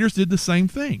 Yep. The Raiders did the same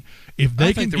thing. If they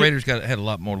I think the Raiders had a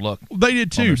lot more luck. they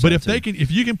did on too. their But side,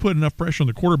 if you can put enough pressure on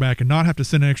the quarterback and not have to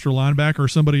send an extra linebacker or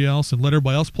somebody else and let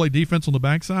everybody else play defense on the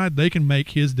backside, they can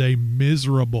make his day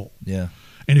miserable. Yeah.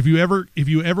 And if you ever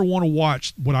want to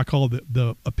watch what I call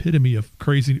the epitome of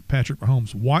crazy Patrick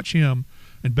Mahomes, watch him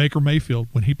and Baker Mayfield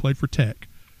when he played for Tech.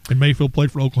 And Mayfield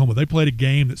played for Oklahoma. They played a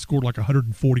game that scored like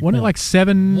 140 Wasn't it like points.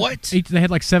 7? What? They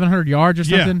had like 700 yards or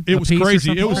something. Yeah, it was apiece or crazy.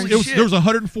 something? Holy It was shit. there was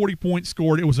 140 points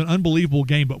scored. It was an unbelievable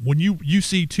game. But when you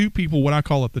see 2 people, what I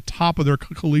call at the top of their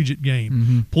collegiate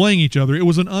game, playing each other, it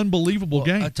was an unbelievable Well,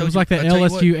 game. I It told was you- like that I tell you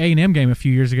LSU A&M game a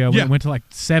few years ago when Yeah. it went to like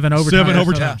 7 overtimes. 7 or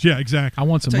something. overtimes. Yeah, exactly. I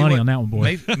want some Tell you money what, on that one,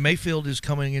 boy. Mayfield is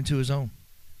coming into his own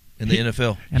in the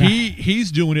NFL. And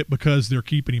He's doing it because they're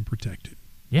keeping him protected.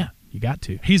 yeah, you got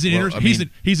to. He's an Well,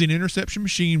 he's an interception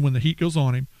machine when the heat goes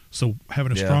on him. So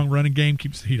having a Yeah. strong running game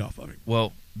keeps the heat off of him.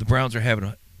 Well, the Browns are having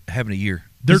a year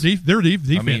Their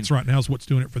defense right now is what's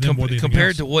doing it for them more than anything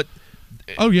compared else. to what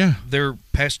Oh yeah, their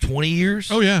past 20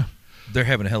 years. oh yeah. They're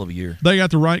having a hell of a year. They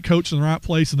got the right coach in the right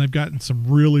place, and they've gotten some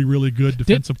really, really good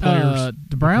defensive players.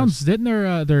 The Browns didn't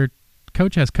their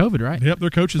coach has COVID, right? Yep, their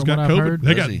coach has From got what I've COVID. heard.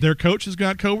 They Does got he? their coach has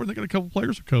got COVID. They got a couple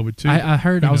players with COVID too. I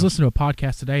heard. Who I was knows? listening to a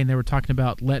podcast today, and they were talking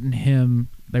about letting him.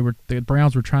 The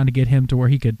Browns were trying to get him to where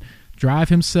he could drive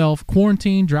himself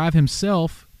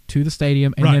to the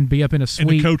stadium and Right. then be up in a suite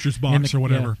in the coach's box or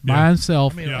whatever. by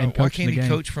himself I mean, and why coach can't the he game.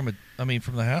 coach from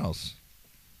the house?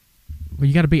 Well,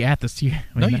 you got to be at this.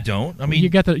 No, you don't. I mean, you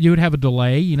would have a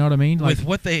delay. You know what I mean? Like,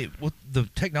 with the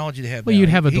technology they have. well, now, you'd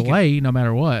have a he could- delay no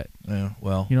matter what. Yeah,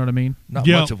 well, You know what I mean? not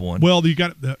Yeah, much of one. Well, you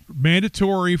got the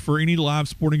mandatory for any live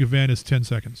sporting event is 10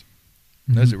 seconds.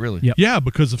 Is it really? Yep. Yeah,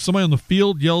 because if somebody on the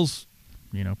field yells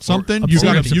You know, something, or- you or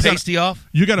got Rip to some you got pasty off.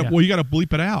 you got to Yeah. well you got to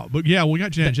bleep it out. But yeah, we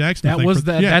got Janet Jackson. to that thank was for-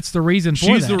 the. yeah. That's the reason for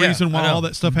She's that. the reason why I know. all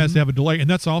that stuff has to have a delay, and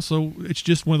that's also it's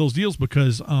just one of those deals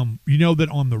because you know that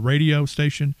on the radio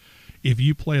station, if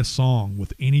you play a song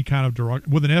with any kind of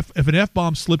if an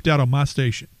F-bomb slipped out on my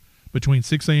station between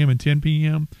 6 a.m. and 10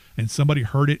 p.m. and somebody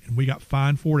heard it and we got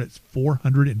fined for it, it's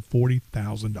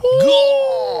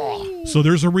 $440,000. So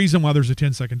there's a reason why there's a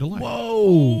 10-second delay.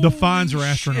 Whoa, The fines are Shit.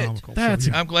 astronomical. That's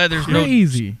so, yeah. I'm glad there's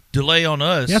crazy. no delay on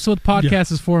us. That's what the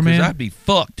podcast is for, 'cause man. I'd be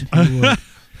fucked.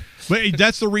 But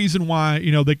that's the reason why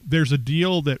there's a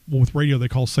deal that with radio they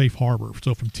call safe harbor.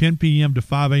 So from 10 p.m. to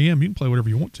 5 a.m. you can play whatever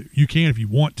you want to. You can if you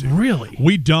want to. Really?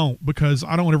 We don't because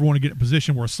I don't ever want to get in a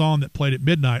position where a song that played at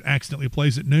midnight accidentally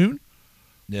plays at noon.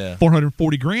 Yeah.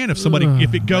 $440,000 if somebody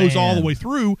if it goes all the man. way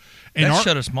through. And That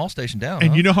shut a small station down. and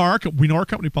huh? you know how we know our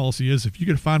company policy is if you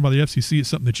get fined by the FCC it's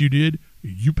something that you did,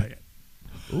 you pay it.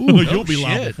 You'll be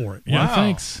liable shit. for it. Wow, Yeah.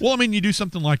 thanks. Well, I mean, you do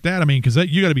something like that. I mean, because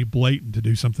you got to be blatant to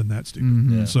do something that stupid.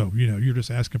 Mhm. Yeah. So you're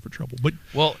just asking for trouble. But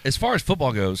Well, as far as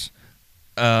football goes,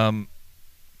 I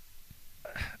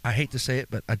hate to say it,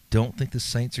 but I don't think the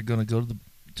Saints are going to go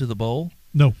to the bowl.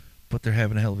 no, But they're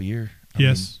having a hell of a year. I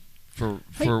yes, mean,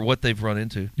 for what they've run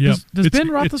into. yeah. Does Ben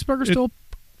It's- Roethlisberger it- still?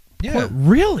 Yeah.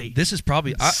 Really? This is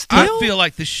probably. I Still? feel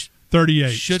like this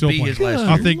 38 should still be playing. his last Good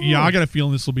I year. think. Yeah, I Lord. got a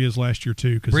feeling this will be his last year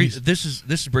too. Because This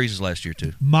is Breeze's last year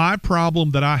too. my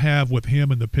problem that I have with him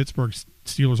and the Pittsburgh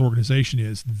Steelers organization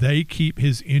is they keep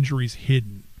his injuries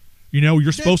hidden.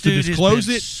 You're supposed to That dude has disclose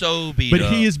been it, So beat but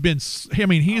up. he has been. I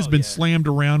mean, he has been slammed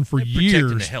around for They're protecting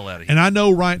years. the hell out of him. And I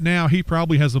know right now he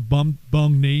probably has a bung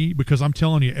knee because I'm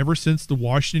telling you, ever since the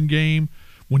Washington game,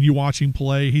 when you watch him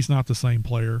play, he's not the same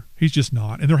player. He's just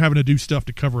not, and they're having to do stuff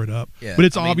to cover it up. Yeah, but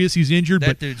it's I mean, obvious he's injured. that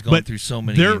but dude's gone through so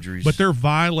many they're- injuries. But they're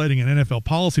violating an NFL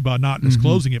policy by not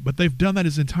disclosing it. But they've done that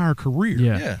his entire career.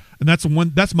 Yeah. Yeah. And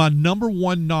that's my number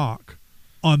one knock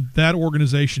on that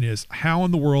organization is how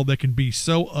in the world they can be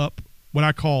so up what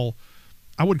I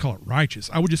wouldn't call it righteous.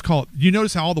 I would just call it. You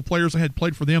notice how all the players that had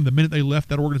played for them the minute they left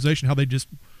that organization, how they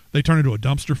turned into a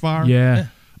dumpster fire Yeah.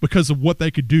 because of what they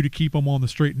could do to keep them on the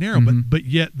straight and narrow. Mhm. But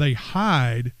yet they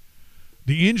hide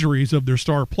the injuries of their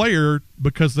star player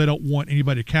because they don't want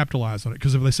anybody to capitalize on it.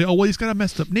 Because if they say, "Oh, well, he's got a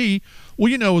messed up knee,"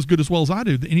 well, as good as well as I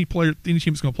do, that any team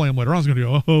that's going to play him later on is going to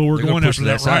go, "Oh, we're They're going gonna push after to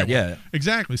that that right side, yeah.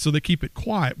 Exactly. So they keep it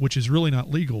quiet, which is really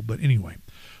not legal. But anyway,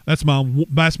 that's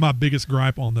my biggest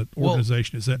gripe on the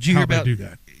organization is that Did you how hear they about do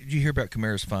that. Did you hear about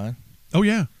Kamara's fine? Oh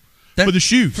yeah, For the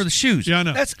shoes. For the shoes. Yeah, I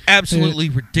know. That's absolutely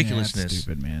Yeah, ridiculousness. that's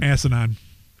stupid, man. Asinine.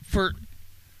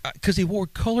 Because he wore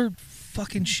colored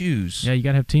fucking shoes. Yeah, you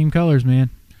got to have team colors, man.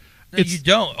 No, you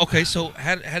don't. Okay, so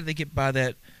how did they get by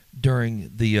that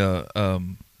during the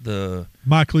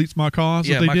My cleats, my cause.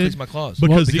 yeah, that they my did? cleats, my claws?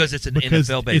 Because it's an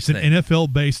NFL based It's an thing.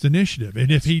 NFL based initiative,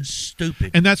 and if he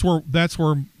Stupid. and that's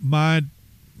where my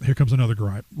here comes another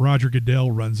gripe. Roger Goodell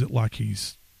runs it like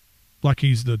he's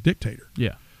the dictator,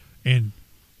 Yeah. and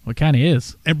Well, it kind of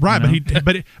is. right, you know?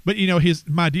 but you know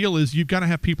my deal is you've got to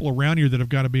have people around you that have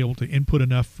got to be able to input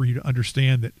enough for you to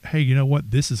understand that, hey, you know what,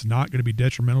 this is not going to be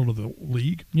detrimental to the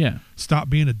league. Yeah. Stop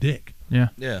being a dick. Yeah.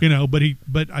 Yeah. You know, but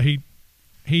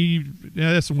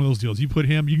that's one of those deals. You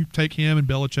can take him and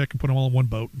Belichick and put them all in one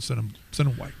boat and send them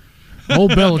away.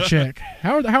 Old Belichick.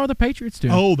 How are the Patriots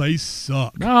doing? Oh, they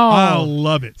suck. Oh. I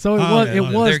love it. So it I was love it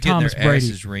was They're getting Thomas their Brady.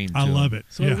 asses reamed I to love them. it.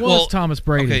 So yeah. it was Well, Thomas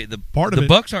Brady. Okay, the Part of the it-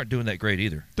 Bucks aren't doing that great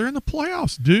either. They're in the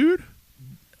playoffs, dude.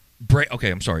 Okay,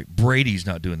 I'm sorry. Brady's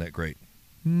not doing that great.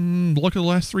 Look at the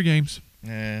last 3 games.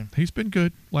 Yeah. He's been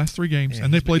good last 3 games, Yeah,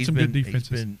 and they he's- played he's some been- good defenses.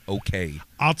 He's been okay.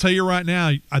 I'll tell you right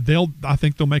now, I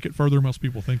think they'll make it further than most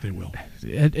people think they will.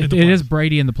 It in the is playoffs.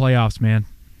 Brady in the playoffs, man.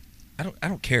 I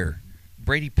don't care.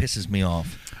 Brady pisses me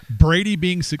off. Brady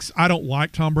being I don't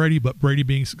like Tom Brady, but Brady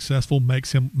being successful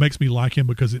makes me like him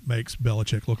because it makes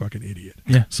Belichick look like an idiot.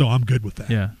 Yeah. So I'm good with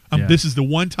that. Yeah, yeah. This is the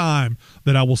one time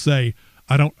that I will say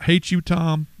I don't hate you,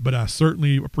 Tom, but I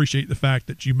certainly appreciate the fact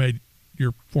that you made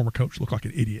your former coach look like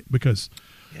an idiot because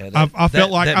Yeah, I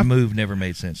felt like that move never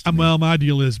made sense to me. well, my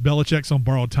deal is Belichick's on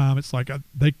borrowed time. It's like how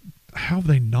have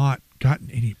they not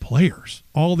gotten any players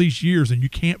all these years, and you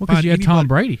can't Because find you had anybody. Tom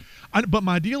Brady. But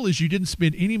my deal is you didn't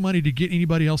spend any money to get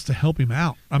anybody else to help him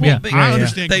out. I mean, Yeah, But I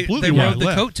understand they completely why rode he the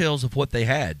left. coattails of what they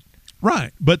had.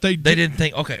 Right, but they They didn't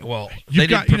think, okay, well, You've they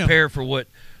got, didn't you know- prepare for what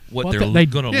Well, they're they-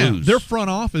 going to Yeah, lose. their front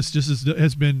office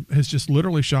has just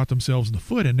literally shot themselves in the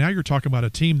foot, and now you're talking about a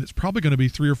team that's probably going to be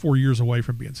 3 or 4 years away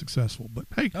from being successful. But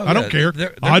hey, Oh, I don't yeah, care.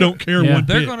 they're I don't care Yeah. one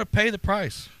They're bit. going to pay the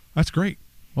price. That's great.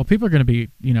 Well, people are going to be,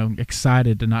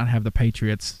 excited to not have the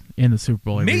Patriots in the Super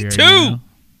Bowl every Me year. too!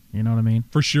 You know what I mean?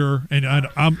 For sure, and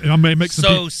I may make some So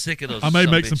people, sick of those. I may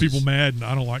make some sumbitches. people mad, and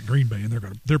I don't like Green Bay, and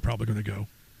they're probably going to go.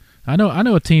 I know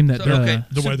a team that So, okay,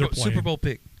 the way they're playing. Super Bowl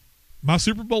pick. My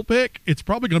Super Bowl pick, it's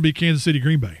probably going to be Kansas City,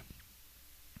 Green Bay.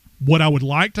 What I would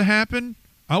like to happen,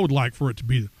 I would like for it to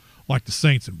be like the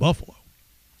Saints in Buffalo.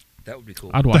 That would be cool.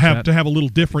 I'd watch to have that. to have a little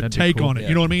different That'd be take cool. on it. Yeah.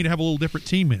 You know what I mean? To have a little different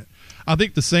team in it. I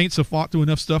think the Saints have fought through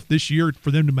enough stuff this year for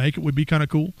them to make it would be kind of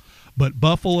cool. But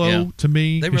Buffalo, Yeah. to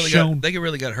me, They has really shown. got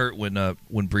really got hurt when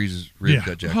Breeze's ribs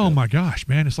got jacked Oh up. my gosh,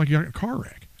 man! It's like you got in a car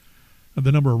wreck.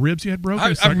 The number of ribs he had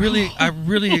broken. It's I like,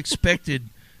 really expected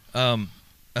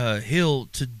Hill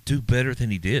to do better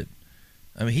than he did.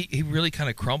 I mean, he really kind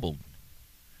of crumbled.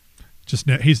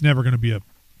 he's never going to be a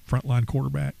frontline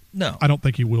quarterback. No, I don't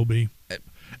think he will be.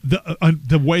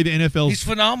 The way the he's NFL's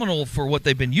phenomenal for what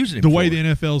they've been using him the for. way the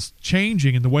NFL's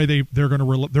changing and the way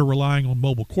they're relying on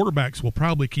mobile quarterbacks will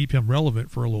probably keep him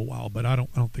relevant for a little while. But I don't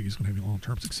think he's going to have any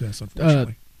long-term success,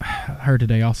 unfortunately. I heard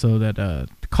today also that the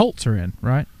Colts are in,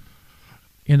 right?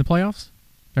 In the playoffs?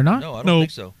 They're not? No, I don't No.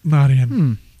 think so. Not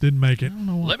in. Didn't make I it. don't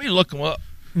know. Let me look them up.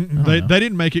 They know.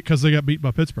 didn't make it because they got beat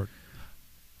by Pittsburgh.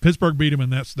 Pittsburgh beat them,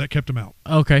 and that kept them out.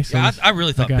 Okay, so Yeah, this- I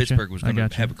really thought gotcha. Pittsburgh was I going to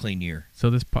gotcha. have a clean year.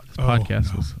 So this Oh, podcast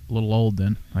no. was a little old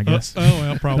then, I guess.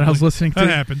 Well, probably. That I was listening to. That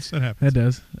happens. That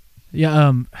does.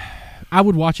 Yeah, I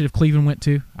would watch it if Cleveland went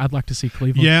too. I'd like to see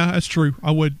Cleveland. Yeah, that's true.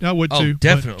 I would Oh, too.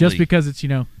 definitely. Just because it's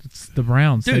it's the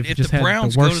Browns. Dude, They've if just the had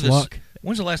Browns the go worst to this, luck.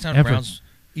 when's the last time ever. the Browns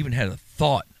even had a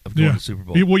thought of going to the Super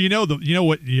Bowl? Yeah, well, you know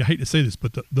what? You hate to say this,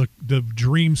 but the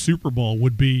dream Super Bowl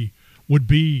would be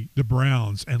the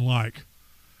Browns and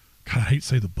God, I hate to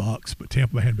say the Bucks, but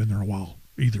Tampa Bay hadn't been there a while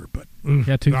either. But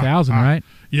Yeah, 2000, right?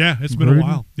 Yeah, it's been a Gruden.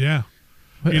 while. Yeah.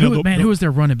 Who, You know, who was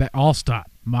their running back? Allstott.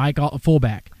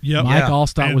 Fullback. Yep. Mike Yeah.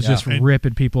 Allstott And- was just and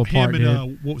ripping people apart, Him dude.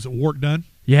 and what was it? Wark Dunn.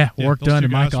 Yeah, Yeah, work those done two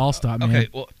and Mike guys. Allstott, man. Okay,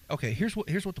 well,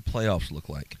 here's what the playoffs look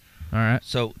like. All right.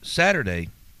 So Saturday,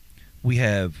 we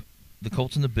have the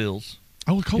Colts and the Bills.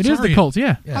 Oh, the Colts It is are the in. Colts,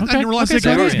 yeah. Yeah. I Okay. didn't realize okay, they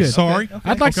got so it is in. good. Sorry. Okay.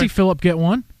 I'd like to see Phillip get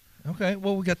one. Okay,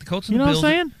 well, we got the Colts and You know the what Bills.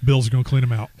 I'm saying? Bills are going to clean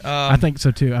them out. I think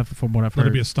so too, from what I've That'll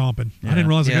heard. be a stomping. I Yeah. didn't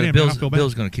realize they got the in. Man, I Bills, feel bad.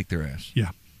 Bills going to kick their ass. Yeah,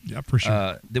 for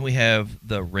sure. Then we have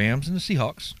the Rams and the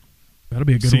Seahawks. That'll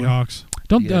be a good one. Seahawks.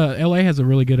 Don't Yeah. LA has a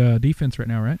really good defense right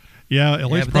now, right? Yeah, Yeah,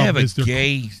 LA's but they have problem a is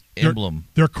gay emblem.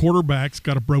 their quarterback's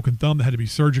got a broken thumb that had to be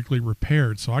surgically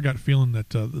repaired. So I got a feeling that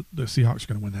the Seahawks are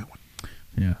going to win that one.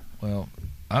 Yeah. Well,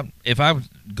 if I was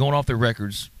going off their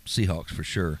records, Seahawks for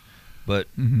sure. But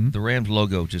Mhm. the Rams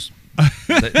logo just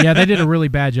Yeah, they did a really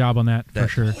bad job on that, for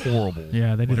That's sure. horrible.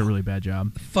 Yeah, they did a really bad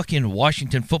job. The fucking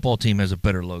Washington football team has a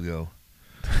better logo.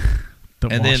 The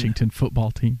And then- Washington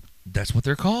football team. That's what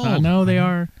they're called. I know they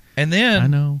are. And I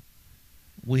then know.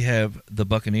 we have the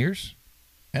Buccaneers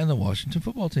and the Washington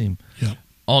football team. Yep.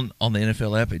 On the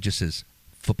NFL app, it just says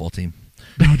football team.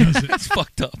 No, does it? That's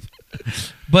fucked up.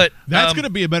 But That's going to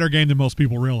be a better game than most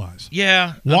people realize.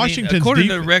 yeah. Washington's according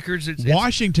to the def- records, it's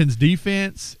Washington's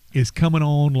defense is coming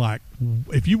on like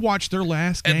if you watch their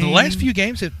last game. and the last few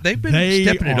games they've been they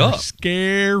stepping it are up.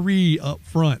 scary up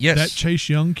front. Yes. That Chase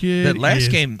Young kid. That last is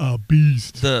game- a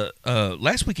beast. The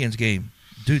last weekend's game,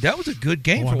 dude, that was a good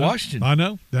game Oh, for I know. Washington. I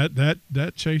know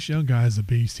that Chase Young guy is a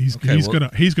beast. He's Okay, well-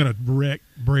 he's gonna wreck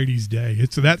Brady's day.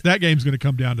 It's that game's gonna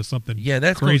come down to something Yeah,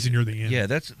 that's crazy gonna, near the end. Yeah,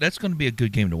 that's going to be a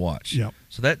good game to watch. Yep.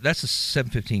 So that's a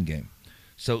 7:15 game.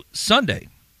 So Sunday,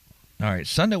 all right.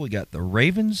 Sunday we got the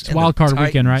Ravens. and wild the card Titans.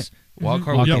 weekend, right? Wild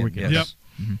card Wild card weekend. weekend. Yes.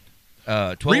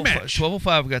 Yep. 12:05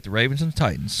 Rematch. we got the Ravens and the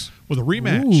Titans. With a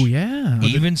rematch. Ooh, yeah.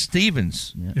 Even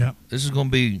Stevens. Yeah. This is going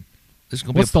to be What's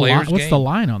a the players line? What's game. the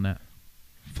line on that?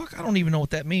 Fuck, I don't even know what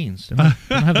that means. They don't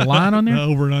have the line on there.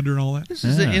 Over and under and all that. This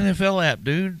is the Yeah. NFL app,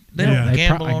 dude. They Yeah. don't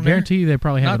gamble I on there. guarantee you they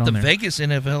probably have Not it the on there. Vegas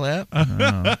NFL app.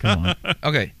 Oh, come on.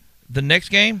 Okay, the next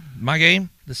game, my game,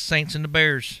 the Saints and the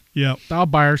Bears. Yeah. All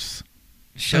Bears.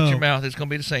 Shut Oh. your mouth. It's going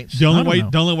to be the Saints. The I only don't way know.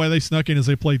 the only way they snuck in is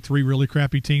they played three really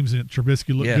crappy teams and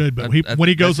Trubisky looked Yeah, good. But that- when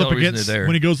he goes that's the up only reason against they're there.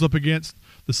 when he goes up against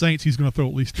the Saints, he's going to throw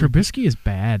at least Trubisky is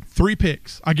bad. three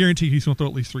picks. I guarantee he's going to throw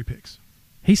at least 3 picks.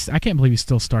 I can't believe he's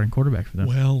still starting quarterback for them.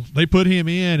 Well, they put him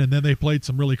in, and then they played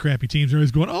some really crappy teams. And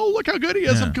he's going, "Oh, look how good he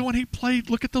is!" Yeah. I'm going, "He played.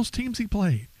 Look at those teams he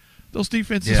played. Those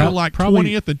defenses Yeah. are like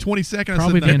Probably- 20th and 22nd."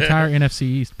 Probably I the said, "No." entire NFC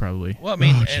East, probably. Well, I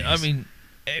mean, Oh, jeez.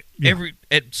 every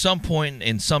at some point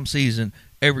in some season,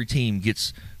 every team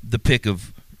gets the pick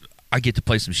of. I get to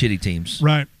play some shitty teams,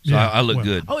 Right? So Yeah. I look Well,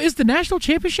 good. Oh, is the national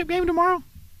championship game tomorrow?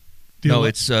 No,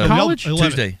 it's College?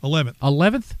 Tuesday. 11th,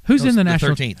 11th? Who's No, in the it's the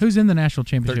national? 13th. Who's in the national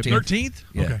championship? 13th. 13th.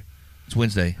 Yeah. Okay. It's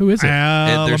Wednesday. Who is it?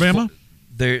 There's Alabama,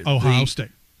 The Ohio State.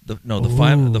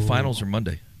 the finals are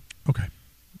Monday. Okay.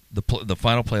 The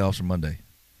final playoffs are Monday,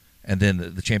 and then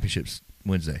the championships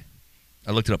Wednesday.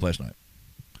 I looked it up last night.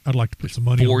 I'd like to put some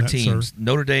money 4 on that, teams: sir.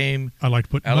 Notre Dame. I'd like to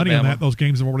put money on Alabama. that. Those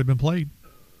games have already been played.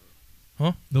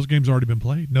 Huh? Those games have already been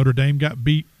played. Notre Dame got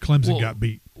beat. Clemson Well, got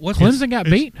beat. What's Clemson got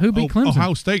It's- beat? Who beat Clemson?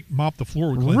 Ohio State mopped the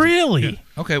floor with Clemson. Really?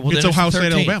 Yeah. Okay, well It's then Ohio the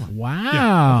State, 13th. Alabama. Wow.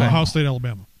 Yeah. Okay. Ohio State,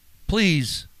 Alabama.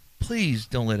 Please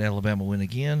don't let Alabama win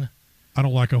again. I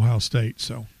don't like Ohio State,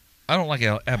 so I don't like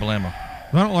Alabama.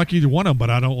 I don't like either one of them. But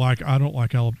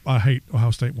I hate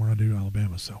Ohio State more than I do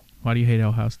Alabama. So Why do you hate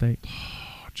Ohio State?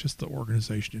 just the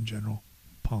organization in general,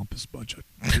 pompous bunch of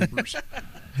goobers.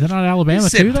 Is that not Alabama You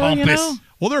said too, though? You pompous. know?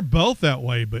 Well, they're both that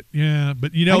way, but yeah,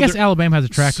 but you know, I guess there- Alabama has a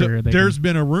track so record. there's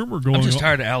been a rumor going. I'm just on.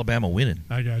 tired of Alabama winning.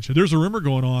 I got you. There's a rumor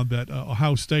going on that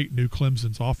Ohio State knew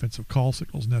Clemson's offensive call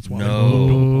signals, and that's why No. they were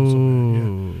doing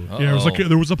so bad. Yeah. Yeah, it was like Uh-oh.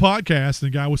 there was a podcast,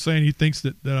 and the guy was saying he thinks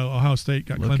that Ohio State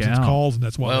got Look Clemson's out. calls, and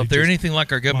that's why. Well, they if they're just- anything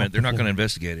like our government, mopped they're the not going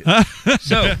to floor. investigate it.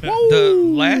 So the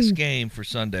last game for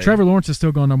Sunday. Trevor Lawrence is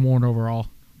still going number one overall,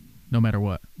 no matter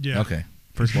what. yeah, Okay.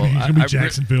 First Well, he's gonna be I-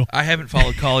 Jacksonville. I haven't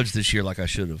followed college this year like I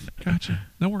should have. Gotcha.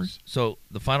 No worries. So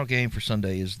the final game for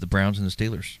Sunday is the Browns and the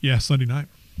Steelers. Yeah, Sunday night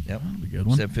Yep. That'll be a good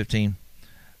one. 7:15.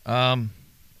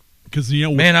 because you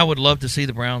know Man, I would love to see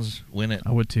the Browns win it.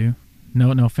 I would too. No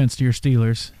offense to your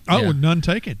Steelers, oh, yeah. none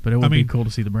taken. but it would I mean, be cool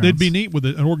to see the Browns. it'd be neat with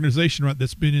an organization right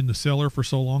that's been in the cellar for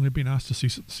so long. It'd be nice to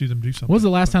see them do something. What was the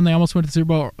last time they almost went to the Super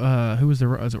Bowl? Who was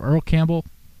was it Earl Campbell?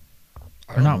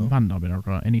 I Or don't not? know. Might not have been Earl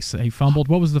Campbell. And he fumbled.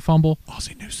 What was the fumble?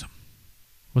 Ozzie Newsome?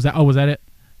 Was that it?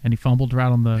 And he fumbled right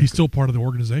on the. He's still part of the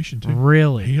organization too.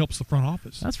 Really? He helps the front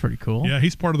office. That's pretty cool. Yeah,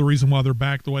 he's part of the reason why they're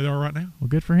back the way they are right now. Well,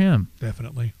 good for him.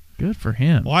 Definitely. Good for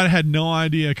him. Well, I had no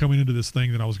idea coming into this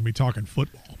thing that I was going to be talking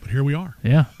football, but here we are.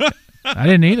 Yeah. I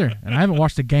didn't either, and I haven't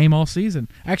watched a game all season.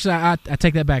 Actually, I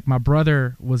take that back. My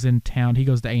brother was in town. He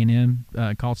goes to A&M,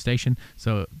 College Station,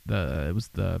 so it was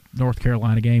the North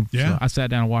Carolina game. Yeah. So I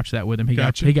sat down and watched that with him. He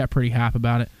Gotcha. got pretty hype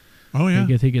about it. Oh yeah,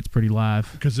 He gets pretty live.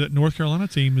 because that North Carolina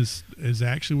team is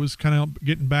actually was kind of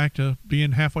getting back to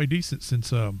being halfway decent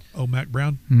since Mac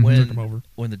Brown Mhm. took him over.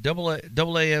 When the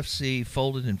AAFC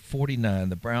folded in 49,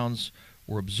 the Browns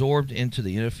were absorbed into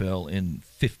the NFL in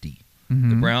 50. Mhm.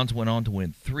 The Browns went on to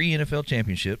win 3 NFL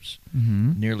championships,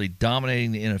 Mhm. nearly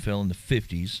dominating the NFL in the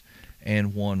 50s,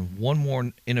 and won 1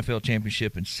 more NFL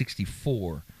championship in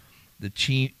 64. The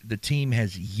team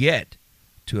has yet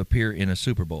to appear in a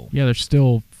Super Bowl. Yeah,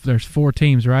 there's 4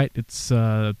 teams, right? It's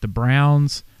the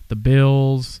Browns, the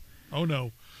Bills. Oh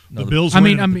no, No, the Bills. I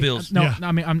mean, winning. the Bills. No, Yeah. no,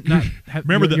 I mean, I'm not.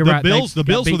 Remember you're the right, Bills. they The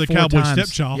Bills got were the beat 4 Cowboys' times.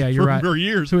 stepchild Yeah, you're right. for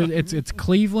years. So it's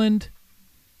Cleveland.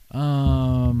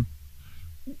 I'm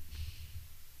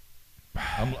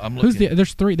Who's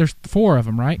looking. There's 4 of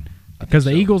them, right? I Because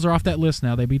the think so. Eagles are off that list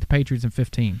now. They beat the Patriots in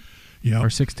 15 Yeah, or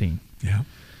 16, yeah.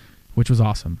 which was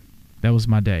awesome. That was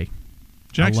my day.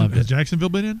 loved Has it. Jacksonville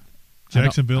been in?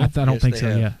 Jacksonville. I don't Yes, think they so.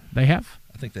 have. Yeah, they have.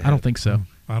 I think they. I don't have. think so.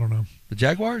 I don't know. The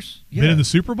Jaguars. Yeah. Been in the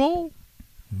Super Bowl?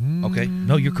 Okay.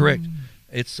 No, you're correct.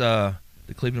 It's the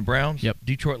Cleveland Browns, Yep.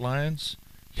 Detroit Lions,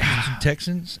 Houston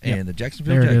Texans, Yep. and the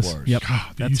Jacksonville There it is. Jaguars. Yep. God,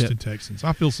 the That's Houston it. Texans.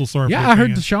 I feel so sorry for Yeah, their I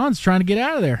heard fans. Deshaun's trying to get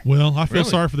out of there. Well, I feel Really?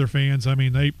 sorry for their fans. I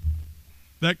mean,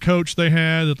 that coach they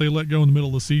had that they let go in the middle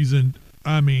of the season,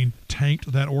 I mean, tanked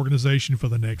that organization for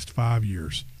the next 5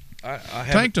 years. I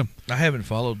Tanked them. I haven't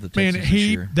followed the Man, Texans this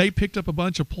year. they picked up a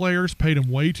bunch of players, paid them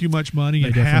way too much money, They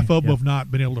and half definitely- of them yeah. have not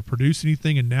been able to produce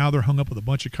anything, and now they're hung up with a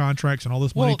bunch of contracts and all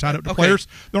this money Well, tied up to okay. players.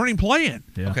 They aren't even playing.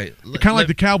 Yeah. Okay, Kind of like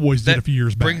the Cowboys did that a few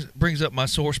years back. brings up my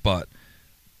sore spot,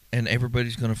 and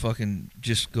everybody's gonna fucking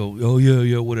just go, oh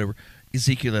yeah, whatever.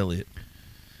 Ezekiel Elliott,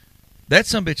 that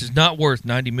sumbitch is not worth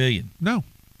 $90 million. No.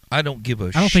 I don't give a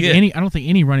I don't shit. think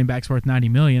any running back's worth $90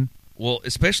 million. Well,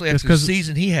 especially Just after the 'cause-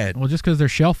 season he had. Well, just because their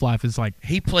shelf life is like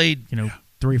He played.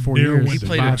 3 or 4 Near years. one He to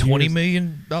played a 5 $20 years.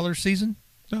 million season.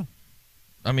 No.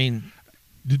 I mean,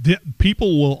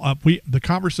 People will the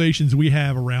conversations we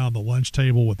have around the lunch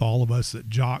table with all of us at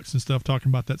Jocks and stuff talking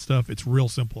about that stuff. It's real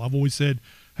simple. I've always said,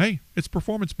 hey, it's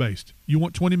performance based. You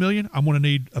want $20 million? I'm going to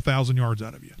need 1,000 yards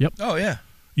out of you. oh yeah.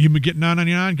 You get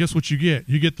 $9.99. Guess what you get?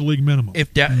 You get the league minimum. If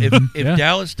Yeah.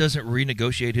 Dallas doesn't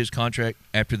renegotiate his contract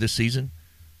after this season,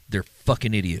 they're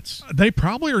fucking idiots. They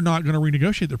probably are not going to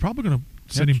renegotiate. They're probably going to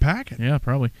send him packing Yeah,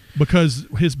 probably. because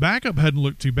his backup hadn't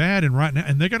looked too bad, and right now,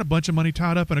 and they got a bunch of money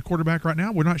tied up in a quarterback right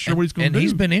now. We're not sure what he's going to And do.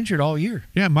 he's been injured all year.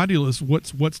 Yeah, my deal is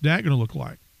what's Dak going to look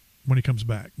like when he comes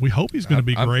back? We hope he's going to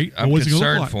be great. I'm What's he gonna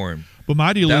concerned look like? for him. But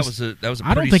my deal That is was a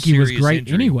I don't pretty think he was serious great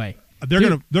injury. anyway. they're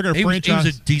going to He was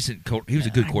franchise. a decent. He was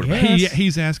a good quarterback. guess.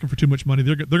 He's asking for too much money.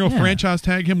 They're going to Yeah. Mm-hmm. franchise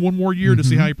tag him one more year to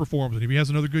see how he performs. And if he has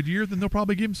another good year, then they'll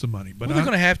probably give him some money. But Well, they're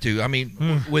going to have to. I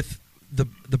mean, with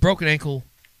the broken ankle,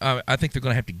 I think they're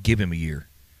going to have to give him a year.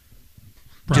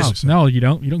 probably so. No, you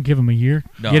don't. You don't give him a year.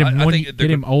 No, get him I one. think Get they're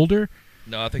him older.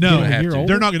 No, I think No, they're going to a have year to. older?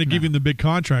 They're not going to give No. him the big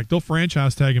contract. They'll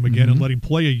franchise tag him again and Mhm. let him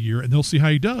play a year, and they'll see how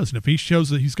he does. And if he shows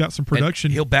that he's got some And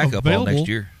production, he'll back up all available, next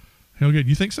year. He'll get.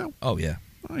 You think so? Oh yeah.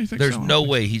 Oh, you think There's so? no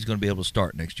way he's going to be able to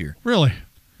start next year. Really?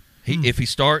 If he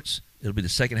starts, it'll be the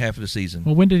second half of the season,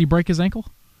 Well, when did he break his ankle?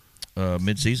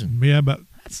 mid-season, Yeah, but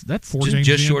That's 4 just, games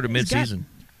just in. short of He's got- mid-season.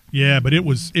 yeah, but it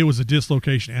was a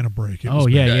dislocation and a break. It was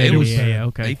yeah, bad. yeah, it was- yeah.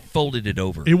 Okay. They folded it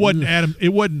over. It wasn't Adam.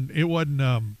 It wasn't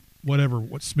whatever.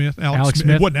 What Smith? Alex Smith.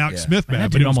 Smith? It wasn't Alex Yeah. Smith Man, bad,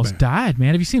 that but dude it was almost bad. died,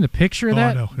 man. Have you seen the picture of Oh, I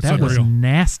that? know. It's That was unreal.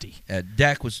 nasty.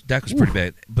 Dak was pretty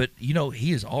bad, but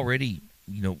he is already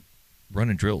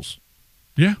running drills.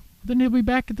 Yeah, Then he'll be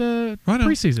back at the I know.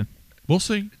 preseason. we'll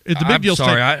see. The big I'm deal.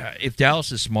 sorry, if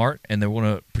Dallas is smart and they want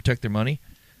to protect their money,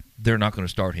 they're not going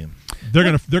to start him. They're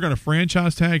gonna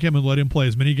franchise tag him and let him play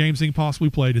as many games as he can possibly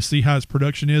play to see how his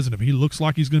production is, and if he looks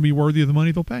like he's going to be worthy of the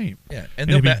money, they'll pay him. Yeah, And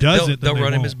if he doesn't, they'll then they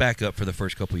run him won't. as backup for the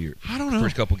first couple of years. I don't know.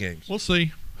 First couple games. We'll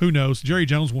see. Who knows? Jerry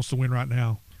Jones wants to win right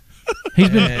now. He's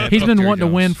Yeah, been he's fuck been Jerry wanting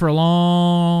to win Jones. for a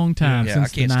long time Yeah, I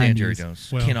since can't the 90s. stand Jerry Jones.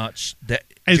 Well, Cannot.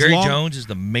 as Jerry long- Jones is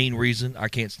the main reason I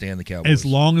can't stand the Cowboys. As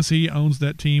long as he owns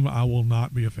that team, I will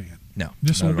not be a fan. no,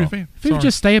 Just not won't be at a all. fan. If he would Sorry.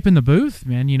 just stay up in the booth,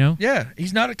 man, Yeah,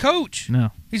 he's not a coach.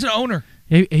 No, He's an owner.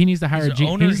 he needs to hire He's a an G.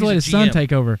 owner, He needs to he's let a his son GM.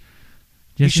 take over.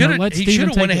 He Just, should have. let He Steven should have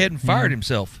take went it. ahead and fired Yeah.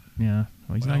 himself. Yeah,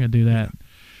 well, he's Well, not going to do that.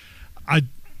 I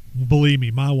believe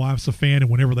me, my wife's a fan, and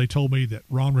whenever they told me that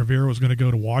Ron Rivera was going to go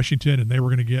to Washington and they were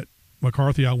going to get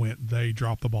McCarthy, I went. They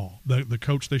dropped the ball. The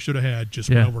coach they should have had just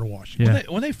Yeah. went over to Washington. Yeah.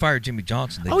 When they fired Jimmy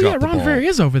Johnson, they Oh yeah, dropped the Ron ball. Rivera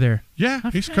is over there. Yeah,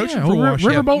 he's coaching yeah, for over at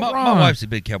Washington. Riverboat my Ron. wife's a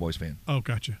big Cowboys fan. Oh,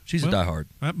 gotcha. She's Well, a diehard.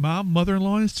 My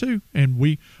mother-in-law is too, and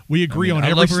we agree on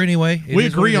I every. love her anyway. It We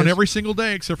is what agree it on is. every single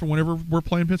day except for whenever we're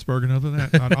playing Pittsburgh. And other than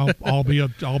that, I'll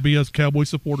be a Cowboy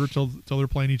supporter till they're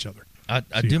playing each other. I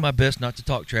See do ya. my best not to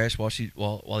talk trash while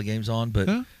the game's on, but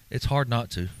Huh? it's hard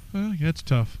not to. Well, yeah, it's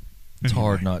tough. It's Anyway.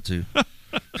 hard not to.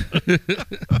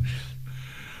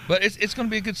 But it's going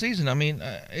to be a good season. I mean,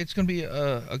 it's going to be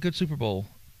a good Super Bowl,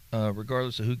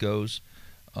 regardless of who goes.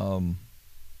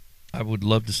 I would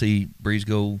love to see Breeze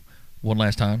go one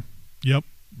last time, Yep.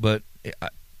 but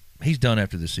he's done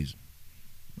after this season.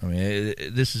 I mean,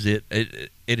 this is it.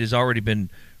 It has already been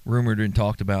rumored and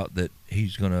talked about that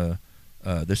he's going to.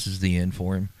 This is the end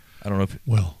for him. I don't know if.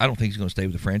 Well, I don't think he's going to stay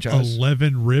with the franchise.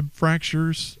 11 rib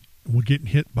fractures well, getting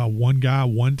hit by one guy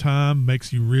one time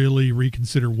makes you really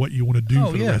reconsider what you want to do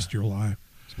for the rest of your life.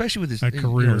 Especially with his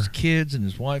career. His kids and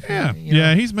his wife.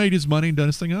 Yeah, he's made his money and done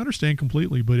his thing. I understand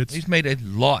completely, but he's made a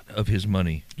lot of his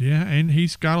money. Yeah, and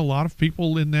he's got a lot of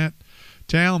people in that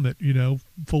town that,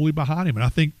 fully behind him. And I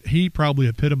think he probably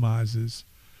epitomizes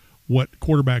what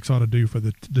quarterbacks ought to do for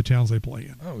the towns they play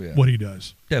in. Oh, yeah. What he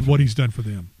does. Definitely. What he's done for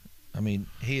them. I mean,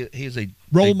 he is a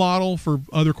role model for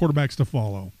other quarterbacks to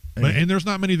follow. And there's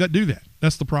not many that do that.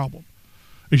 That's the problem.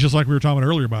 It's just like we were talking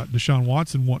earlier about Deshaun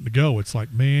Watson wanting to go. It's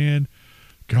like, man,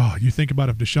 God, you think about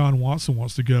if Deshaun Watson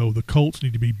wants to go, the Colts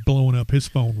need to be blowing up his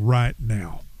phone right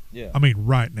now. Yeah. I mean,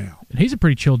 right now. And he's a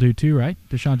pretty chill dude too, right?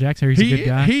 Deshaun Jackson, he's a good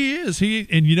guy. He is.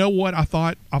 And you know what? I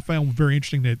found very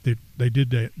interesting that they did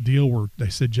that deal where they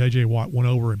said J.J. Watt went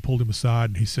over and pulled him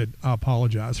aside, and he said, I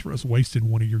apologize for us wasting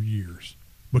one of your years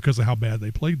because of how bad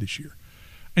they played this year.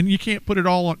 And you can't put it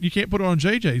on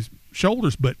JJ's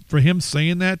shoulders, but for him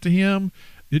saying that to him,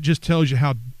 it just tells you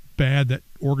how bad that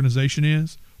organization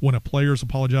is when a player's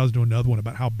apologizing to another one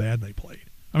about how bad they played.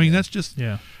 I mean, that's just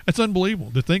that's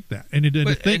unbelievable to think that.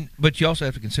 But you also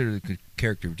have to consider the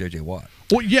character of J.J. Watt.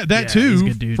 Well, yeah, that too, he's a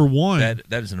good dude. for one. That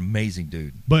is an amazing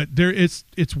dude. But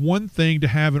it's one thing to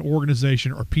have an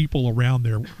organization or people around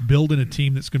there building a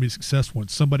team that's going to be successful, and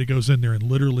somebody goes in there and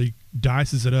literally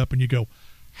dices it up, and you go,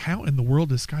 how in the world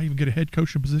does this guy even get a head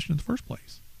coaching position in the first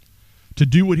place? To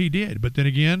do what he did. But then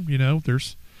again,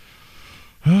 there's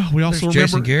we also remember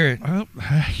Jason Garrett.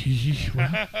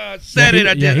 Said it.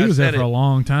 I did. He was there for a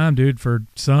long time, dude. For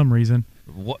some reason.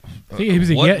 What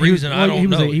reason? I don't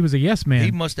know. He was a yes man.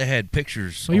 He must have had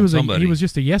pictures. He was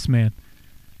just a yes man.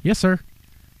 Yes, sir.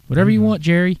 Whatever you want,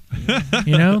 Jerry.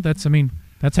 That's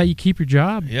how you keep your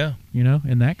job. Yeah.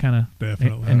 In that kind of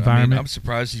environment. I'm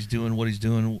surprised he's doing what he's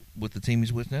doing with the team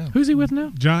he's with now. Who's he with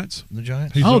now? Giants. The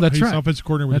Giants. He's that's right. Offensive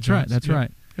coordinator with the Giants. That's right.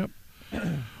 Yep.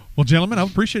 Well, gentlemen, I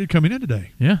appreciated coming in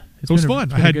today. Yeah. It was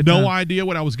fun. I had no idea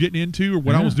what I was getting into or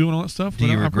what I was doing, all that stuff. Do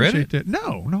you regret it? That.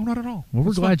 No, not at all. Well,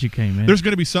 we're glad you came in. There's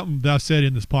going to be something that I said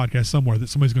in this podcast somewhere that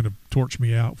somebody's going to torch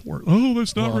me out for. Oh,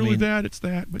 that's not that. It's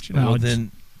that. But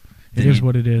then it is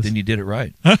what it is. Then you did it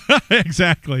right.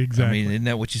 Exactly. I mean, isn't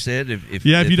that what you said? If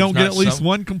you don't get at least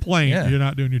one complaint, you're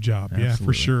not doing your job. Absolutely. Yeah,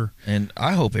 for sure. And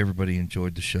I hope everybody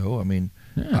enjoyed the show. I mean,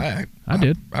 I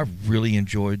did. I really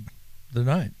enjoyed the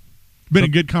night. Been a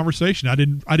good conversation. I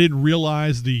didn't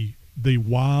realize the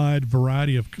wide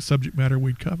variety of subject matter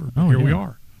we'd cover. But here we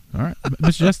are. All right,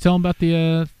 Mr. Jess, tell them about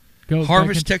the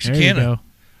Harvest Texarkana.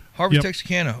 Harvest Yep.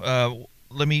 Texarkana.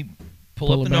 Let me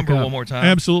pull up the it back number up. one more time.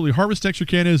 Absolutely. Harvest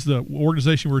Texarkana is the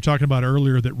organization we were talking about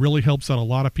earlier that really helps out a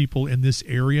lot of people in this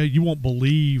area. You won't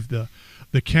believe the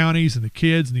counties and the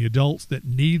kids and the adults that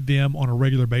need them on a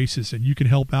regular basis, and you can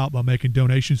help out by making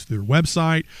donations to their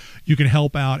website. You can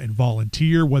help out and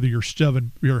volunteer, whether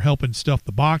you're helping stuff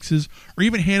the boxes or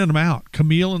even handing them out.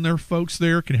 Camille and their folks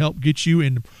there can help get you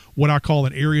in what I call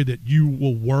an area that you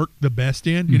will work the best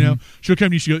in. She'll come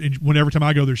to you, she goes, and whenever time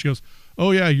I go there, she goes,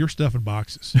 oh yeah, you're stuffing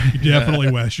boxes. You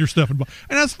definitely, Wes, you're stuffing boxes.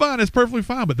 And that's fine. That's perfectly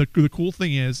fine. But the cool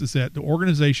thing is that the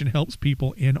organization helps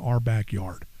people in our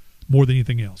backyard more than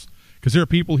anything else. Because there are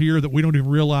people here that we don't even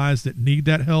realize that need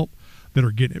that help that are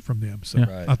getting it from them. So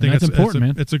I think that's important,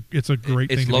 man. It's a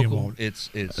great thing to local. be involved.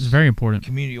 It's very important.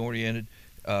 Community oriented.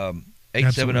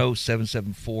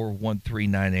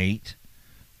 870-774-1398.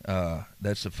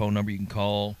 That's the phone number you can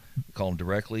call. Call them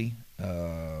directly.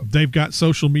 They've got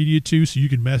social media too, so you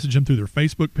can message them through their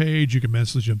Facebook page. You can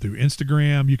message them through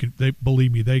Instagram.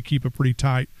 Believe me, they keep it pretty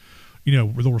tight.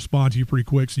 They'll respond to you pretty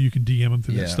quick, so you can DM them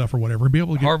through that stuff or whatever, and be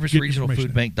able to get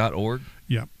HarvestRegionalFoodBank.org.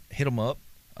 Yeah, hit them up.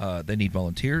 They need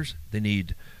volunteers. They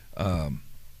need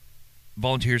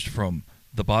volunteers from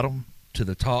the bottom to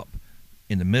the top,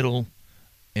 in the middle,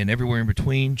 and everywhere in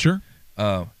between. Sure.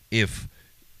 If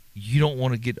you don't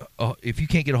want to if you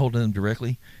can't get a hold of them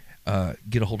directly,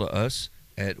 get a hold of us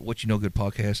at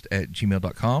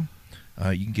whatyouKnowGoodPodcast@gmail.com.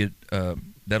 You can get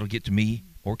that'll get to me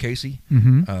or Casey.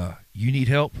 Mm-hmm. You need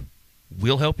help,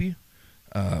 we'll help you.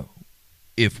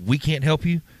 If we can't help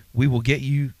you, we will get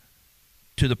you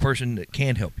to the person that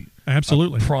can help you.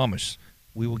 Absolutely. I promise.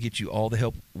 We will get you all the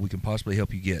help we can possibly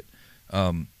help you get.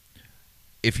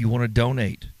 If you want to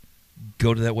donate,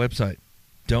 go to that website.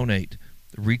 Donate.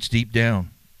 Reach deep down.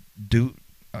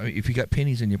 If you got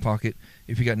pennies in your pocket,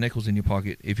 if you got nickels in your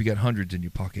pocket, if you got hundreds in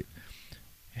your pocket,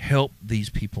 help these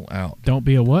people out. Don't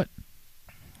be a what?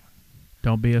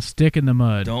 Don't be a stick in the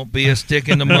mud. Don't be a stick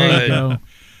in the There you mud. go.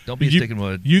 Don't be a stick in the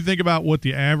mud. You think about what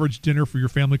the average dinner for your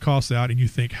family costs out, and you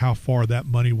think how far that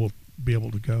money will be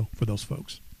able to go for those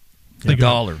folks. Think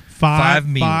about $1. it. Five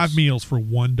meals. 5 meals for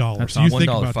 $1. That's So you awesome.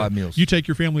 think $1, about 5 that. meals. You take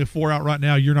your family of 4 out right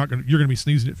now, you're going to be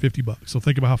sneezing at $50. So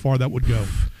think about how far that would go.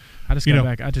 I just You got know-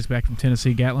 back. I just back from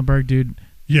Tennessee, Gatlinburg, dude.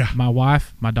 Yeah, My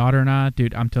wife, my daughter, and I,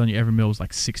 dude. I'm telling you, every meal was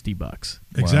like $60.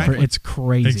 exactly. It's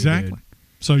crazy. Exactly. Dude.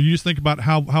 So you just think about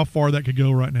how far that could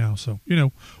go right now. So,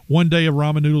 one day of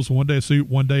ramen noodles, one day of soup,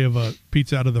 one day of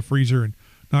pizza out of the freezer and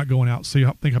not going out.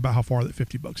 Think about how far that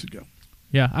 $50 would go.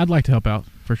 Yeah, I'd like to help out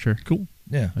for sure. Cool.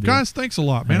 Yeah. I do. Guys, thanks a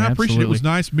lot, man. Yeah, I appreciate it. It was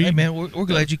absolutely. nice meeting. Hey, man, we're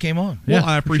glad you came on. Well, Yeah,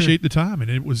 I for appreciate the time, and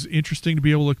it was interesting to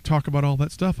be able to talk about all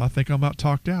that stuff. I think I'm about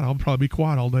talked out. I'll probably be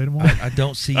quiet all day tomorrow. I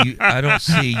don't see you. I don't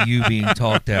see you being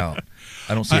talked out.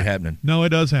 I don't see it happening. No, it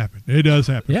does happen. It does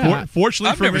happen. Yeah.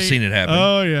 Fortunately I've for never me, seen it happen.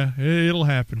 Oh, yeah. It'll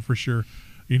happen for sure.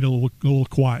 A little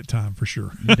quiet time for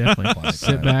sure. You definitely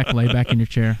sit back, lay back in your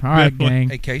chair. All right, gang.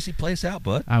 Hey, Casey, play us out,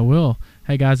 bud. I will.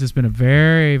 Hey, guys, it's been a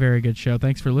very, very good show.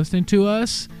 Thanks for listening to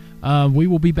us. We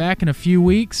will be back in a few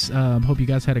weeks. Hope you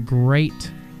guys had a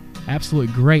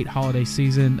absolutely great holiday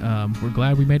season. We're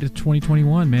glad we made it to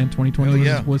 2021, man. 2020 Hell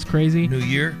yeah. was crazy, New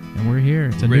year. and we're here.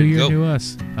 It's a Ready new to year go. to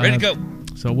us. Ready to go.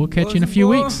 So we'll catch you in a few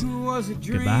weeks.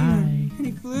 Goodbye. And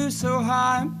he flew so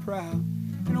high and proud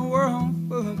in a world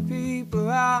full of people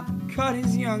out, cut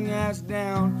his young ass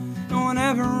down. No one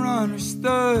ever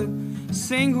understood a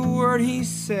single word he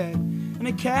said, and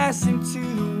it cast him to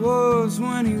the wolves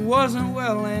when he wasn't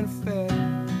well and fed.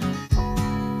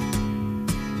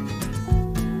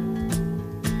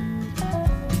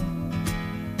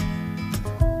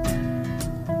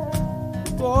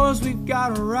 Boys, we've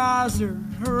got a riser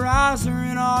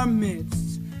in our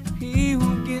midst. He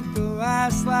will get the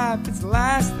last lap, it's the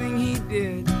last thing he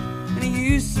did. And he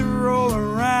used to roll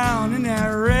around in that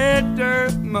red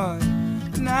dirt mud.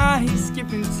 But now he's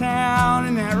skipping town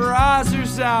and that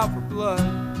riser's out for blood.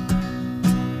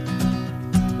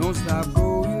 Don't stop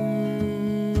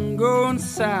going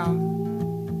south,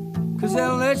 'cause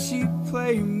they'll let you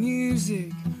play your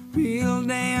music real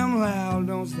damn loud.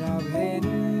 Don't stop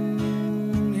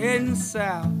heading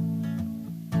south,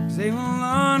 'cause they won't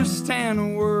understand the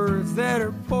words that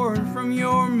are pouring from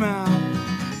your mouth.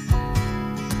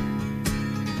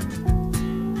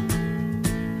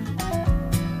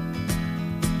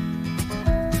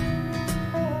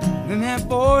 Then that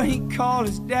boy, he called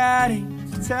his daddy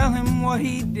to tell him what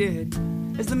he did,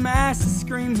 as the master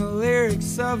screamed the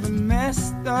lyrics of the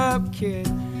messed up kid.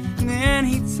 And then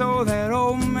he told that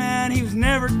old man he was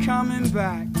never coming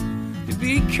back to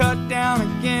be cut down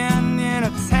again in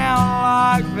a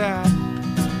town like that.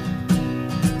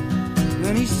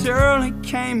 Then he surely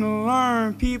came to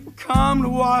learn people come to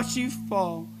watch you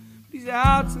fall. He's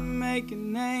out to make a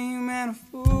name and a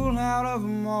fool out of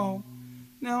them all.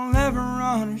 They'll never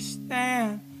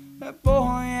understand that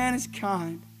boy and his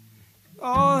kind.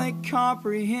 All they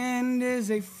comprehend is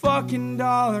a fucking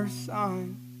dollar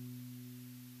sign.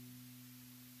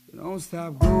 Don't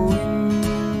stop going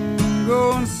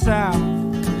south,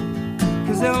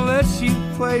 'cause they'll let you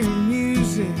play your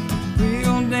music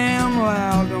real damn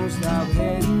loud. Don't stop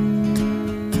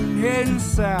heading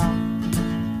south,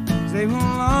 'cause they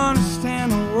won't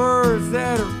understand the words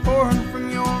that are pouring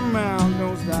from your mouth.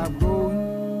 Don't stop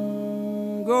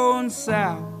going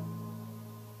south,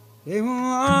 they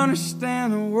won't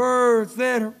understand the words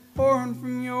that are pouring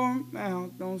from your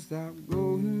mouth. Don't stop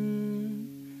going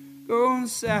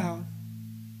south,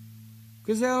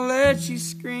 'cause they'll let you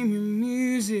scream your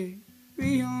music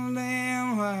real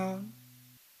damn loud.